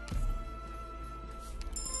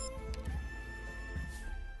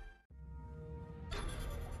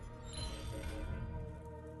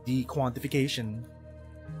 Dequantification.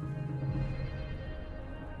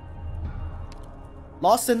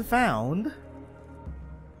 Lost and found.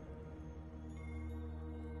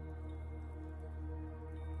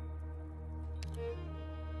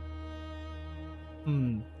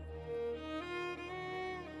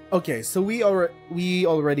 Okay, so we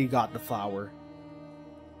already got the flower.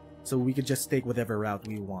 So we could just take whatever route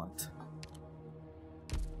we want.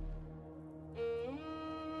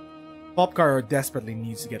 Popcar desperately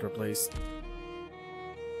needs to get replaced.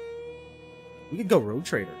 We could go Road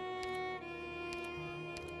Trader.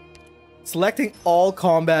 Selecting all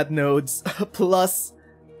combat nodes plus...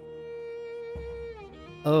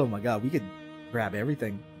 Oh my god, we could grab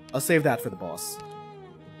everything. I'll save that for the boss.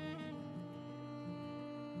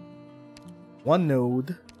 One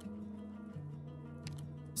node.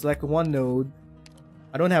 Select one node.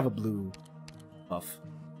 I don't have a blue buff.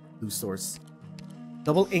 Blue source.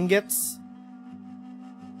 Double ingots.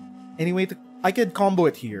 Anyway, I could combo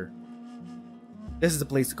it here. This is the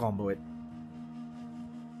place to combo it.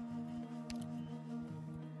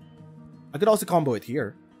 I could also combo it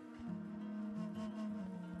here.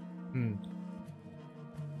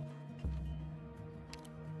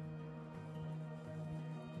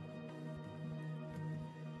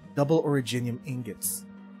 Double originium ingots.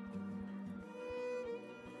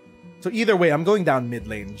 So either way, I'm going down mid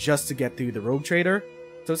lane just to get to the rogue trader.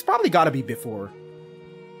 So it's probably gotta be before.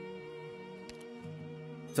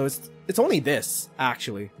 So it's only this,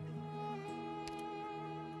 actually.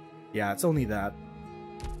 Yeah, it's only that.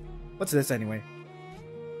 What's this anyway?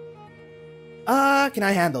 Can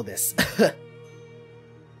I handle this?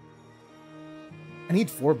 I need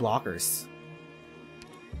 4 blockers.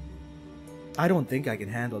 I don't think I can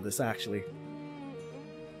handle this, actually.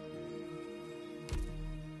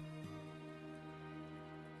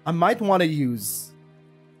 I might want to use...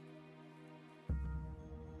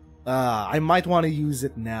 I might want to use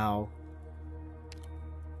it now.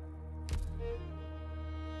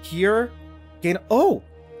 Here? Gain... Oh!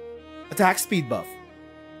 Attack speed buff.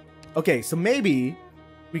 Okay, so maybe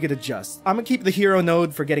we could adjust. I'm gonna keep the hero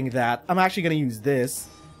node for getting that. I'm actually gonna use this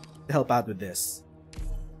to help out with this.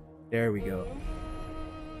 There we go.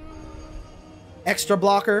 Extra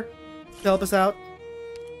blocker to help us out.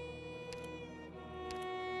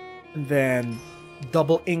 And then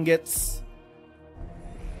double ingots.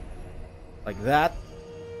 Like that.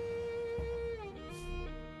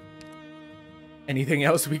 Anything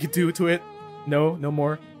else we could do to it? No, no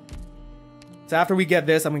more. So after we get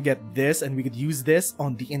this, I'm gonna get this, and we could use this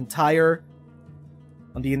on the entire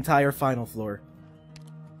final floor.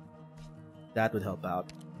 That would help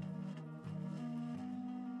out.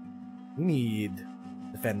 We need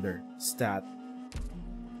defender stat.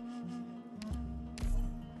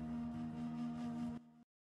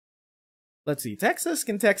 Let's see. Texas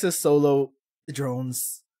can Texas solo the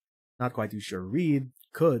drones. Not quite too sure. Reed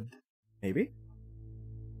could, maybe.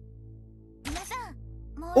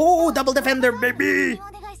 Oh, double defender, baby!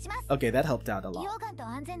 Okay, that helped out a lot.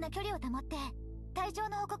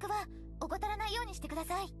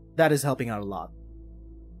 That is helping out a lot.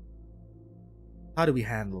 How do we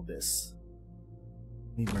handle this?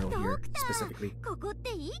 Need Merle here, specifically.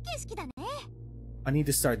 I need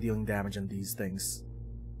to start dealing damage on these things.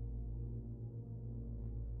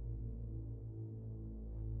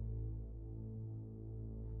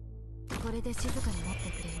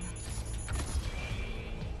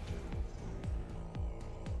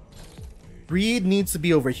 Reed needs to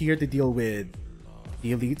be over here to deal with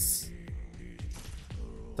the elites.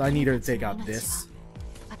 So I need her to take out this.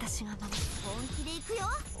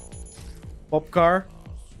 Popcar.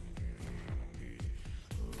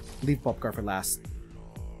 Leave Popcar for last.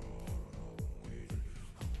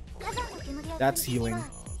 That's healing.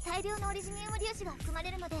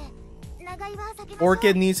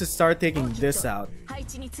 Orchid needs to start taking this out.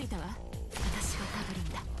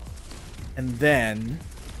 And then...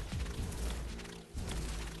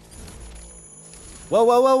 Whoa,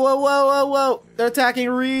 whoa, whoa, whoa, whoa, whoa, whoa! They're attacking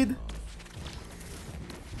Reed! I'm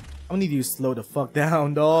gonna need you to slow the fuck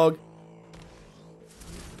down, dog.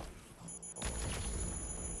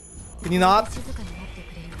 Can you not?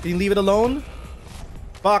 Can you leave it alone?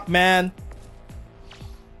 Fuck, man.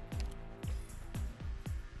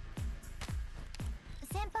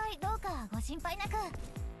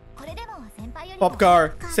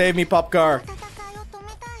 Popcar! Save me, Popcar!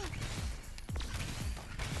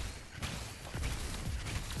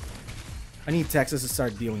 I need Texas to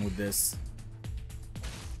start dealing with this.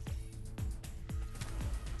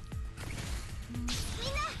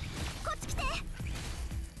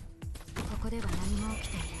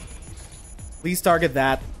 Please target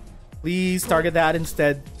that. Please target that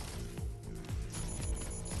instead.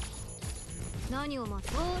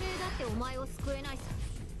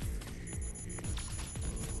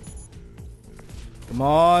 Come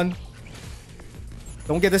on.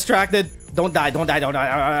 Don't get distracted. Don't die, don't die, don't die.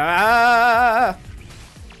 Ah!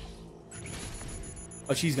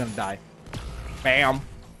 Oh, she's gonna die. Bam.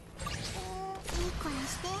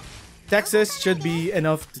 Texas should be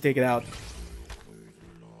enough to take it out.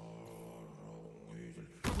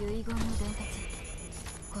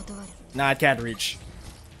 Nah, it can't reach.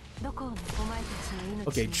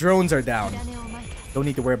 Okay, drones are down. Don't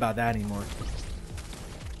need to worry about that anymore.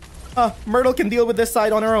 Myrtle can deal with this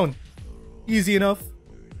side on her own. Easy enough.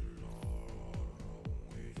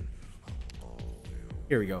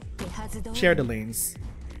 Here we go. Share the lanes.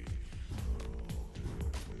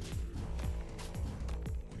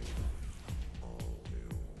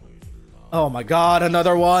 Oh my god,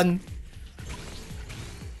 another one.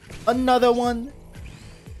 Another one.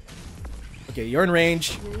 Okay, you're in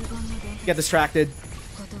range. Get distracted.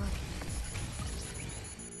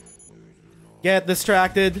 Get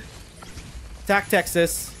distracted. Attack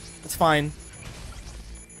Texas. It's fine.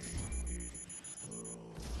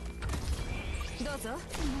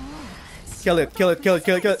 Kill it, kill it, kill it,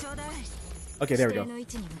 kill it, kill it. Okay, there we go.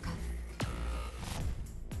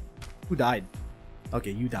 Who died?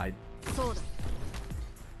 Okay, you died.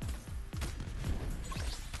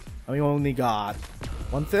 And we only got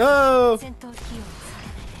one thing. Oh!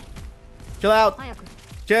 Chill out.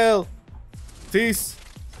 Chill. Cease.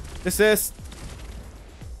 Desist.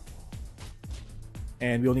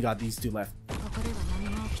 And we only got these two left.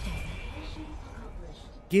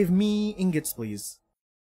 Give me ingots, please.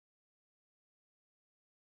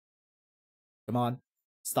 Come on.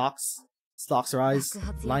 Stocks. Stocks rise.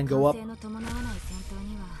 Line go up.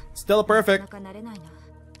 Still a perfect.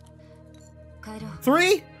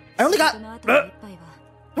 3? I only got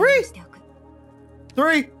 3.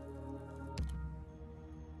 3.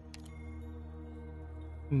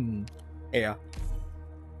 Yeah.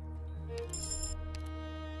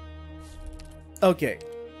 Okay.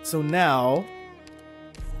 So now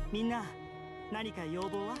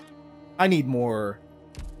I need more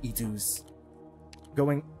E2s.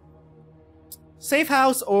 Going safe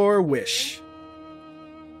house or wish.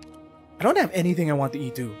 I don't have anything I want to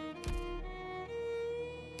E2.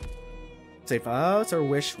 Safe house or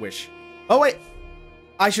wish, wish. Oh wait,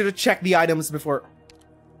 I should have checked the items before.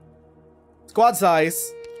 Squad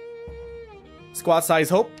size. Squad size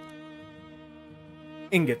hope.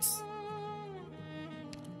 Ingots.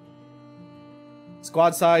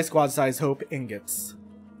 Squad size hope, ingots.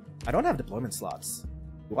 I don't have deployment slots.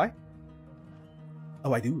 Do I?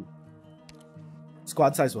 Oh, I do.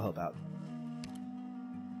 Squad size will help out.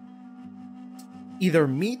 Either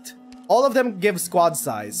meat. All of them give squad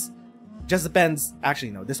size. Just depends.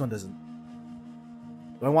 Actually, no, this one doesn't.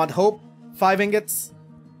 Do I want hope? 5 ingots.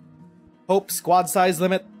 Hope squad size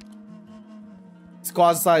limit.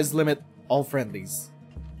 Squad size limit all friendlies.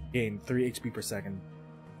 Gain 3 HP per second.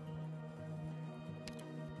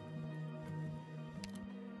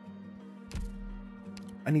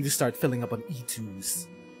 I need to start filling up on E2s.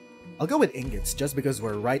 I'll go with ingots just because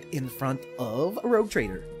we're right in front of a rogue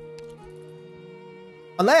trader.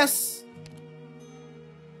 Unless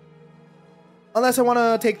I want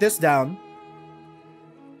to take this down.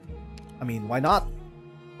 I mean, why not?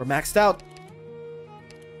 We're maxed out.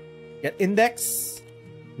 Get index,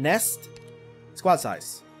 nest, squad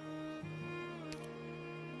size.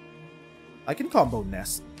 I can combo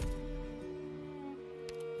nest.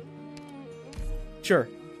 Sure.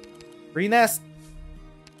 Free nest.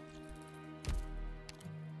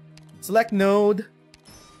 Select node.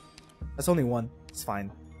 That's only one. It's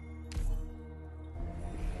fine.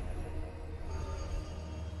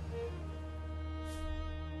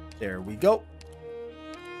 There we go.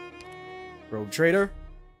 Rogue trader.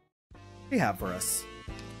 What do you have for us?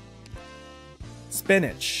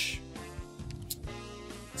 Spinach.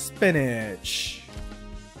 Spinach.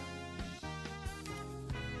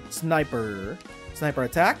 Sniper. Sniper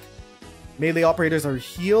attack. Melee operators are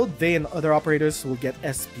healed. They and other operators will get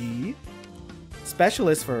SP.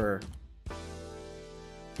 Specialist for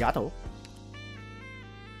Yato.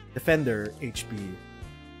 Defender HP.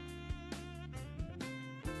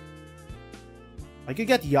 I could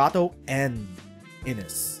get Yato and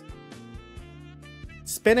Innis.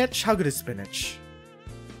 Spinach. How good is Spinach?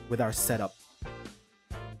 With our setup.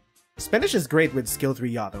 Spinach is great with skill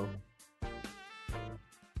 3 Yato.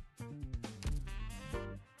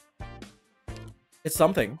 It's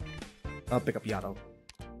something. I'll pick up Yato.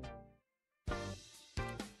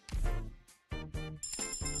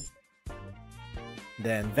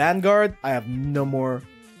 Then Vanguard. I have no more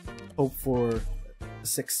hope for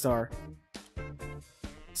 6-star.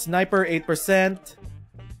 Sniper 8%.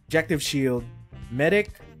 Objective shield.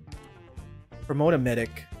 Medic. Promote a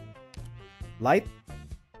medic. Light.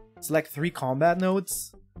 Select 3 combat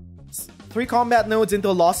nodes. 3 combat nodes into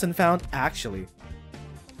a lost and found. Actually.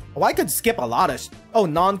 Oh, I could skip a lot of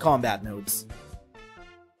non-combat nodes.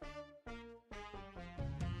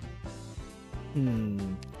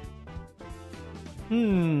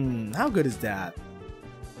 How good is that?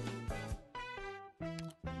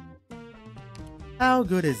 How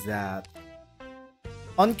good is that?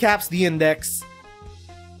 Uncaps the index.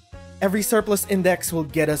 Every surplus index will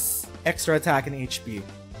get us extra attack and HP.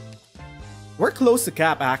 We're close to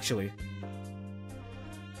cap, actually.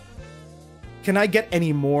 Can I get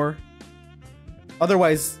any more?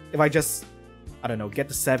 Otherwise, if I just, I don't know, get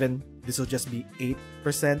to 7, This will just be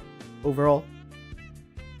 8% overall.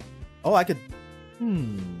 Oh, I could...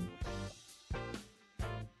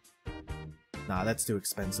 Nah, that's too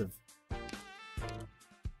expensive.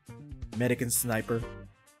 Medic and sniper.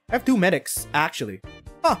 I have 2 medics, actually.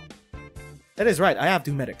 Huh! That is right, I have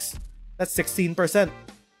 2 medics. That's 16%.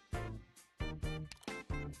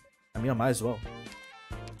 I mean, I might as well.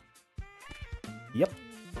 Yep.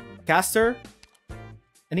 Caster?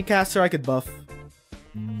 Any caster I could buff?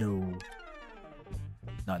 No.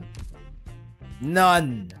 None.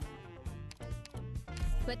 None!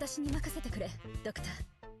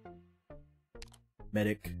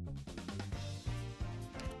 Medic.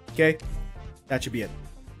 Okay. That should be it.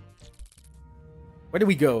 Where do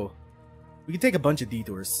we go? We can take a bunch of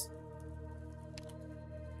detours.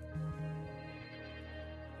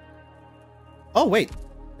 Oh, wait.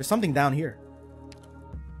 There's something down here.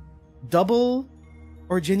 Double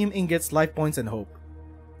Orginium ingots, life points, and hope.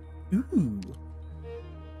 Ooh.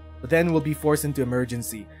 But then we'll be forced into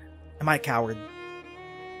emergency. Am I a coward?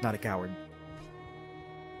 Not a coward.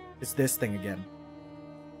 It's this thing again.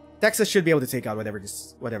 Texas should be able to take out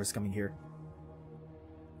whatever's coming here.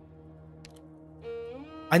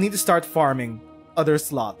 I need to start farming other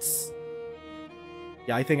slots.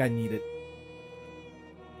 Yeah, I think I need it.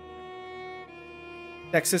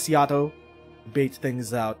 Texas Yato, bait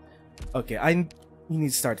things out. Okay, I need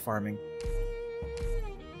to start farming.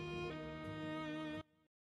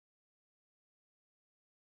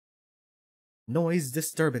 Noise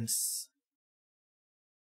disturbance.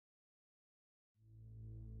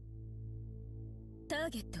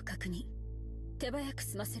 Target 確認。手早く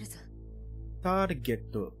済ませるぞ。Target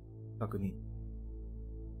確認.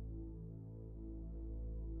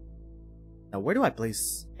 Now, where do I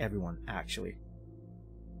place everyone, actually?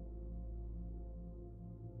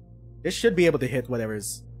 This should be able to hit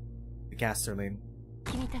whatever's the caster lane.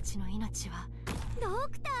 君たちの命は。ド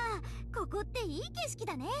クター、ここっていい景色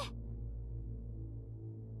だね。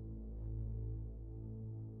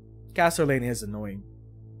Caster lane is annoying.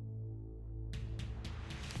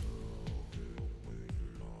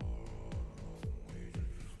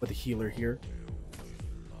 With a healer here.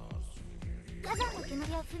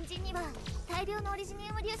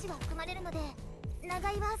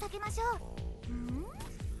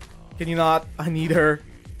 Can you not? I need her.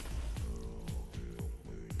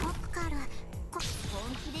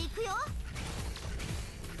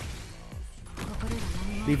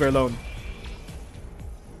 Leave her alone.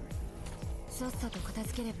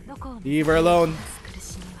 Leave her alone.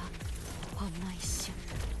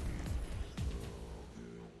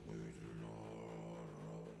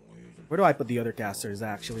 Where do I put the other casters,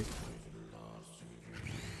 actually?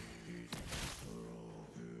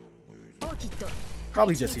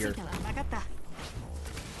 Probably just here.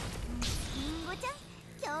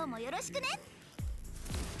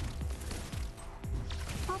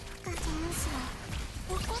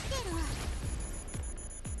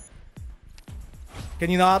 Can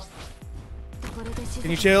you not?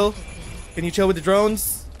 Can you chill? Can you chill with the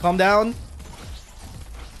drones? Calm down.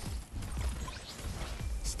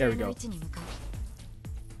 There we go.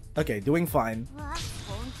 Okay, doing fine.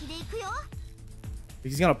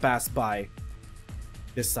 He's gonna pass by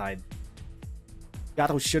this side.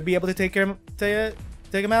 Gato should be able to take him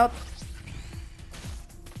out.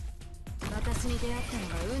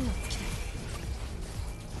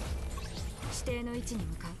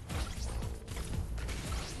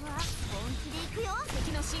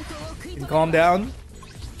 Can calm down.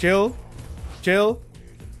 Chill. Chill.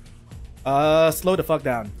 Slow the fuck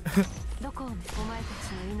down.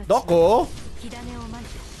 Doko?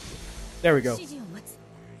 There we go.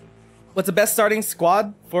 What's the best starting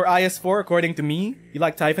squad for IS4 according to me? You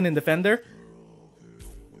like Typhon and Defender?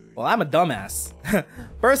 Well, I'm a dumbass.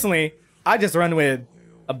 Personally, I just run with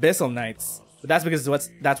Abyssal Knights. But that's because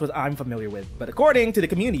that's what I'm familiar with. But according to the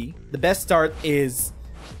community, the best start is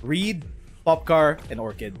Reed, Popcar, and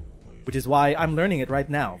Orchid. Which is why I'm learning it right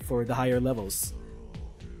now for the higher levels.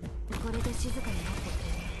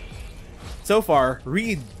 So far,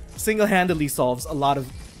 Reed single-handedly solves a lot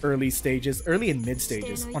of early and mid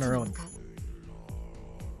stages on her own.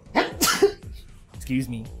 Excuse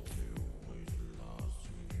me.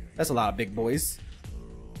 That's a lot of big boys.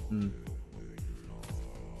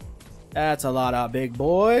 That's a lot of big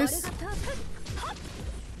boys.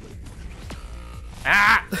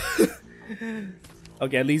 Ah!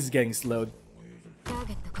 Okay, at least it's getting slowed.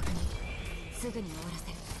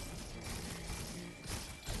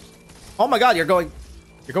 Oh my god, you're going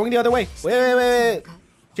the other way. Wait.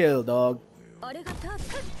 Chill, dog.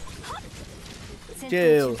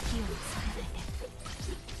 Chill.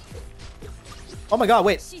 Oh my god,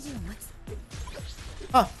 wait.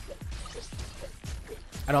 Huh.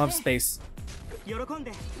 I don't have space.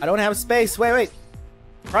 I don't have space. Wait.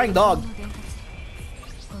 Crying dog.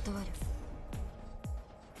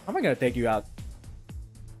 How am I gonna take you out?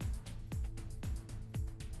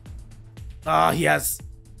 Ah, he has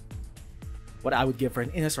what I would give for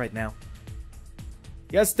an Innis right now.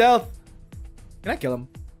 He has stealth. Can I kill him?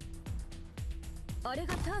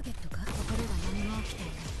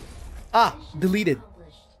 Ah, deleted.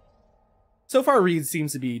 So far, Reed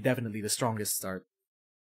seems to be definitely the strongest start.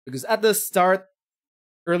 Because at the start,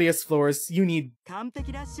 earliest floors, you need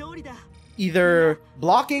either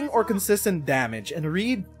blocking or consistent damage. And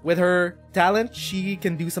Reed, with her talent, she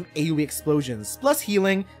can do some AoE explosions. Plus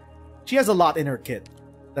healing, she has a lot in her kit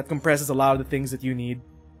that compresses a lot of the things that you need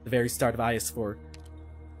at the very start of IS4.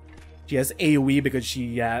 She has AoE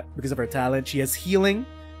because of her talent. She has healing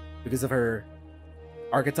because of her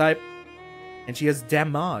archetype. And she has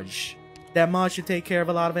damage. Damage to take care of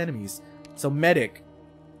a lot of enemies. So medic,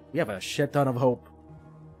 we have a shit ton of hope.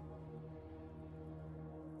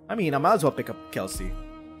 I mean, I might as well pick up Kelsey.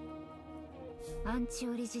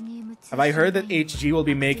 Have I heard that HG will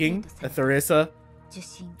be making a Theresa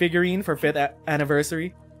figurine for 5th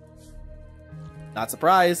anniversary? Not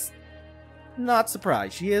surprised. Not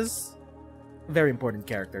surprised. She is a very important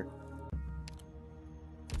character.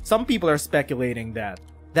 Some people are speculating that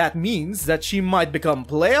means that she might become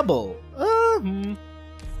playable.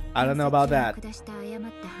 I don't know about that.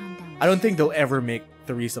 I don't think they'll ever make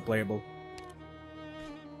Theresa playable.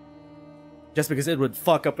 Just because it would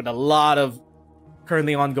fuck up with a lot of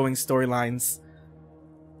currently ongoing storylines.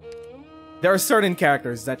 There are certain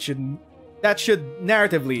characters that should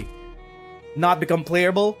narratively not become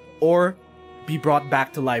playable or be brought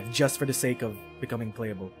back to life just for the sake of becoming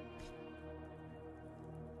playable.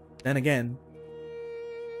 Then again,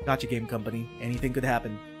 gotcha game company, anything could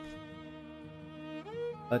happen.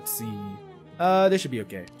 Let's see. This should be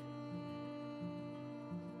okay.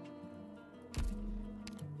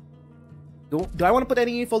 Do I want to put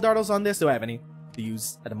any full dartles on this? Do I have any to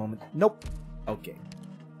use at the moment? Nope. Okay.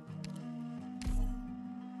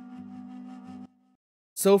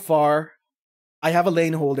 So far, I have a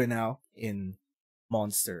lane holder now in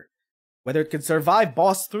Monster. Whether it can survive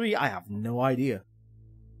Boss 3, I have no idea.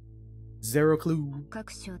 Zero clue.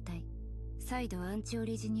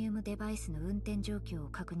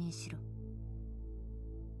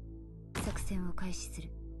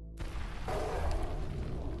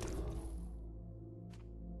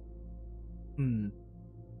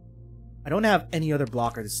 I don't have any other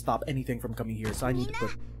blocker to stop anything from coming here, so I need to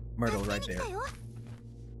put Myrtle right there.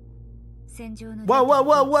 Whoa, whoa,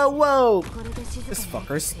 whoa, whoa, whoa! This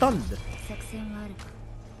fucker's stunned.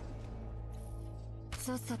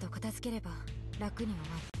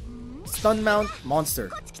 Stun mount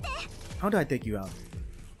monster. How do I take you out?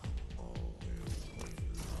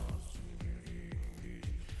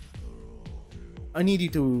 I need you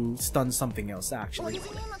to stun something else, actually.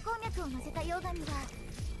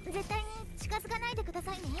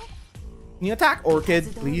 Can you attack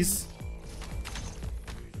Orchid, please?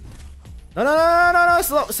 No,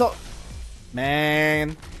 slow.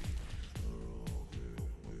 Man.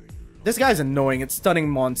 This guy's annoying. It's stunning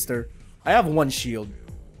monster. I have one shield.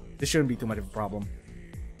 This shouldn't be too much of a problem.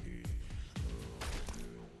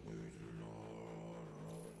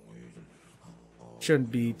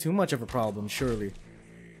 Shouldn't be too much of a problem, surely.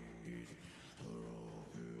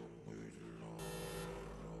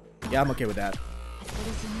 Yeah, I'm okay with that.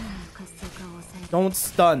 Don't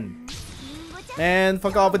stun. Man,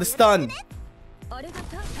 fuck off with the stun.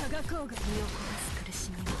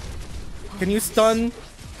 Can you stun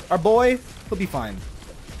our boy? He'll be fine.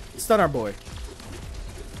 Stun our boy.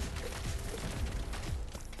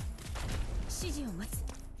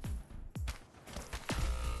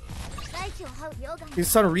 He's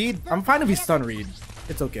stun Reed? I'm fine if he's stun Reed.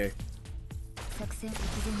 It's okay.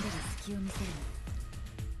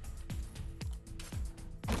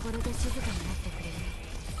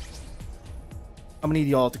 I'm gonna need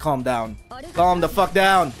y'all to calm down. Calm the fuck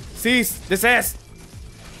down. Cease. Desist.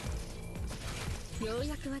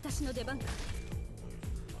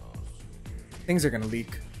 Things are gonna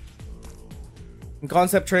leak. In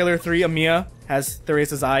concept trailer 3, Amiya has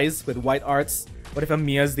Theresa's eyes with white arts. What if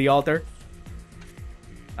Amiya's the altar?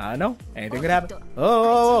 I don't know. Anything could happen.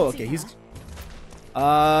 Oh, okay. He's...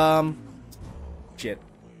 Shit.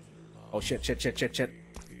 Oh, shit.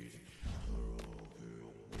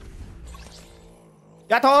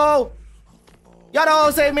 Yato!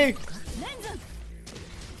 Yato, save me!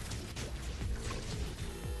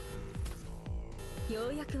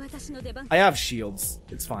 I have shields.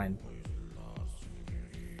 It's fine.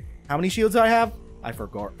 How many shields do I have? I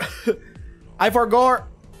forgot. I forgot!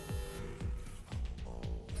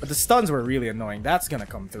 But the stuns were really annoying. That's gonna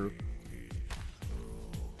come through.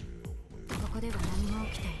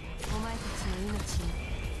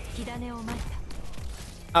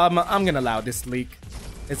 I'm gonna allow this leak.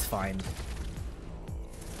 It's fine.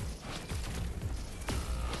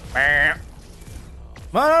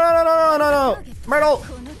 No, no. Myrtle!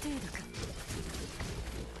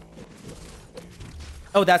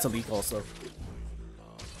 Oh, that's a leak also.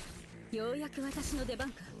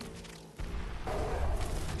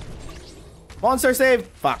 Monster save!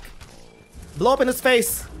 Fuck. Blow up in his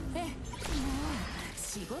face!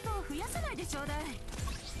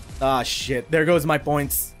 Ah, shit. There goes my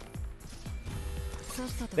points.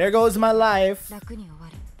 There goes my life.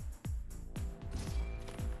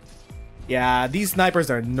 Yeah, these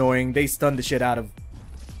snipers are annoying. They stun the shit out of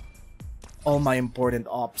all my important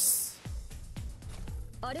ops.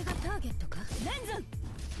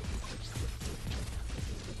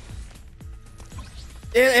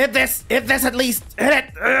 Hit this at least. Hit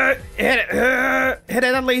it. Hit it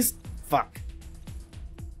at least. Fuck.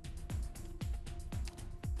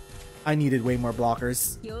 I needed way more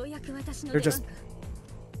blockers.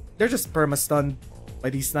 They're just perma stunned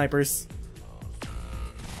by these snipers.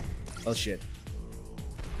 Oh shit.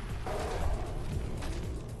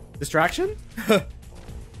 Distraction? Mission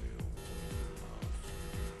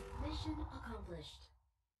accomplished.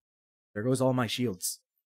 There goes all my shields.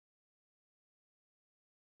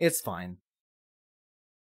 It's fine.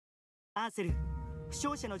 I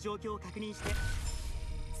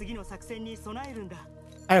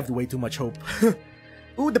have way too much hope.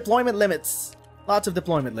 Ooh, deployment limits. Lots of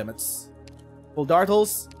deployment limits. Full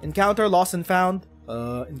dartles. Encounter, lost and found.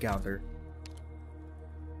 Encounter.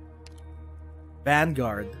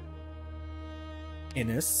 Vanguard.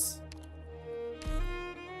 Innis.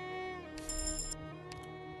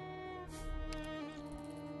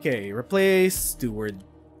 Okay, replace Steward.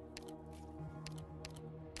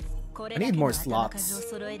 I need more slots.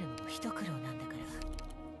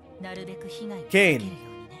 Kane.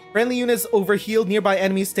 Friendly units overhealed, nearby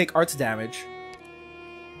enemies take arts damage.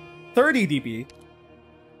 30 DP.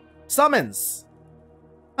 Summons.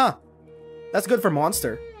 Huh. That's good for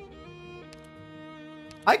monster.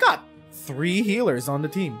 I got 3 healers on the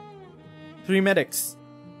team. 3 medics.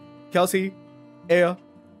 Kelsey, Aya,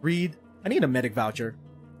 Reed. I need a medic voucher.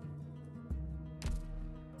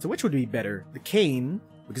 So which would be better? The Kane,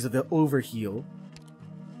 because of the overheal.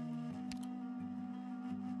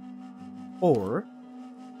 Or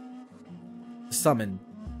the summon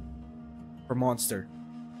for monster.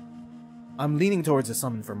 I'm leaning towards a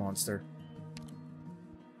summon for monster.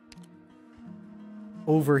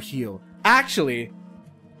 Overheal. Actually,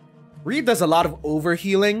 Reed does a lot of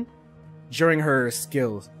overhealing during her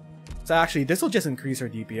skills. So actually, this will just increase her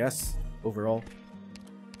DPS overall.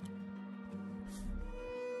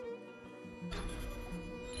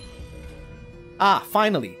 Ah,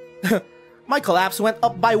 finally. My collapse went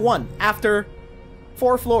up by 1 after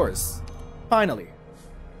 4 floors. Finally.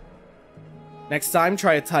 Next time,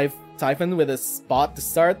 try a Typhon with a spot to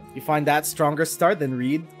start. You find that stronger start than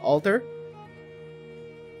Reed Alter.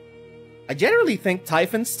 I generally think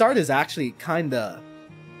Typhon's start is actually kinda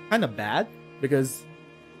bad, because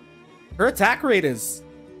her attack rate is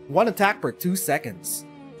 1 attack per 2 seconds.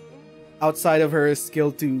 Outside of her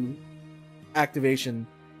skill 2 activation.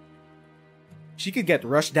 She could get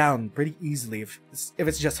rushed down pretty easily if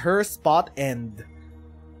it's just her, Spot, and...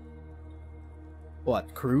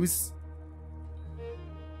 what, Cruz?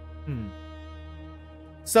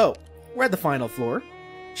 So, we're at the final floor.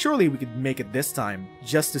 Surely we could make it this time,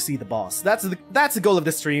 just to see the boss. That's the goal of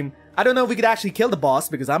the stream. I don't know if we could actually kill the boss,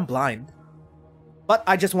 because I'm blind. But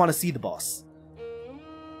I just want to see the boss.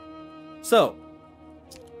 So,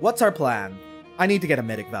 what's our plan? I need to get a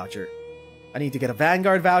medic voucher. I need to get a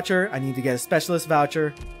Vanguard voucher. I need to get a Specialist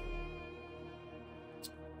voucher.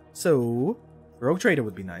 So, Rogue Trader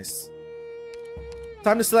would be nice.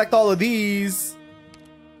 Time to select all of these.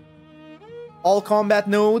 All combat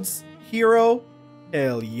nodes. Hero.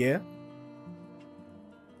 Hell yeah.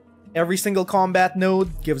 Every single combat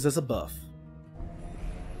node gives us a buff.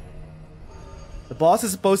 The boss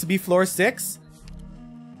is supposed to be floor 6?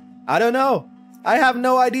 I don't know. I have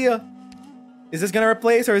no idea. Is this gonna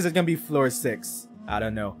replace or is it gonna be floor 6? I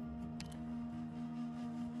don't know.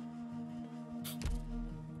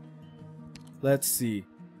 Let's see.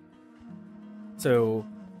 So,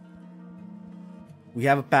 we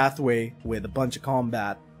have a pathway with a bunch of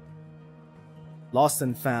combat. Lost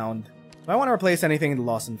and found. If I want to replace anything in the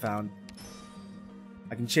lost and found,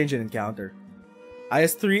 I can change an encounter.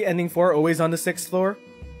 IS3 ending 4 always on the 6th floor.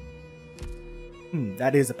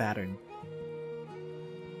 That is a pattern.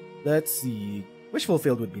 Let's see. Wish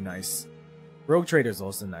Fulfilled would be nice. Rogue Trader is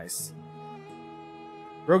also nice.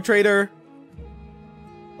 Rogue Trader,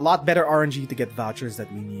 a lot better RNG to get vouchers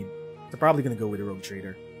that we need. So probably gonna go with a Rogue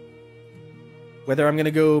Trader. Whether I'm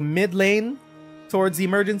gonna go mid lane towards the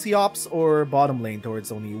emergency ops or bottom lane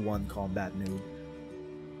towards only one combat node.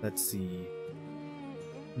 Let's see.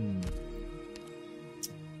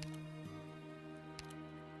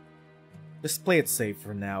 Just play it safe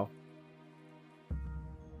for now.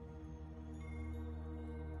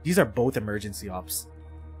 These are both emergency ops.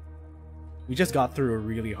 We just got through a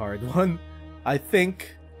really hard one. I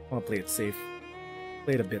think I want to play it safe.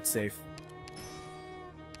 Play it a bit safe.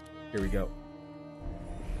 Here we go.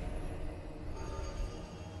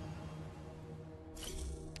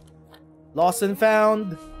 Lost and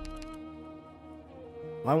found.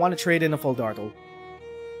 I want to trade in a full dartle.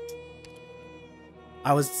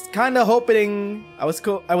 I was kind of hoping I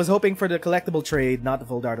was hoping for the collectible trade, not the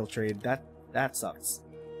full dartle trade. That sucks.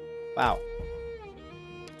 Wow.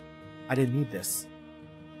 I didn't need this.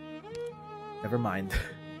 Never mind.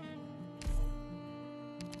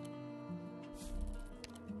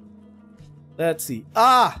 Let's see.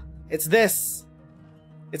 Ah! It's this!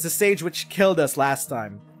 It's the sage which killed us last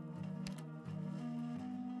time.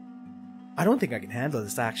 I don't think I can handle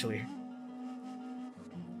this, actually.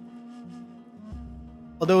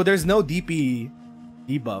 Although there's no DP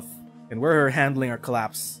debuff, and we're handling our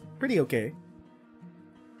collapse pretty okay.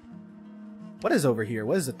 What is over here?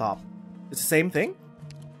 What is the top? It's the same thing?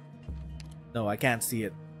 No, I can't see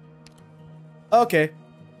it. Okay.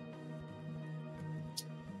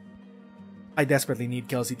 I desperately need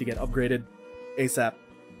Kelsey to get upgraded. ASAP.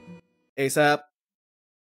 ASAP.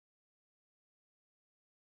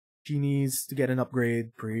 She needs to get an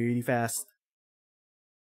upgrade pretty fast.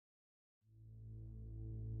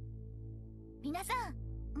 皆さん、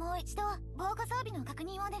もう一度防護装備の確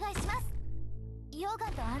認をお願いします。溶岩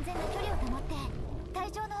と安全な距離を保って、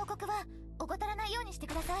体調の報告は怠らないようにして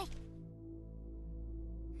ください。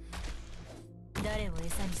誰を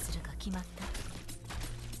餌にするか決まっ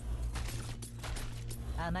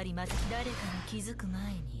た。あまりまず誰かに気づく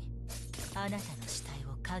前に、あなたの死体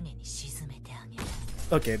を影に沈めてあげる。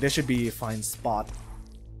Okay, this should be a fine spot.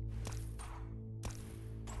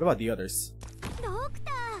 What about the others? ドク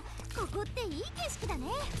ター、ここっていい景色だね。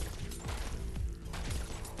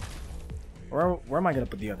Where am I gonna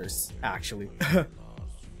put the others, actually?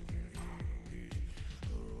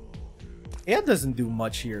 It doesn't do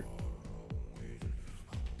much here.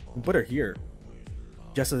 We can put her here.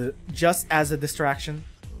 Just as a distraction.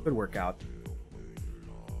 Could work out.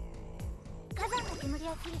 火山の煙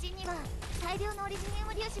や粉塵には大量のオリジニウ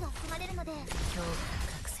ム粒子が含まれるので、今日は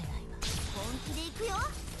隠せないわ。本気で行くよ。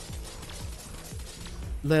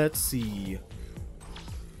Let's see.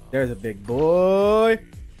 There's a big boy.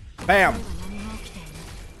 Bam!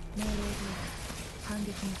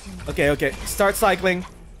 Okay. Start cycling.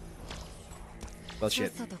 Well,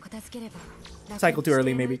 shit. Cycle too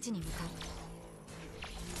early, maybe.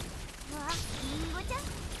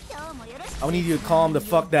 I need you to calm the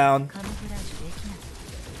fuck down.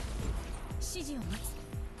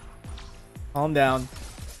 Calm down.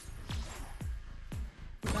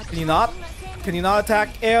 Can you not? Can you not attack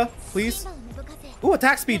air, please? Ooh,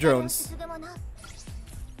 attack speed drones.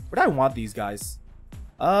 Where do I want these guys?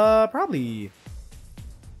 Probably.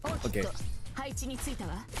 Okay.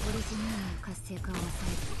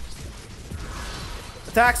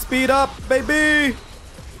 Attack speed up, baby!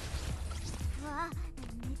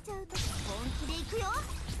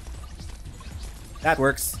 That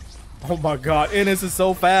works. Oh my god, Innes is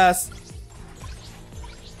so fast.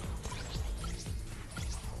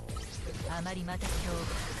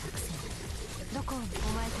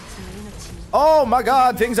 Oh my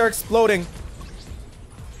god, things are exploding.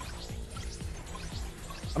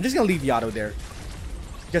 I'm just gonna leave the auto there.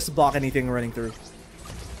 Just to block anything running through.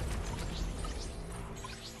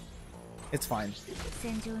 It's fine.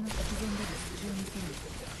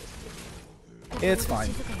 It's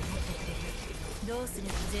fine.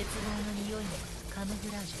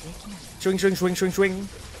 Swing.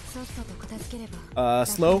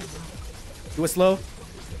 Slow. Do it slow.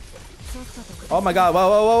 Oh my god,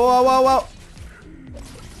 whoa.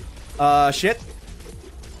 Shit.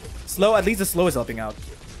 Slow, at least the slow is helping out.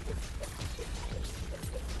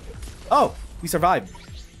 Oh, we survived.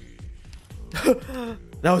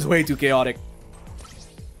 That was way too chaotic.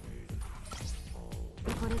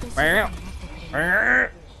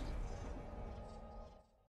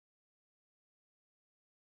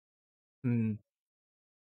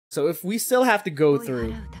 So if we still have to go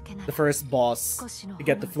through the first boss to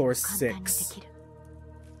get to floor 6,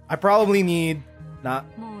 I probably need not.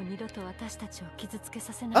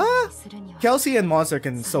 Kelsey and Monster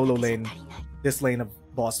can solo lane this lane of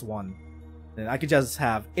boss 1. Then I could just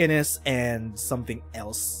have Innis and something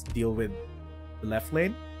else deal with the left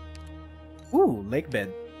lane. Ooh, lake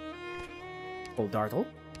bed. Oh, Dartle.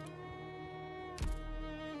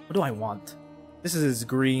 What do I want? This is his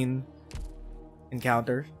green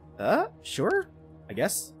encounter. Sure, I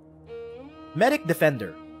guess. Medic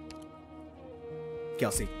Defender.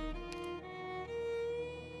 Kelsey.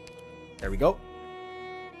 There we go.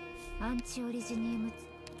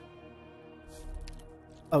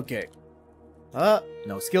 Okay.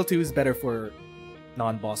 No, skill 2 is better for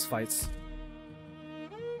non-boss fights.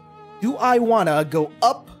 Do I wanna go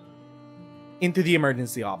up into the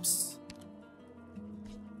emergency ops?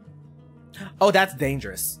 Oh, that's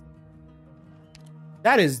dangerous.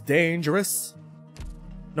 That is dangerous.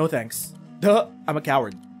 No thanks. Duh, I'm a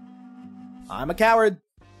coward. I'm a coward.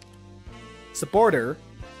 Supporter.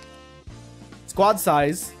 Squad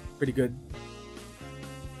size, pretty good.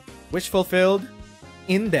 Wish fulfilled.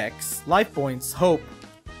 Index, life points, hope,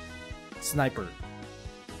 sniper.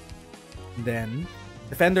 And then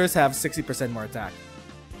defenders have 60% more attack.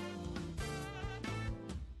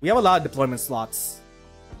 We have a lot of deployment slots,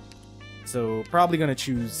 so probably gonna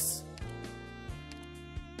choose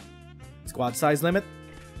squad size limit.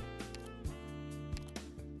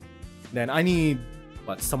 Then I need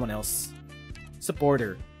someone else.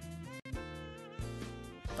 Supporter.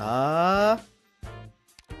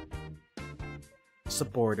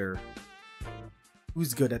 Supporter.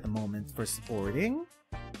 Who's good at the moment for supporting?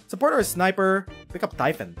 Supporter or sniper? Pick up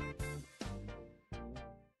Typhon.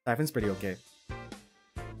 Typhon's pretty okay.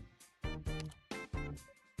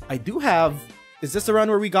 I do have... Is this the run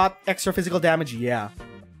where we got extra physical damage? Yeah.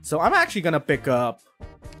 So I'm actually gonna pick up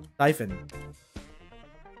Typhon.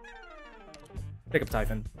 Pick up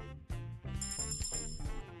Typhon.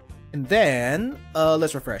 And then,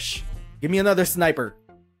 let's refresh. Give me another sniper.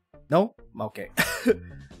 No? Okay.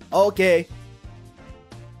 Okay.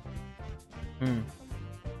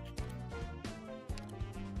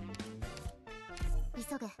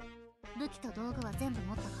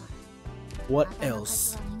 What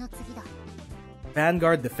else?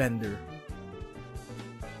 Vanguard Defender.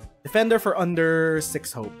 Defender for under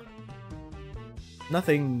 6 hope.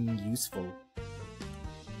 Nothing useful.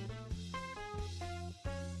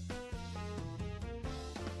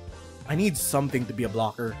 I need something to be a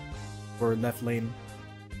blocker for left lane.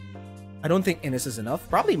 I don't think Innis is enough.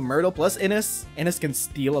 Probably Myrtle plus Innis. Innis can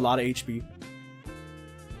steal a lot of HP.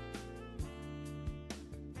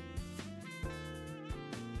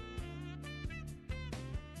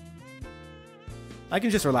 I can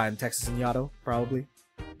just rely on Texas and Yato, probably.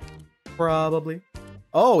 Probably.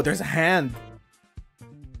 Oh, there's a hand.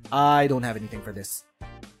 I don't have anything for this.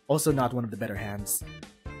 Also not one of the better hands.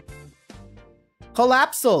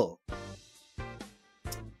 Collapsal.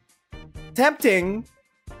 Tempting.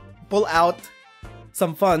 Pull out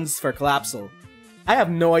some funds for Collapsal. I have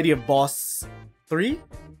no idea if boss 3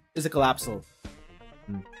 is a Collapsal.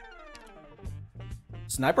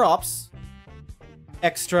 Sniper Ops.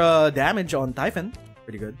 Extra damage on Typhon.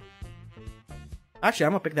 Pretty good. Actually,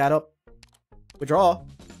 I'm gonna pick that up. Withdraw.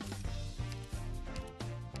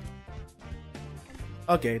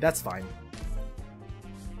 Okay, that's fine.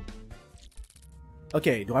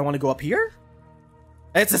 Okay, do I want to go up here?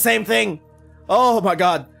 It's the same thing! Oh my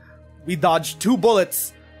god. We dodged 2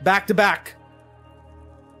 bullets back to back.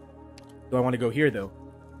 Do I want to go here though?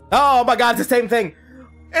 Oh my god, it's the same thing!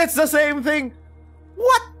 It's the same thing!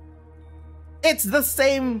 What? It's the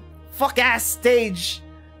same fuck-ass stage.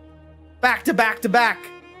 Back to back to back.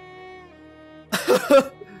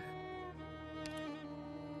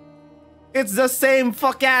 It's the same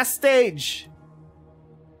fuck-ass stage.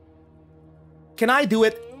 Can I do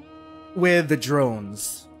it with the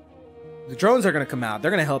drones? The drones are gonna come out.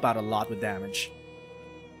 They're gonna help out a lot with damage.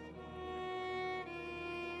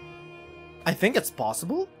 I think it's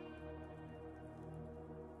possible.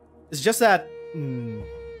 It's just that...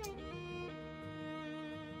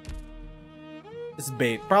 It's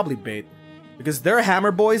bait. Probably bait. Because there are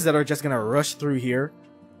hammer boys that are just gonna rush through here.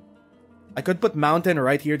 I could put Mountain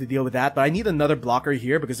right here to deal with that, but I need another blocker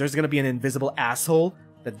here because there's gonna be an invisible asshole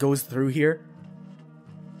that goes through here.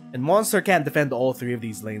 And Monster can't defend all 3 of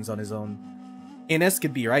these lanes on his own. Innis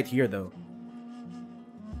could be right here though.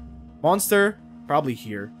 Monster, probably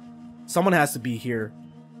here. Someone has to be here.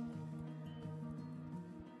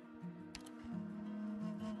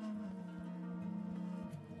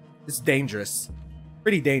 It's dangerous.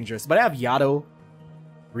 Pretty dangerous. But I have Yato.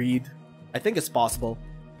 Reed. I think it's possible.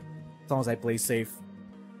 As long as I play safe.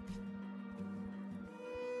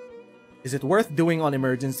 Is it worth doing on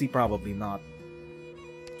emergency? Probably not.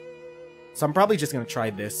 So I'm probably just gonna try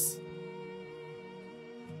this.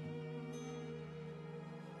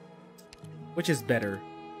 Which is better?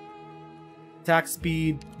 Attack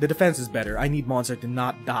speed. The defense is better. I need monster to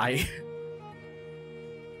not die.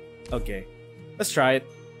 Okay. Let's try it.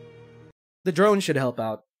 The drone should help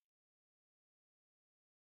out.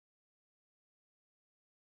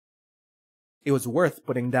 It was worth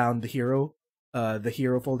putting down the hero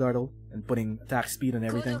full turtle, and putting attack speed and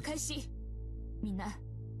everything.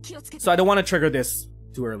 So I don't want to trigger this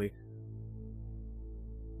too early.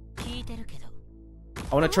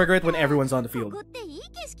 I want to trigger it when everyone's on the field.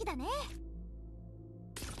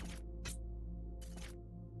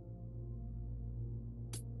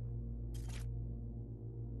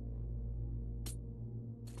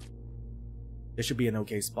 This should be an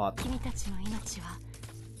okay spot.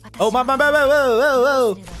 Oh, my,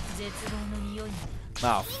 whoa.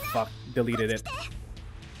 Oh, fuck. Deleted it.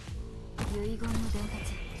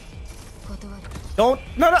 Don't.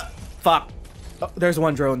 No. Fuck. Oh, there's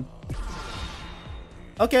one drone.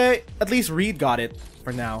 Okay. At least Reed got it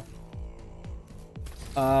for now.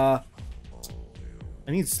 I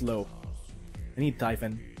need slow. I need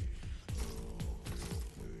Typhon.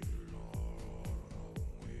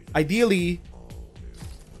 Ideally,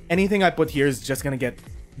 anything I put here is just gonna get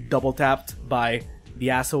double tapped by the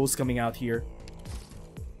assholes coming out here.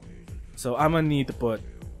 So I'm gonna need to put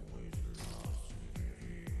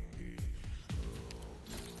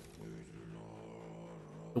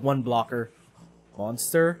the one blocker.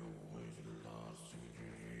 Monster.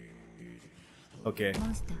 Okay.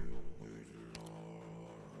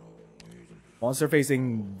 Monster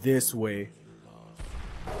facing this way.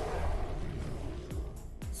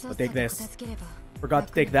 I'll take this. Forgot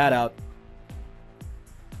to take that out.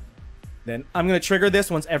 Then I'm gonna trigger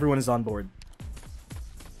this once everyone is on board.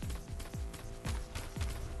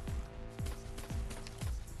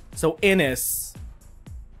 So Ines,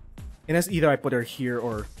 either I put her here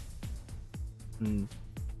or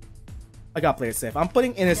I gotta play it safe. I'm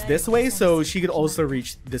putting Ines this way so she could also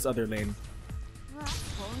reach this other lane.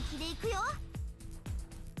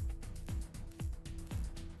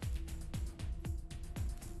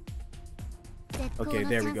 Okay,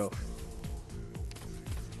 there we go.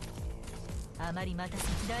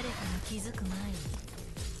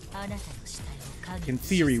 In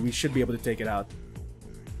theory, we should be able to take it out.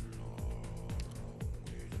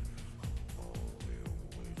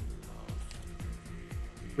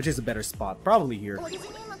 Which is a better spot? Probably here. Okay,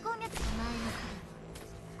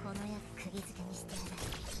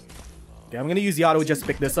 I'm gonna use Yato just to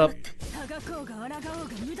pick this up.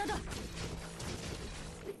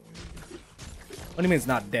 What do you mean it's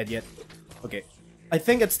not dead yet? Okay. I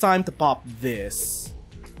think it's time to pop this.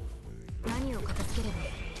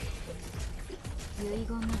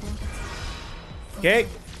 Okay.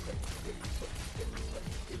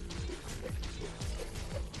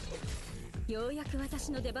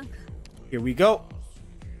 Here we go.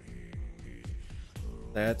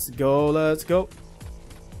 Let's go, let's go.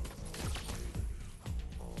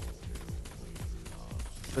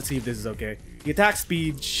 Let's see if this is okay. The attack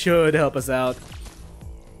speed should help us out.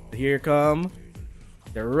 Here come.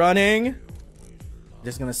 They're running.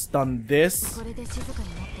 Just gonna stun this.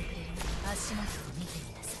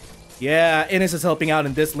 Yeah, Ines is helping out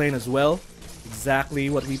in this lane as well. Exactly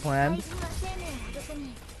what we planned.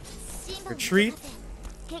 Retreat.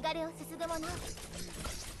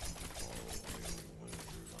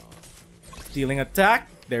 Stealing attack.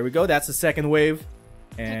 There we go. That's the second wave.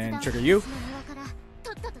 And trigger you.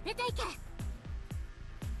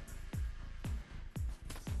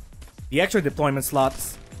 The extra deployment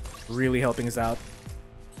slots really helping us out.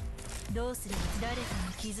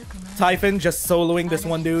 Typhon just soloing this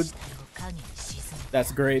one dude.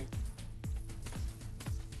 That's great.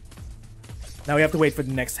 Now we have to wait for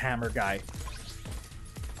the next hammer guy.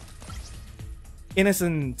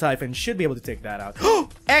 Innocent Typhon should be able to take that out.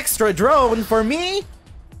 Extra drone for me?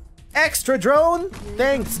 Extra drone?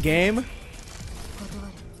 Thanks, game.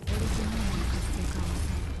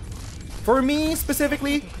 For me,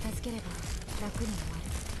 specifically?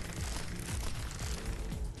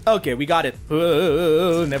 Okay, we got it.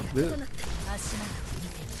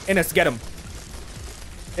 Ines, get him.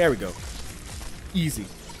 There we go. Easy.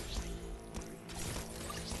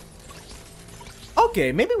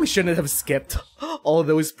 Okay, maybe we shouldn't have skipped all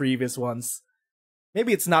those previous ones.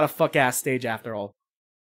 Maybe it's not a fuck-ass stage after all.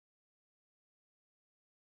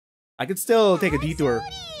 I could still take a detour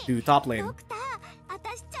to top lane.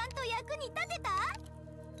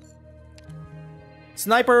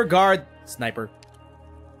 Sniper, guard, sniper.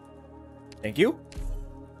 Thank you.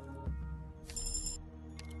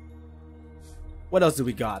 What else do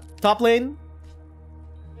we got? Top lane?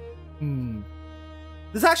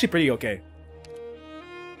 This is actually pretty okay.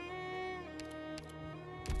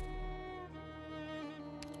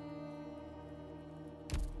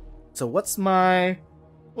 So what's my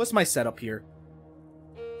setup here?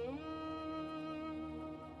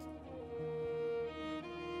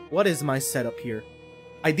 What is my setup here?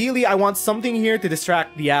 Ideally, I want something here to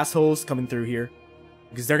distract the assholes coming through here.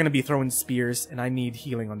 Because they're gonna be throwing spears, and I need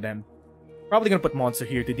healing on them. Probably gonna put Monster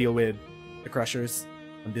here to deal with the Crushers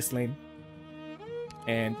on this lane.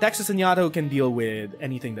 And Texas and Yato can deal with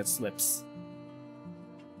anything that slips.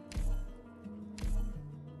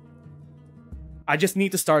 I just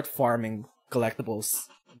need to start farming collectibles,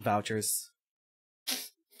 vouchers.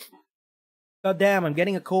 God damn, I'm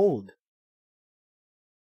getting a cold.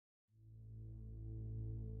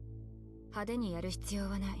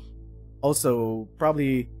 Also,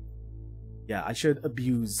 probably, yeah, I should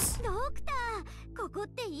abuse.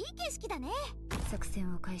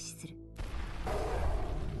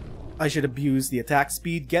 I should abuse the attack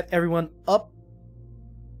speed, get everyone up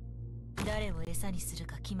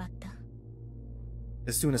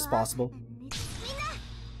as soon as possible.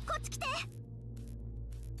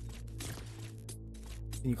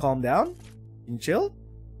 Can you calm down? Can you chill?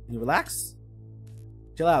 Can you relax?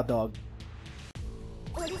 Chill out, dog.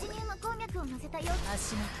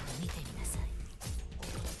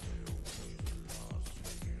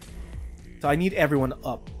 So I need everyone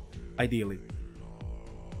up, ideally.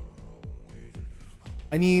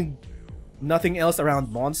 I need nothing else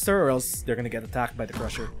around Monster, or else they're gonna get attacked by the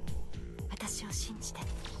Crusher.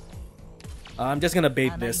 I'm just gonna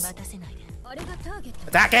bait this.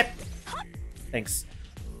 Attack it! Thanks.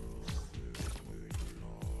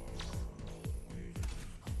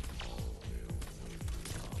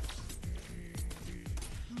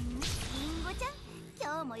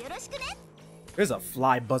 There's a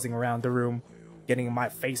fly buzzing around the room, getting in my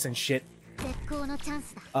face and shit.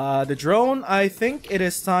 The drone, I think it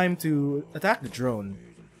is time to attack the drone.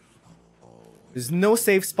 There's no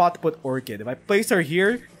safe spot to put Orchid. If I place her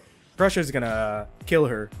here, Crusher's gonna kill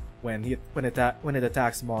her when it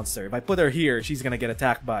attacks Monster. If I put her here, she's gonna get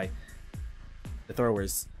attacked by the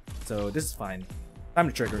throwers. So this is fine. Time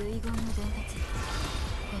to trigger.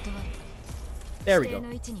 There we go.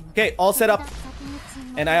 Okay, all set up.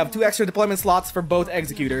 And I have 2 extra deployment slots for both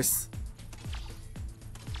executors.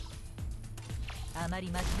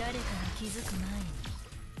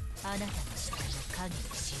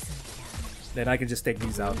 Then I can just take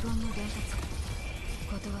these out.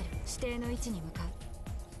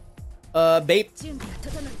 Bait.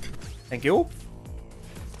 Thank you.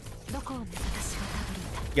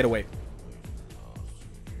 Get away.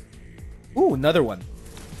 Ooh, another one.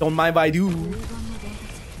 Don't mind if I do.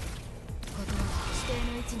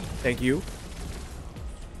 Thank you.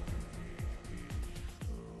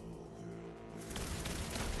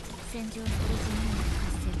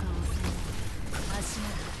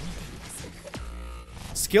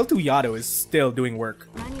 Skill 2 Yato is still doing work.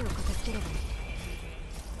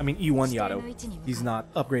 I mean E1 Yato. He's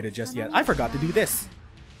not upgraded just yet. I forgot to do this.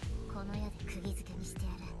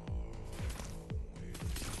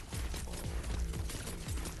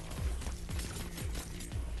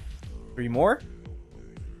 3 more.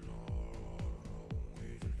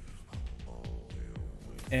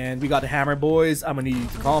 And we got the hammer, boys. I'm gonna need you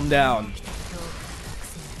to calm down.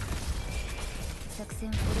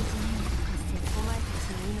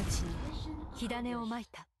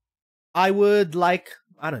 I would like,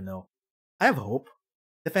 I don't know. I have hope.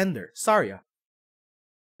 Defender, Saria.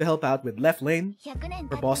 To help out with left lane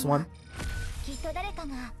for boss 1.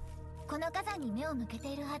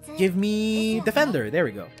 Give me Defender, there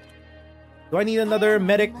we go. Do I need another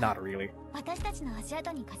medic? Not really.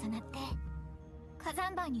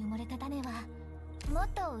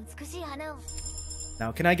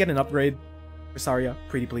 Now, can I get an upgrade for Saria?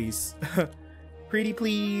 Pretty please. Pretty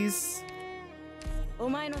please.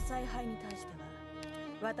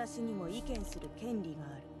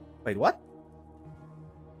 Wait, what?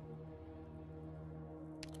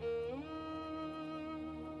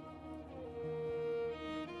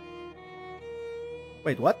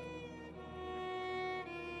 Wait, what?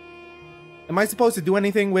 Am I supposed to do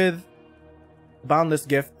anything with Boundless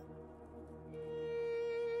Gift?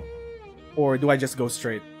 Or do I just go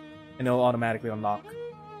straight and it'll automatically unlock?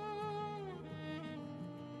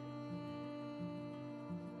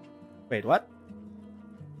 Wait, what?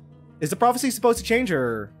 Is the prophecy supposed to change,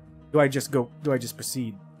 or do I just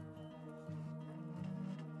proceed?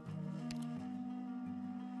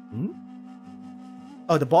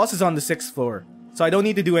 Oh, the boss is on the 6th floor. So I don't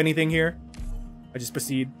need to do anything here. I just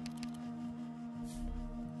proceed.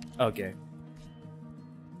 Okay.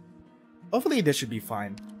 Hopefully this should be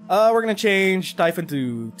fine. We're gonna change Typhon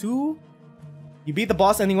to 2. You beat the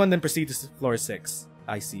boss ending 1, then proceed to floor 6.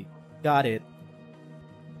 I see. Got it.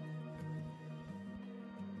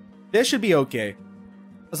 This should be okay.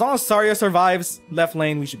 As long as Saria survives left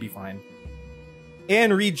lane, we should be fine.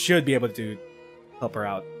 And Reed should be able to help her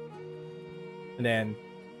out. And then...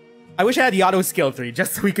 I wish I had Yado's skill 3,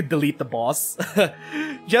 just so we could delete the boss.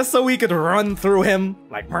 Just so we could run through him.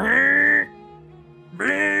 Like...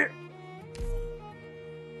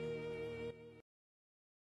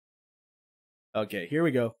 Okay, here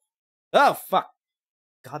we go. Oh, fuck!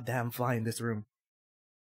 Goddamn fly in this room.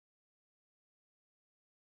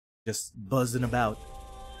 Just buzzing about.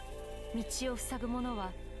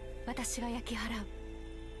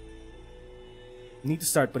 Need to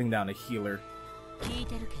start putting down a healer.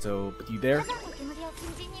 So, put you there.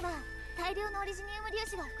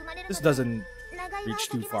 This doesn't reach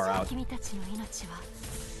too far out.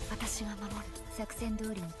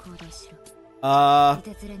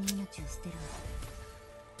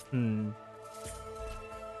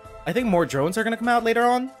 I think more drones are gonna come out later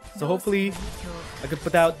on, so hopefully I could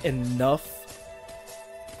put out enough.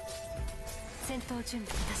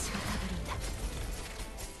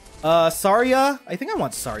 Saria? I think I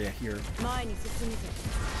want Saria here.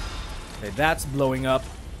 Okay, that's blowing up.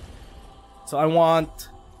 So I want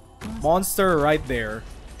monster right there.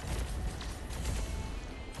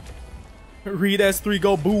 Reed S3,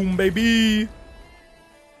 go boom, baby!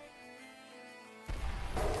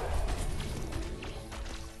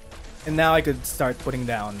 And now I could start putting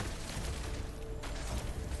down.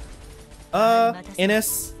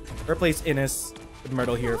 Innis. Replace Innis with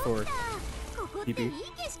Myrtle here for TP.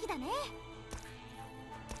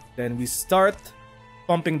 Then we start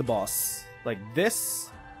pumping the boss. Like this.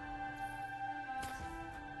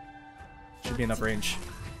 Should be enough range.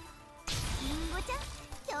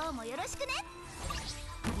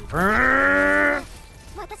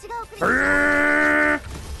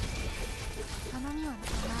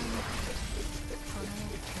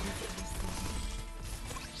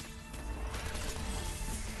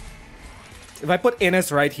 If I put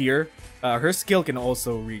Innis right here, her skill can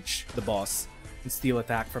also reach the boss and steal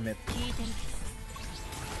attack from it.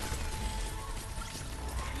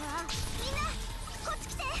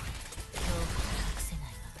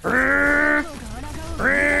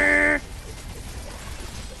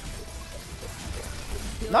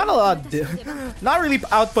 Not a lot. Not really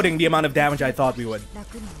outputting the amount of damage I thought we would.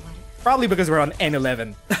 Probably because we're on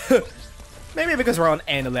n11. Maybe because we're on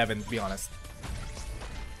n11, to be honest.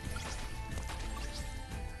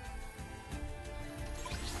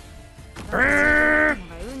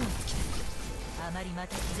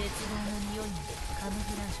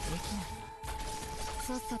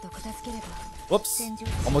 Whoops.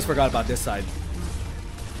 Almost forgot about this side.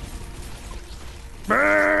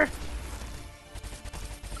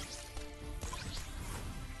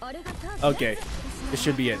 Okay, this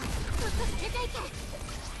should be it.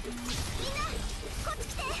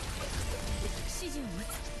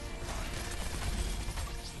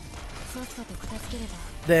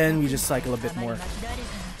 Then we just cycle a bit more.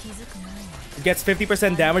 It gets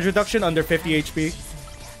 50% damage reduction under 50 HP.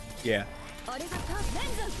 Yeah.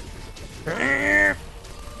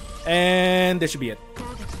 And this should be it.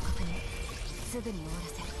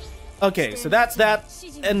 Okay, so that's that.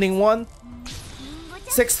 Ending 1.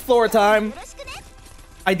 6th floor time.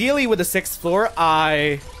 Ideally with the 6th floor,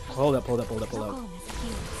 Hold up.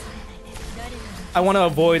 I want to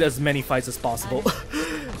avoid as many fights as possible.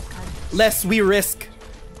 Lest we risk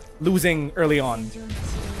losing early on.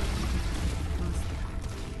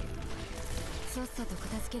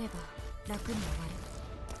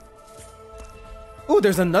 Ooh,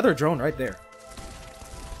 there's another drone right there.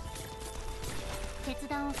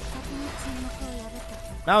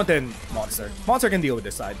 Mountain monster. Monster can deal with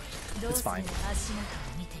this side. It's fine.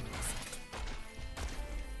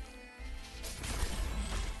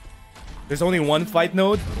 There's only one fight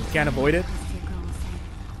node. Can't avoid it.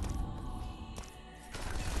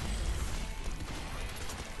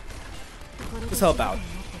 Let's help out.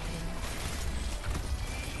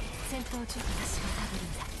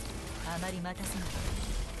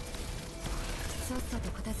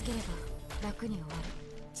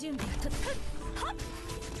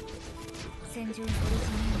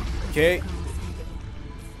 Okay.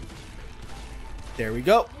 There we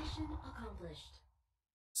go.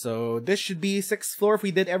 So this should be 6th floor if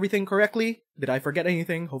we did everything correctly. Did I forget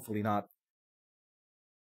anything? Hopefully not.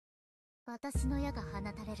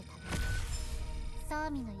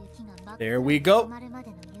 There we go.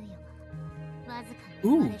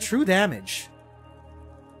 Ooh, true damage.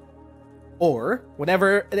 Or,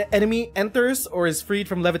 whenever an enemy enters or is freed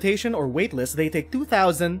from levitation or weightless, they take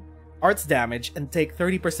 2,000 arts damage and take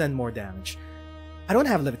 30% more damage. I don't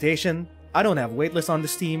have levitation, I don't have weightless on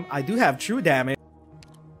this team, I do have true damage.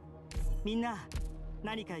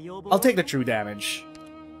 I'll take the true damage.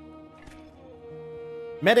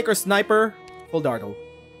 Medic or sniper, full dartle.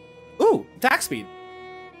 Ooh, attack speed.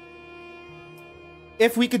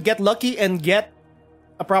 If we could get lucky and get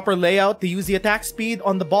a proper layout to use the attack speed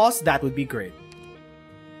on the boss, that would be great.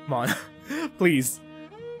 Come on. Please.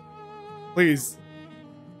 Please.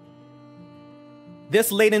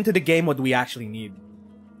 This late into the game, what do we actually need?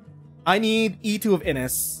 I need E2 of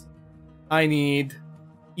Innis. I need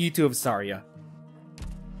E2 of Saria.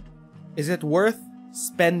 Is it worth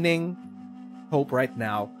spending hope right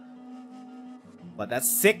now? But that's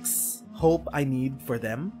 6 hope I need for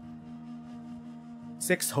them.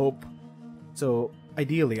 6 hope. So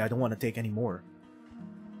ideally, I don't want to take any more.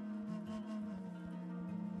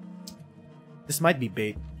 This might be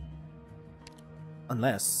bait.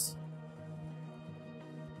 Unless...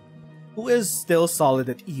 Who is still solid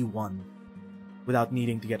at E1 without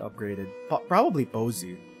needing to get upgraded? Probably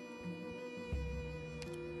Posey.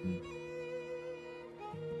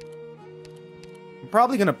 I'm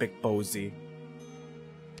probably gonna pick Posey.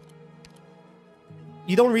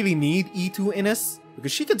 You don't really need E2 Innis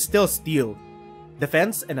because she could still steal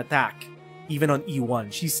defense and attack even on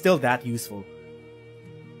E1. She's still that useful.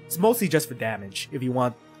 It's mostly just for damage if you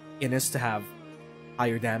want Innis to have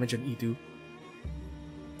higher damage on E2.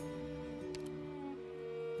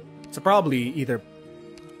 So probably either...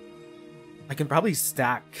 I can probably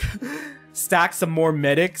stack some more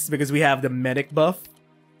medics because we have the medic buff.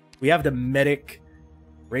 We have the medic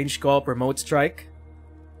range scope, remote strike.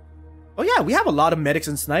 Oh yeah, we have a lot of medics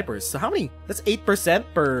and snipers. So how many? That's 8%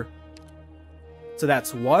 per... So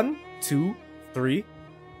that's 1, 2, 3,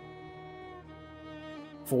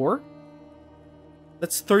 4.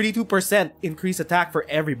 That's 32% increased attack for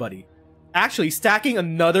everybody. Actually, stacking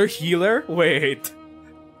another healer? Wait.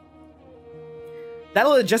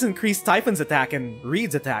 That'll just increase Typhon's attack and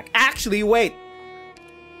Reed's attack. Actually, wait.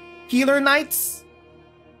 Healer Knights?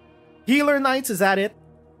 Healer Knights, is that it?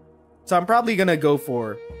 So I'm probably gonna go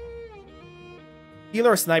for...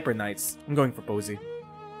 Healer or Sniper Knights. I'm going for Posey.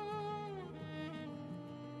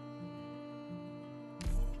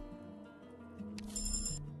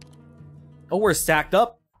 Oh, we're stacked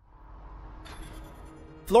up.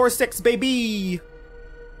 Floor 6, baby!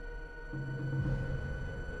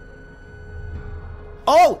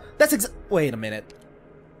 Oh! That's wait a minute.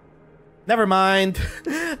 Never mind.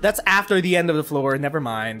 That's after the end of the floor. Never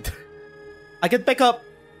mind. I could pick up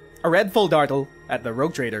a red full dartle at the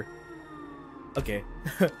Rogue Trader. Okay.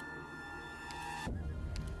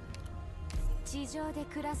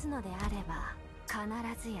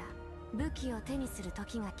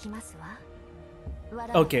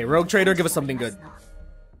 Okay, Rogue Trader, give us something good.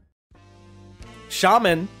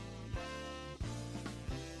 Shaman.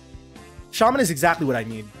 Shaman is exactly what I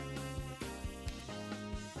need.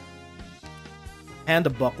 And a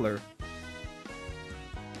buckler.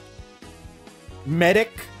 Medic.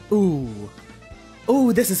 Ooh.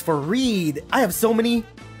 Ooh, this is for Reed. I have so many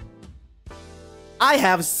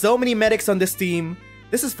medics on this team.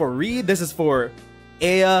 This is for Reed. This is for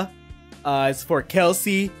Aya. It's for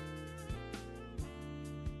Kelsey.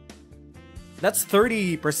 That's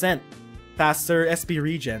 30% faster SP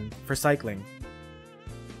regen for cycling.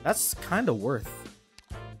 That's kind of worth.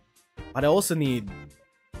 But I also need...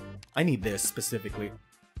 I need this specifically.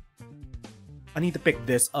 I need to pick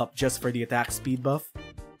this up just for the attack speed buff.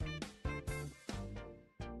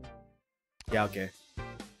 Yeah, okay.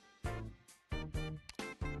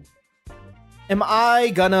 Am I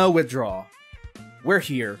gonna withdraw? We're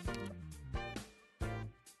here.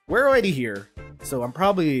 We're already here. So I'm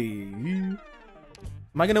probably...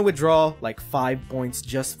 Am I gonna withdraw like 5 points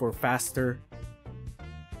just for faster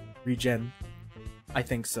regen? I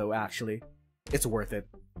think so, actually. It's worth it.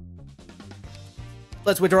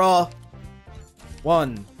 Let's withdraw.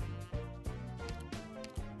 1,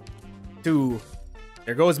 2.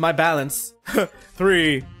 There goes my balance.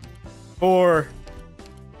 3, 4,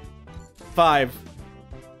 5.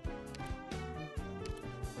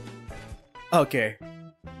 Okay.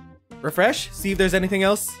 Refresh. See if there's anything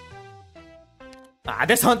else. Ah,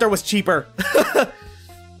 this hunter was cheaper.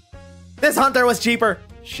 This hunter was cheaper.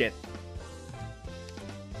 Shit.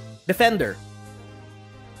 Defender.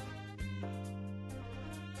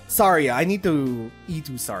 Saria. I need to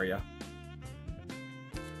E2 Saria.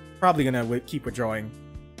 Probably gonna keep withdrawing.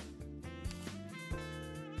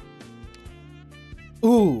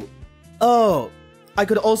 Ooh. Oh. I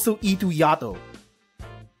could also E2 Yato.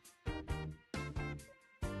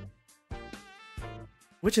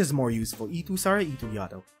 Which is more useful? E2 Sarya, E2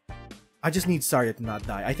 Yato? I just need Sarya to not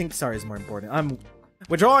die. I think Sarya is more important. I'm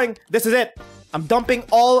withdrawing. This is it. I'm dumping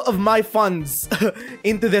all of my funds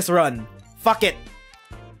into this run. Fuck it.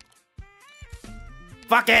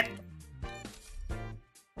 Fuck it.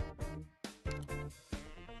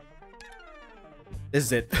 This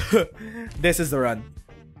is it. This is the run.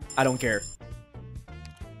 I don't care.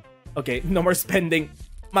 Okay, no more spending.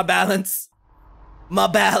 My balance. My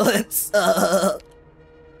balance.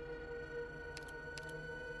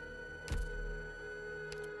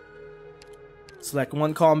 Select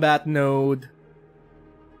one combat node.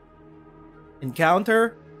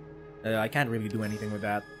 Encounter. I can't really do anything with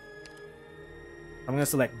that. I'm gonna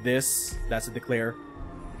select this. That's a declare.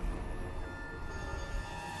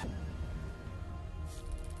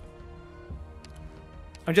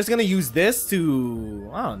 I'm just gonna use this to...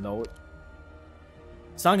 I don't know.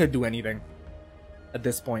 It's not gonna do anything at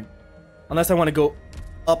this point. Unless I want to go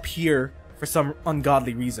up here for some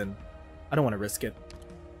ungodly reason. I don't want to risk it.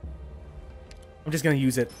 I'm just gonna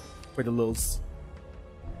use it for the lulz.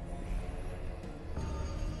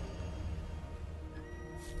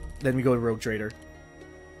 Then we go to Rogue Trader.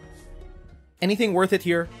 Anything worth it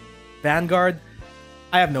here? Vanguard?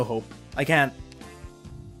 I have no hope. I can't.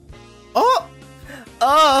 Oh!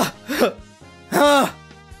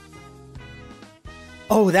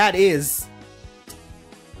 Oh, that is.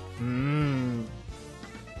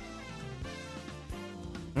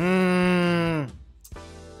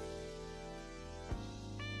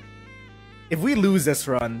 If we lose this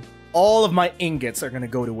run, all of my ingots are gonna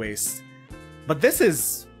go to waste. But this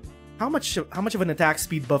is... How much of an attack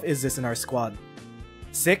speed buff is this in our squad?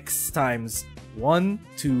 6 times 1,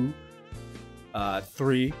 2,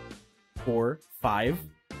 3, 4, 5,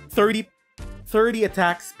 30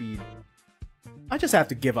 attack speed. I just have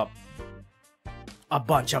to give up a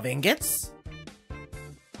bunch of ingots.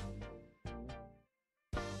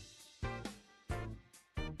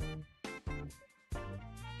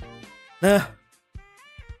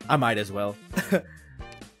 I might as well.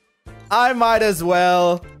 I might as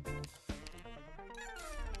well.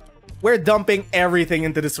 We're dumping everything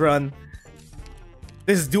into this run.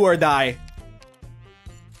 This is do or die.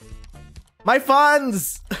 My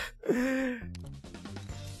funds!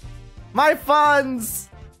 My funds!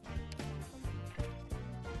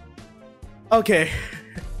 Okay.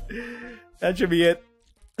 That should be it.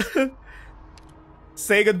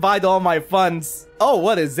 Say goodbye to all my funds. Oh,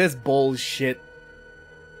 what is this bullshit?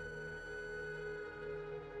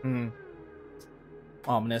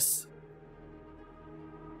 Ominous.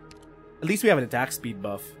 At least we have an attack speed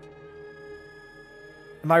buff.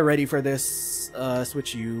 Am I ready for this?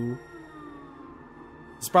 Switch you.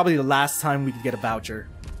 It's probably the last time we could get a voucher.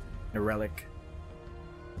 A relic.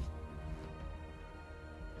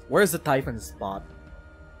 Where's the Typhon spot?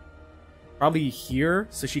 Probably here,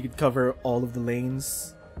 so she could cover all of the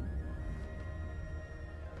lanes.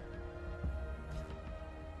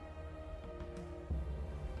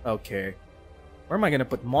 Okay. Where am I gonna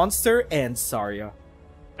put Monster and Sarya?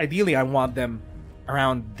 Ideally, I want them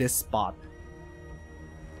around this spot.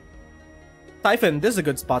 Typhon, this is a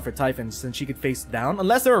good spot for Typhon since she could face down.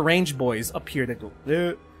 Unless there are range boys up here that go...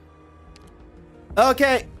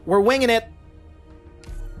 Okay, we're winging it.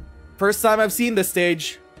 First time I've seen this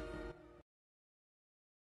stage.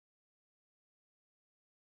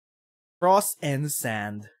 Frost and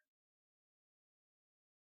sand.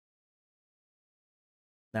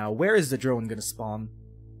 Now, where is the drone gonna spawn?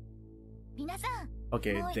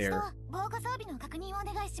 Okay, there.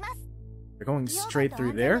 They're going straight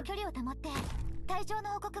through there.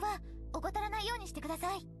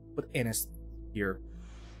 Put Ennis here.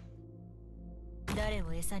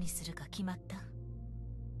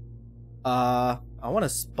 I want a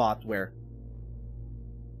spot where...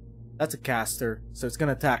 That's a caster, so it's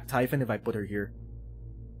gonna attack Typhon if I put her here.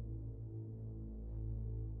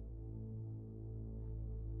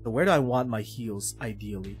 So where do I want my heals,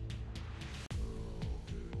 ideally?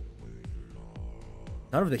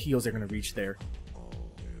 None of the heals are gonna reach there.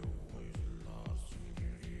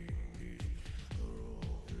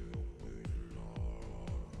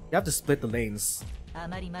 You have to split the lanes.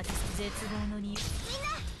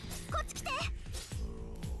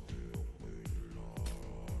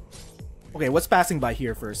 Okay, what's passing by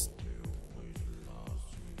here first?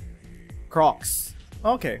 Crocs.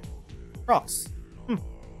 Okay. Crocs.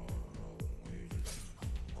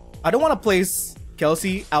 I don't want to place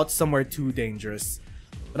Kelsey out somewhere too dangerous.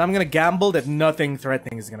 But I'm gonna gamble that nothing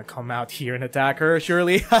threatening is gonna come out here and attack her,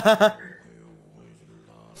 surely.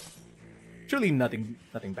 Surely nothing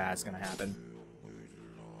bad is gonna happen.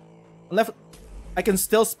 Left, I can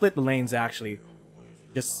still split the lanes, actually.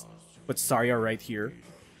 Just put Zarya right here.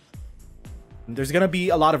 And there's gonna be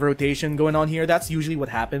a lot of rotation going on here. That's usually what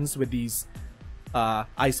happens with these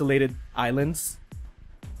isolated islands.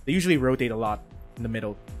 They usually rotate a lot in the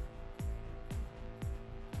middle.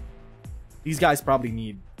 These guys probably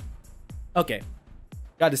need... Okay.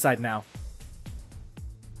 Gotta decide now.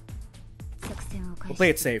 We'll play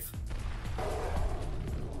it safe.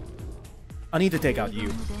 I need to take out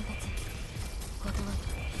you.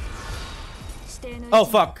 Oh,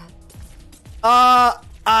 fuck.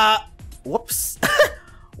 Whoops.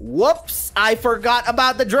 Whoops. I forgot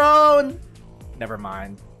about the drone. Never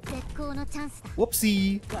mind.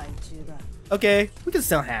 Whoopsie. Okay, we can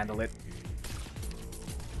still handle it.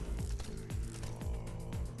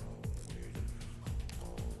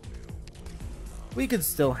 We can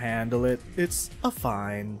still handle it. It's a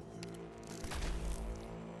fine.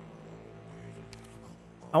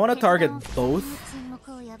 I want to target both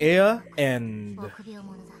Ea and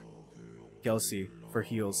Kelsey for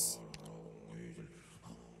heals.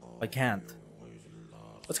 I can't.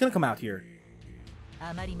 What's gonna come out here?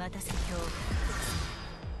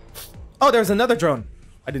 Oh, there's another drone.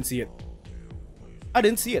 I didn't see it. I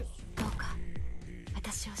didn't see it.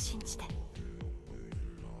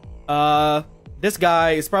 This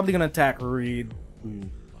guy is probably gonna attack Reed. Ooh.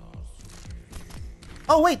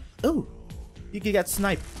 Oh wait! Ooh, you can get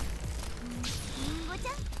sniped.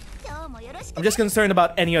 I'm just concerned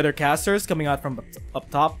about any other casters coming out from up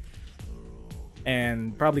top,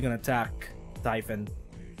 and probably gonna attack Typhon.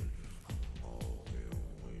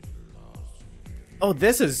 Oh,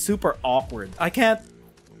 this is super awkward. I can't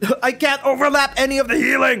overlap any of the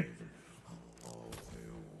healing.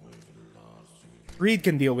 Reed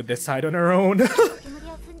can deal with this side on her own. The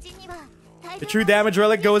true damage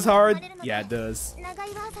relic goes hard. Yeah, it does.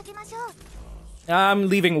 I'm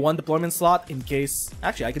leaving one deployment slot in case.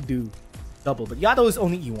 Actually, I could do double, but Yato is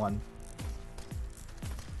only E1.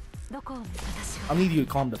 I'll need you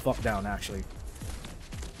to calm the fuck down, actually.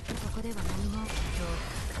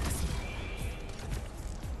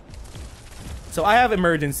 So I have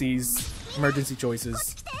emergency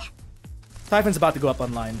choices. Typhon's about to go up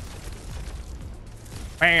online.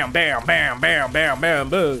 Bam, bam, bam, bam, bam, bam,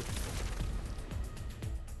 boom.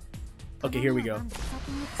 Okay, here we go.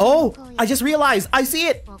 Oh, I just realized. I see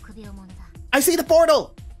it. I see the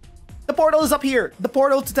portal. The portal is up here. The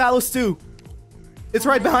portal to Talos 2. It's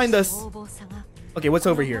right behind us. Okay, what's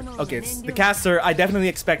over here? Okay, it's the caster. I definitely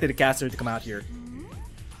expected the caster to come out here.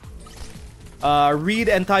 Reed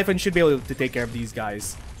and Typhon should be able to take care of these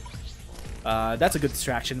guys. That's a good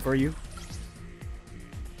distraction for you.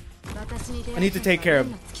 I need to take care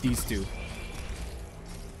of these two.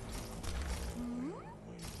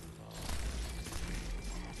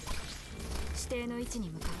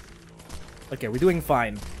 Okay, we're doing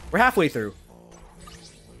fine. We're halfway through.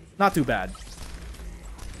 Not too bad.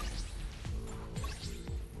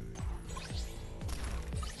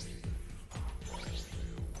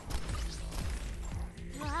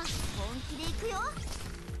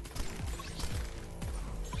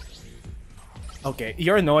 Okay,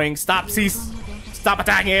 you're annoying. Stop, cease. Stop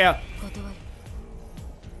attacking here.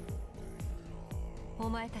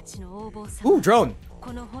 Ooh, drone.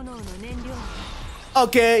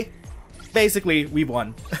 Okay. Basically, we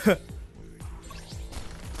won.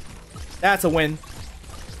 That's a win.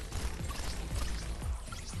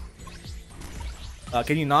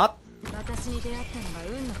 Can you not?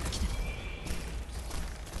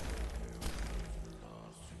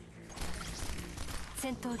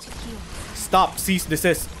 Stop, cease,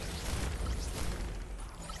 desist.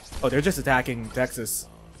 Oh, they're just attacking Texas.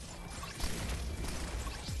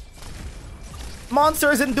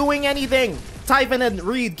 Monster isn't doing anything. Typhon and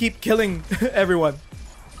Reed keep killing everyone.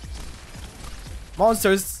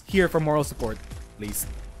 Monster's here for moral support, at least.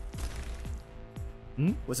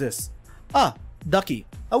 What's this? Ah, Ducky.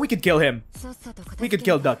 Oh, we could kill him. We could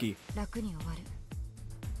kill Ducky.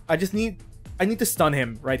 I need to stun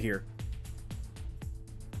him right here.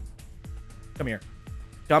 Come here.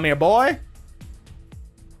 Come here, boy.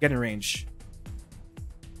 Get in range.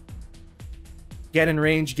 Get in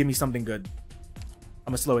range. Give me something good.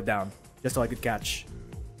 I'm gonna slow it down. Just so I could catch.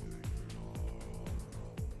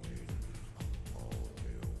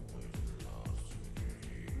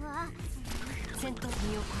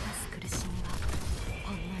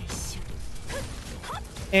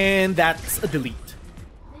 And that's a delete.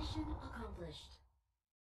 Mission accomplished.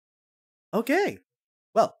 Okay.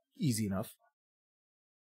 Well, easy enough.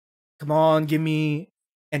 Come on, give me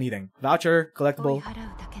anything. Voucher, collectible.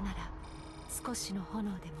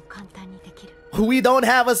 We don't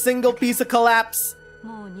have a single piece of collapse.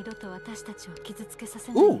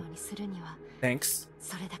 Ooh. Thanks.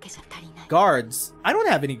 Guards. I don't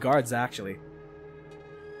have any guards, actually.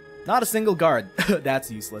 Not a single guard. That's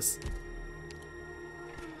useless.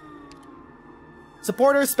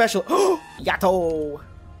 Supporter special. Yato!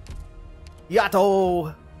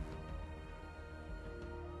 Yato!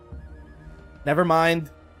 Never mind.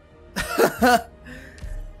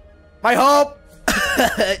 My hope!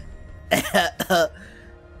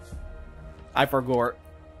 I forgot.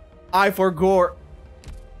 I forgot.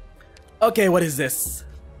 Okay, what is this?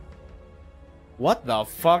 What the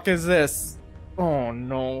fuck is this? Oh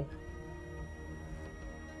no.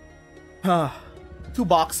 Two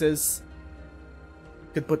boxes.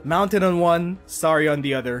 Could put mountain on one, sorry on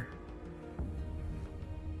the other.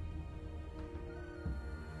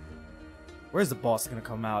 Where's the boss gonna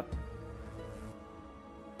come out?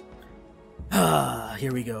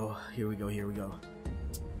 Here we go. Here we go. Here we go.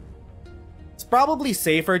 It's probably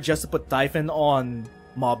safer just to put Typhon on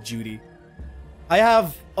mob duty. I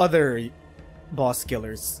have other boss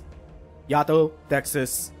killers. Yato,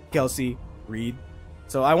 Texas, Kelsey, Reed.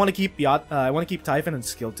 So I want to keep Typhon and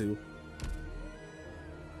skill 2.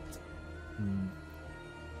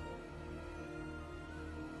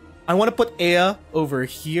 I want to put Aya over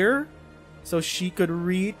here so she could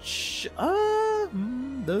reach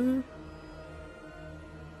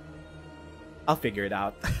I'll figure it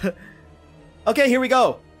out. Okay, here we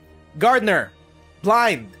go. Gardener.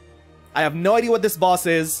 Blind. I have no idea what this boss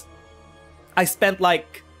is. I spent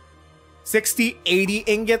like 60, 80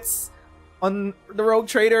 ingots on the rogue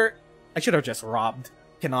trader. I should have just robbed.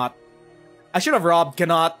 Cannot. I should have robbed.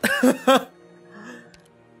 Cannot.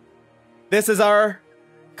 This is our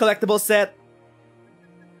collectible set.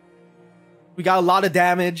 We got a lot of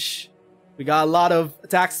damage. We got a lot of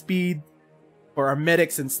attack speed for our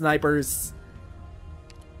medics and snipers.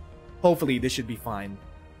 Hopefully this should be fine.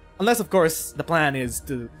 Unless, of course, the plan is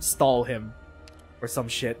to stall him or some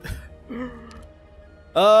shit.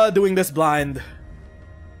 Doing this blind.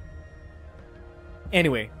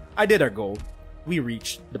 Anyway, I did our goal. We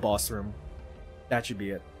reached the boss room. That should be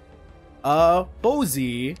it.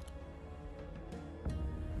 Bozy.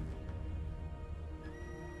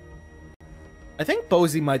 I think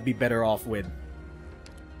Bozy might be better off with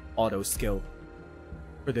auto skill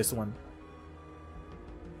for this one.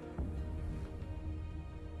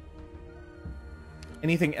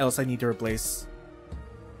 Anything else I need to replace?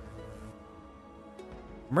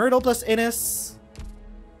 Myrtle plus Innis.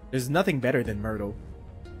 There's nothing better than Myrtle.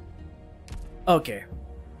 Okay.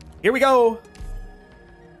 Here we go!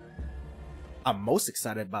 I'm most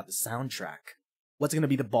excited about the soundtrack. What's gonna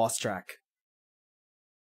be the boss track?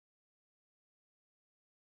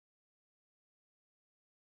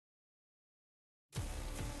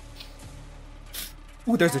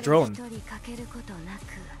 Ooh, there's a drone.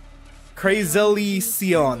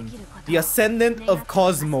 Crazelyseon, the Ascendant of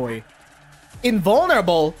Cosmoi.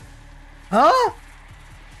 Invulnerable? Huh?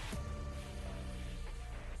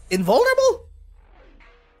 Invulnerable?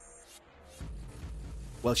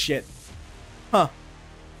 Well, shit. Huh.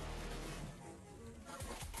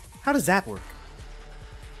 How does that work?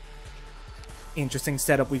 Interesting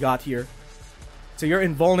setup we got here. So you're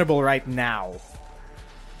invulnerable right now.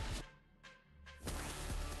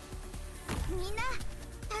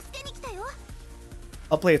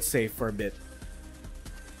 I'll play it safe for a bit.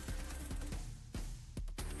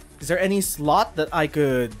 Is there any slot that I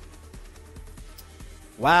could...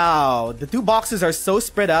 Wow, the two boxes are so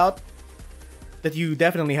spread out that you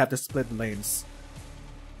definitely have to split lanes.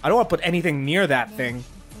 I don't want to put anything near that thing.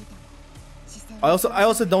 I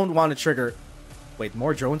also don't want to trigger... Wait,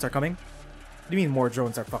 more drones are coming? What do you mean more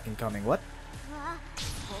drones are fucking coming? What?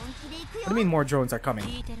 What do you mean more drones are coming?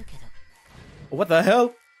 What the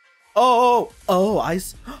hell? Oh,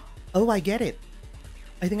 I get it.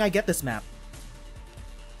 I think I get this map.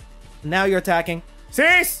 Now you're attacking.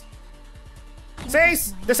 Cease!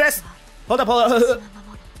 Cease! Desist! Hold up.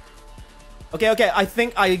 Okay, I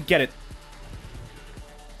think I get it.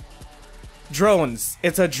 Drones.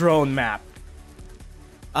 It's a drone map.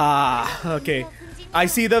 Ah, okay. I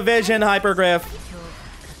see the vision, Hypergriff.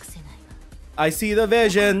 I see the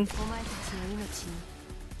vision.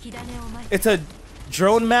 It's a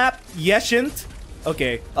drone map? Yeshint?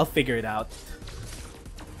 Okay, I'll figure it out.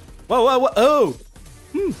 Whoa, oh!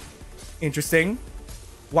 Interesting.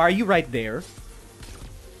 Why are you right there?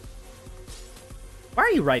 Why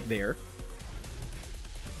are you right there?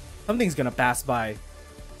 Something's gonna pass by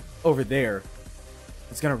over there.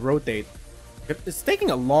 It's gonna rotate. It's taking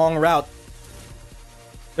a long route.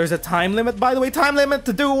 There's a time limit, by the way. Time limit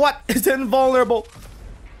to do what? It's invulnerable.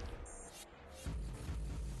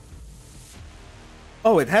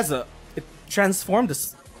 Oh, it has a... It transformed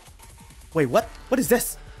this... Wait, what? What is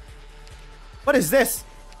this? What is this?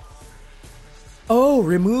 Oh,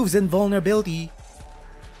 removes invulnerability.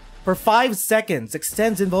 For 5 seconds.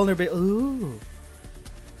 Extends invulnerability. Ooh.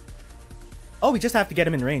 Oh, we just have to get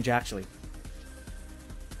him in range, actually.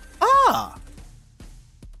 Ah!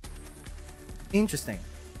 Interesting.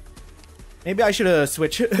 Maybe I should have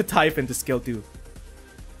switched Typhon to skill 2.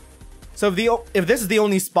 So if this is the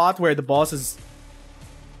only spot where the boss is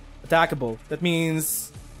attackable, that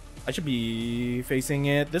means I should be facing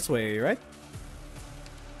it this way, right?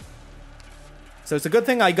 So it's a good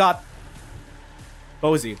thing I got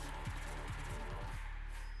Bozy.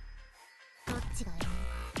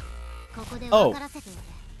 Oh.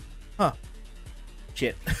 Huh.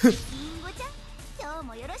 Shit.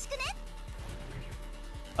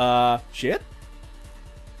 Shit?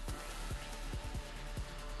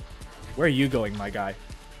 Where are you going, my guy?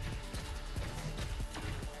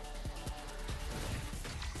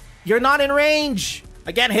 You're not in range!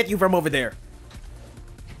 I can't hit you from over there.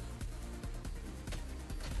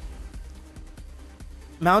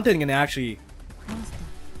 Mountain can actually...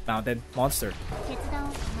 Mountain. Monster.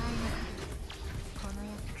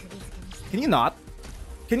 Can you not?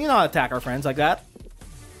 Can you not attack our friends like that?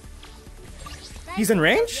 He's in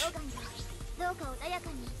range?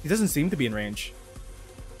 He doesn't seem to be in range.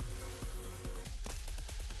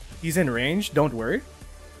 He's in range? Don't worry.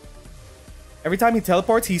 Every time he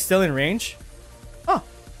teleports, he's still in range? Huh.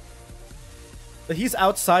 But he's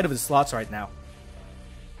outside of his slots right now.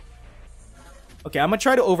 Okay, I'm gonna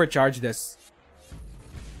try to overcharge this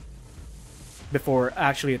before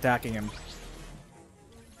actually attacking him.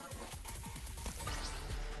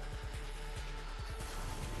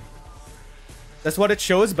 That's what it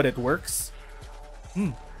shows, but it works.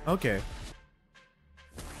 Okay.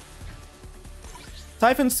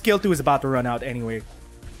 Typhon's skill 2 is about to run out anyway.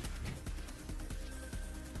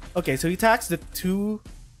 Okay, so he attacks the 2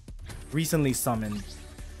 recently summoned.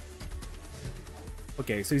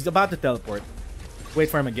 Okay, so he's about to teleport. Wait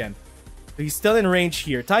for him again. So he's still in range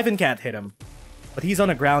here. Typhon can't hit him. But he's on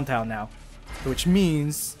a ground town now. Which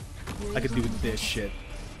means I could do this shit.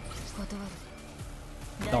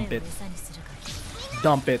 Dump it.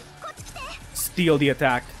 Dump it. Steal the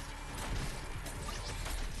attack.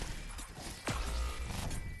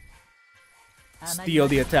 Steal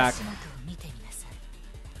the attack.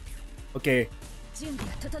 Okay.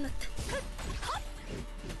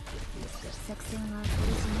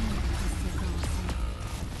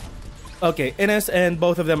 Okay, Ines and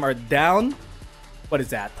both of them are down. What is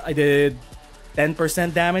that? I did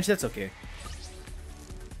 10% damage. That's okay.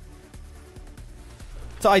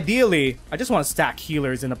 So ideally, I just want to stack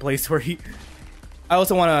healers in a place where he... I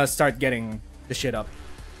also want to start getting the shit up.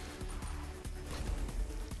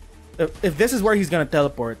 If this is where he's gonna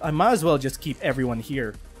teleport, I might as well just keep everyone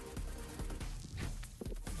here.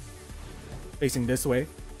 Facing this way.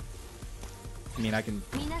 I mean, I can...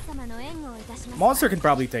 Monster can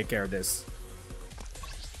probably take care of this.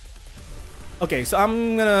 Okay, so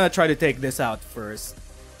I'm gonna try to take this out first.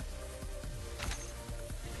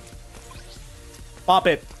 Pop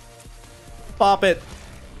it. Pop it.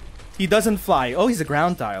 He doesn't fly. Oh, he's a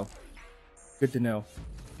ground tile. Good to know.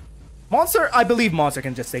 Monster, I believe Monster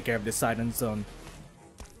can just take care of this side on its own.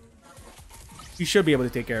 He should be able to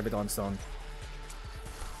take care of it on its own.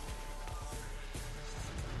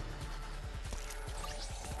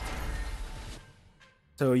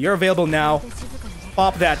 So you're available now.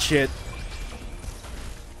 Pop that shit.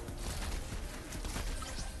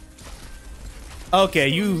 Okay,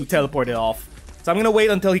 you teleported off. So I'm gonna wait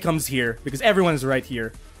until he comes here because everyone's right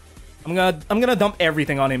here. I'm gonna dump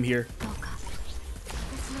everything on him here.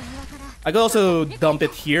 I could also dump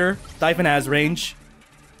it here. Typhon has range.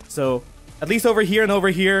 So at least over here and over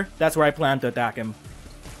here, that's where I plan to attack him.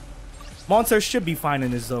 Monster should be fine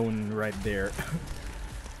in his zone right there.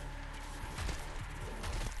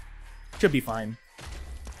 Should be fine.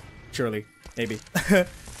 Surely. Maybe.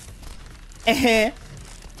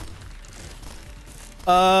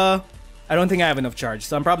 I don't think I have enough charge,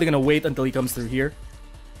 so I'm probably gonna wait until he comes through here.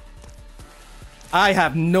 I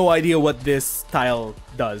have no idea what this tile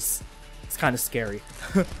does. It's kind of scary.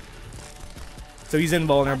 So he's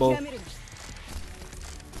invulnerable.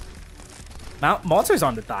 Monster's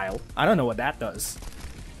on the tile. I don't know what that does.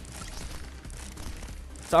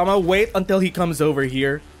 So I'm gonna wait until he comes over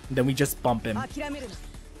here, and then we just bump him.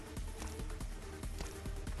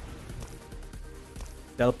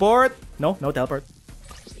 Teleport? No, no teleport.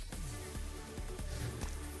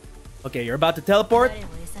 Okay, you're about to teleport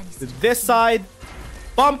to this side.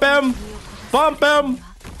 Bump him! Bump him!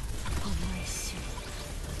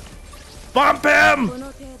 Bump him!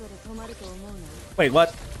 Wait,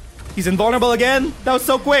 what? He's invulnerable again? That was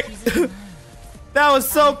so quick! That was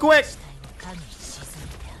so quick!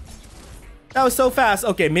 That was so fast.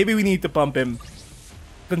 Okay, maybe we need to pump him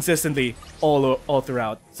consistently all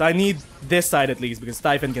throughout. So I need this side at least because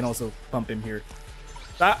Typhon can also pump him here.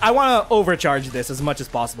 I want to overcharge this as much as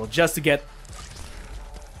possible just to get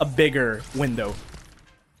a bigger window.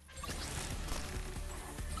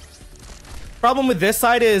 Problem with this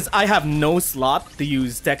side is I have no slot to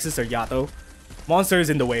use Texas or Yato. Monster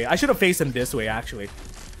is in the way. I should have faced him this way, actually.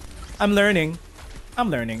 I'm learning.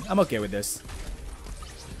 I'm okay with this.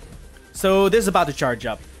 So this is about to charge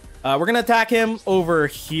up. We're gonna attack him over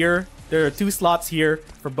here. There are 2 slots here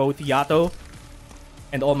for both Yato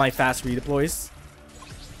and all my fast redeploys.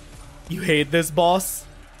 You hate this, boss?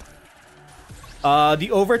 The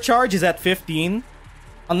overcharge is at 15.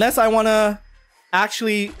 Unless I wanna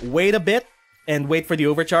actually wait a bit and wait for the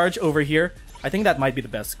overcharge over here, I think that might be the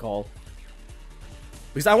best call.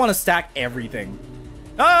 Because I want to stack everything.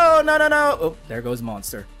 Oh, no, no, no. Oh, there goes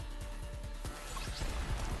Monster.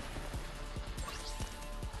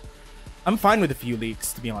 I'm fine with a few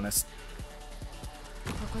leaks, to be honest.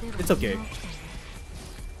 It's okay.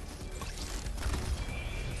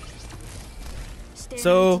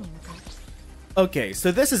 So, okay,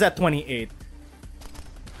 so this is at 28.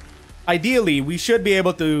 Ideally, we should be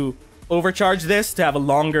able to overcharge this to have a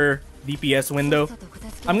longer DPS window.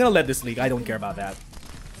 I'm gonna let this leak. I don't care about that.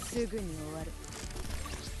 I'm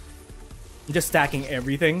just stacking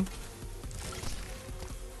everything.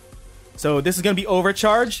 So this is gonna be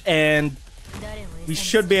overcharged, and we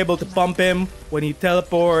should be able to pump him when he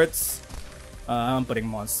teleports. I'm putting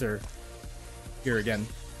Monster here again.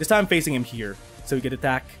 This time I'm facing him here, so we can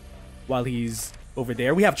attack while he's over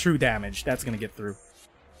there. We have true damage. That's gonna get through.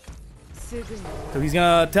 So he's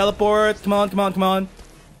gonna teleport. Come on, come on, come on.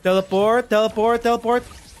 Teleport, teleport, teleport.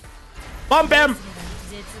 Bump him!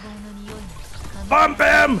 Bump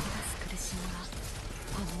him!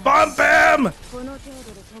 Bump him!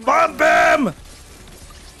 Bump him!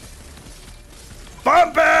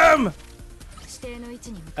 Bump him!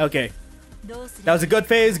 Okay. That was a good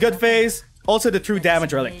phase, good phase. Also the true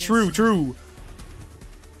damage relic. True.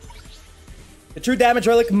 The true damage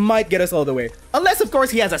relic might get us all the way. Unless, of course,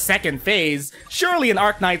 he has a second phase. Surely an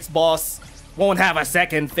Arknights boss won't have a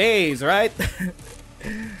second phase, right?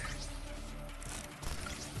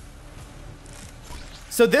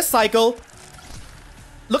 So this cycle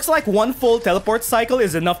looks like 1 full teleport cycle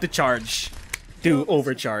is enough to charge, to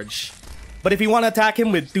overcharge. But if you want to attack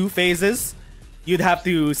him with 2 phases, you'd have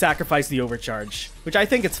to sacrifice the overcharge, which I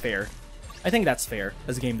think it's fair. I think that's fair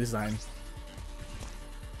as game design.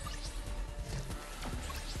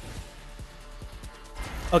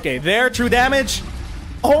 Okay, there, true damage.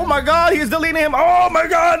 Oh my god, he's deleting him. Oh my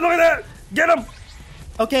god, look at that. Get him.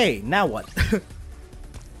 Okay, now what?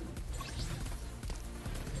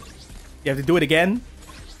 You have to do it again?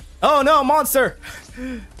 Oh no, Monster.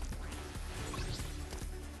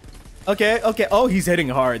 Okay. Oh, he's hitting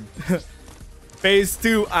hard. Phase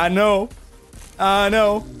 2, I know.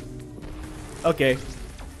 Okay.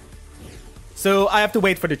 So I have to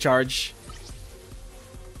wait for the charge.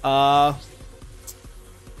 Ah!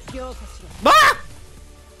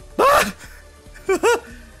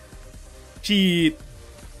 Cheat.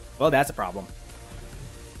 Well, that's a problem.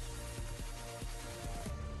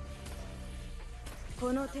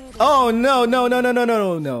 Oh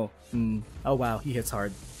no. Oh wow, he hits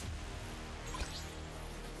hard.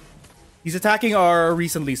 He's attacking our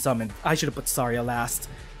recently summoned. I should have put Saria last.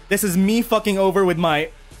 This is me fucking over with my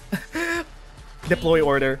deploy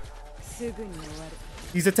order.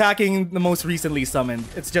 He's attacking the most recently summoned.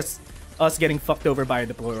 It's just us getting fucked over by a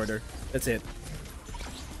deploy order. That's it.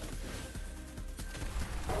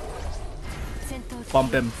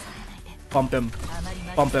 Bump him. Bump him.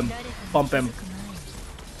 Bump him. Bump him.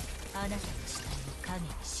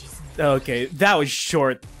 Okay, that was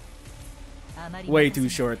short. Way too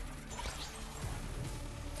short.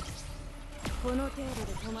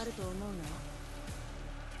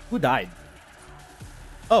 Who died?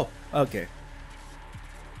 Oh, okay.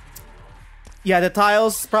 Yeah, the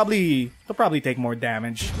tiles they'll probably take more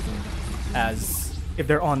damage as if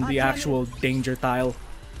they're on the actual danger tile.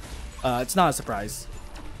 It's not a surprise.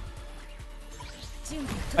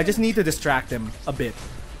 I just need to distract him a bit.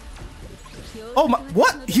 Oh my,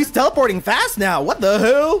 what? He's teleporting fast now. What the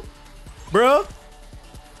hell? Bro,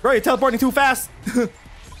 you're teleporting too fast.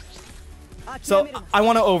 So I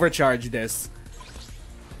want to overcharge this.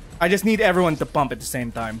 I just need everyone to pump at the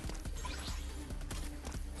same time.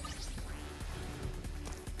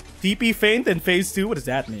 TP feint in phase 2? What does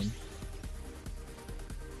that mean?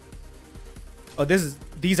 Oh,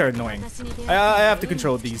 these are annoying. I have to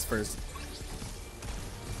control these first.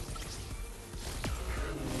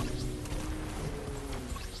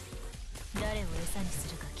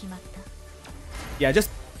 Yeah, just...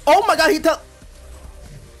 Oh my god, he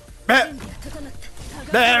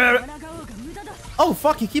Oh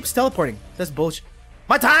fuck, he keeps teleporting. That's bullshit.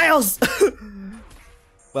 My tiles!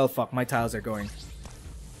 Well, fuck, my tiles are going.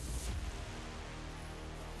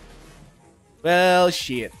 Well,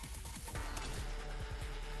 shit.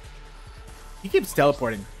 He keeps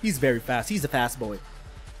teleporting. He's very fast. He's a fast boy.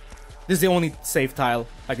 This is the only safe tile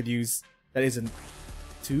I could use that isn't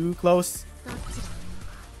too close.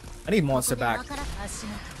 I need monster back.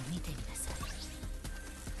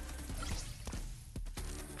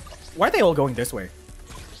 Why are they all going this way?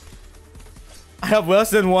 I have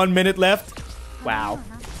less than 1 minute left. Wow.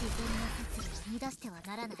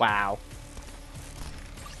 Wow.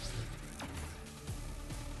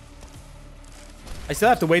 I still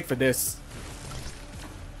have to wait for this.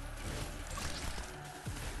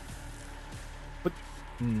 But...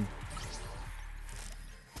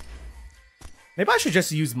 Maybe I should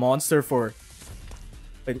just use monster for...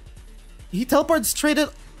 Wait. He teleported straight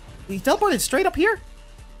up... He teleported straight up here?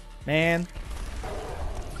 Man.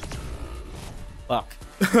 Fuck.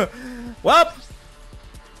 Well.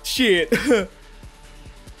 Shit.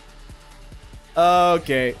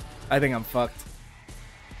 Okay. I think I'm fucked.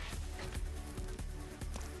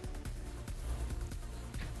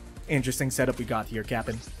 Interesting setup we got here,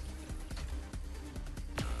 Captain.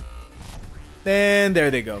 And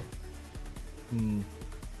there they go.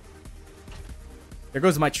 There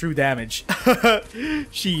goes my true damage.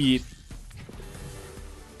 Shit.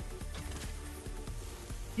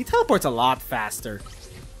 He teleports a lot faster.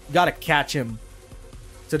 You gotta catch him.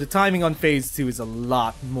 So the timing on phase 2 is a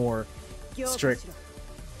lot more strict.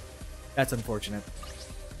 That's unfortunate.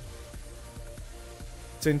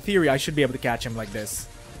 So in theory, I should be able to catch him like this.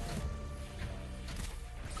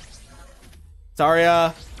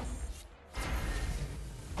 Zarya.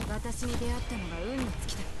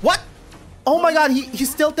 What? Oh my god, he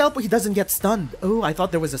still teleports. He doesn't get stunned. Oh, I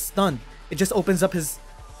thought there was a stun. It just opens up his...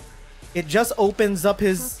 It just opens up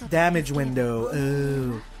his damage window.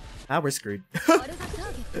 Oh. Ah, we're screwed.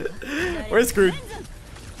 We're screwed.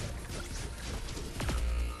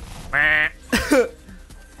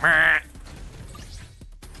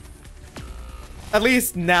 At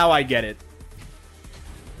least now I get it.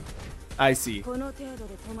 I see.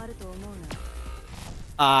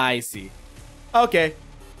 I see. Okay.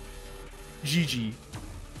 GG.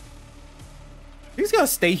 He's gonna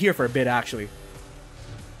stay here for a bit, actually.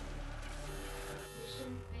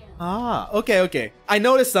 Ah, okay. I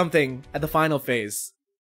noticed something at the final phase.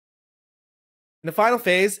 In the final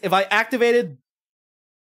phase, if I activated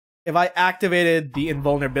the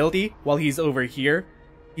invulnerability while he's over here,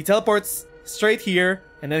 he teleports straight here,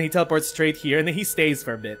 and then he teleports straight here, and then he stays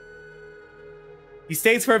for a bit. He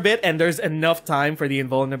stays for a bit, and there's enough time for the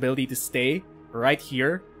invulnerability to stay right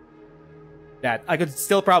here that I could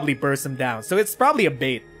still probably burst him down. So it's probably a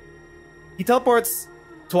bait. He teleports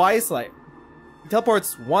twice, like... He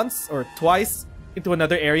teleports once or twice into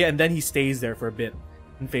another area, and then he stays there for a bit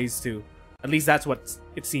in phase 2. At least that's what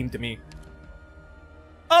it seemed to me.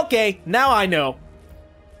 Okay, now I know.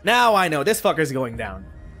 Now I know. This fucker's going down.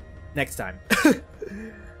 Next time.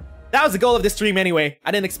 That was the goal of this stream anyway.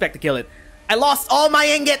 I didn't expect to kill it. I lost all my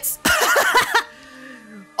ingots!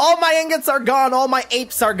 All my ingots are gone! All my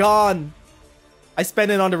apes are gone! I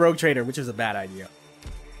spent it on the rogue trader, which is a bad idea.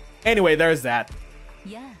 Anyway, there's that.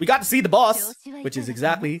 We got to see the boss, which is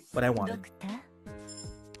exactly what I wanted.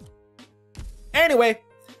 Anyway,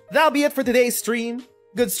 that'll be it for today's stream.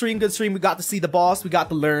 Good stream, good stream. We got to see the boss. We got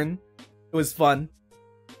to learn. It was fun.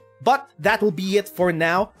 But that will be it for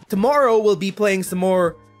now. Tomorrow we'll be playing some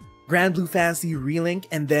more Grand Blue Fantasy Relink,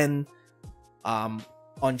 and then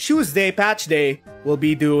on Tuesday, patch day, we'll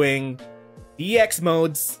be doing EX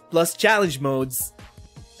modes plus challenge modes.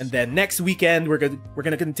 And then next weekend we're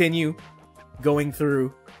gonna continue going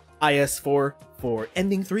through IS4 for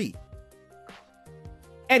Ending 3.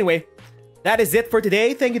 Anyway, that is it for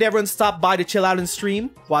today. Thank you to everyone who stopped by to chill out and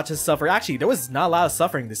stream. Watch us suffer. Actually, there was not a lot of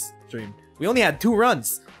suffering this stream. We only had 2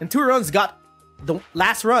 runs. And 2 runs got the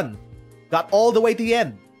last run. Got all the way to the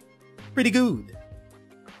end. Pretty good.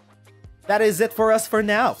 That is it for us for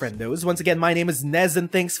now, friendos. Once again, my name is Nez,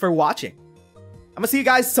 and thanks for watching. I'm gonna see you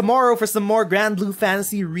guys tomorrow for some more Grand Blue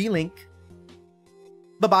Fantasy Relink.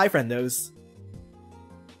 Bye-bye, friendos.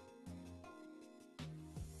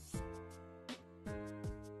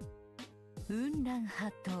 雲南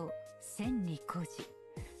波頭千里孤児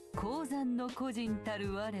鉱山の孤人た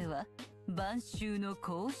る我は晩秋の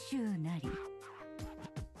甲州なり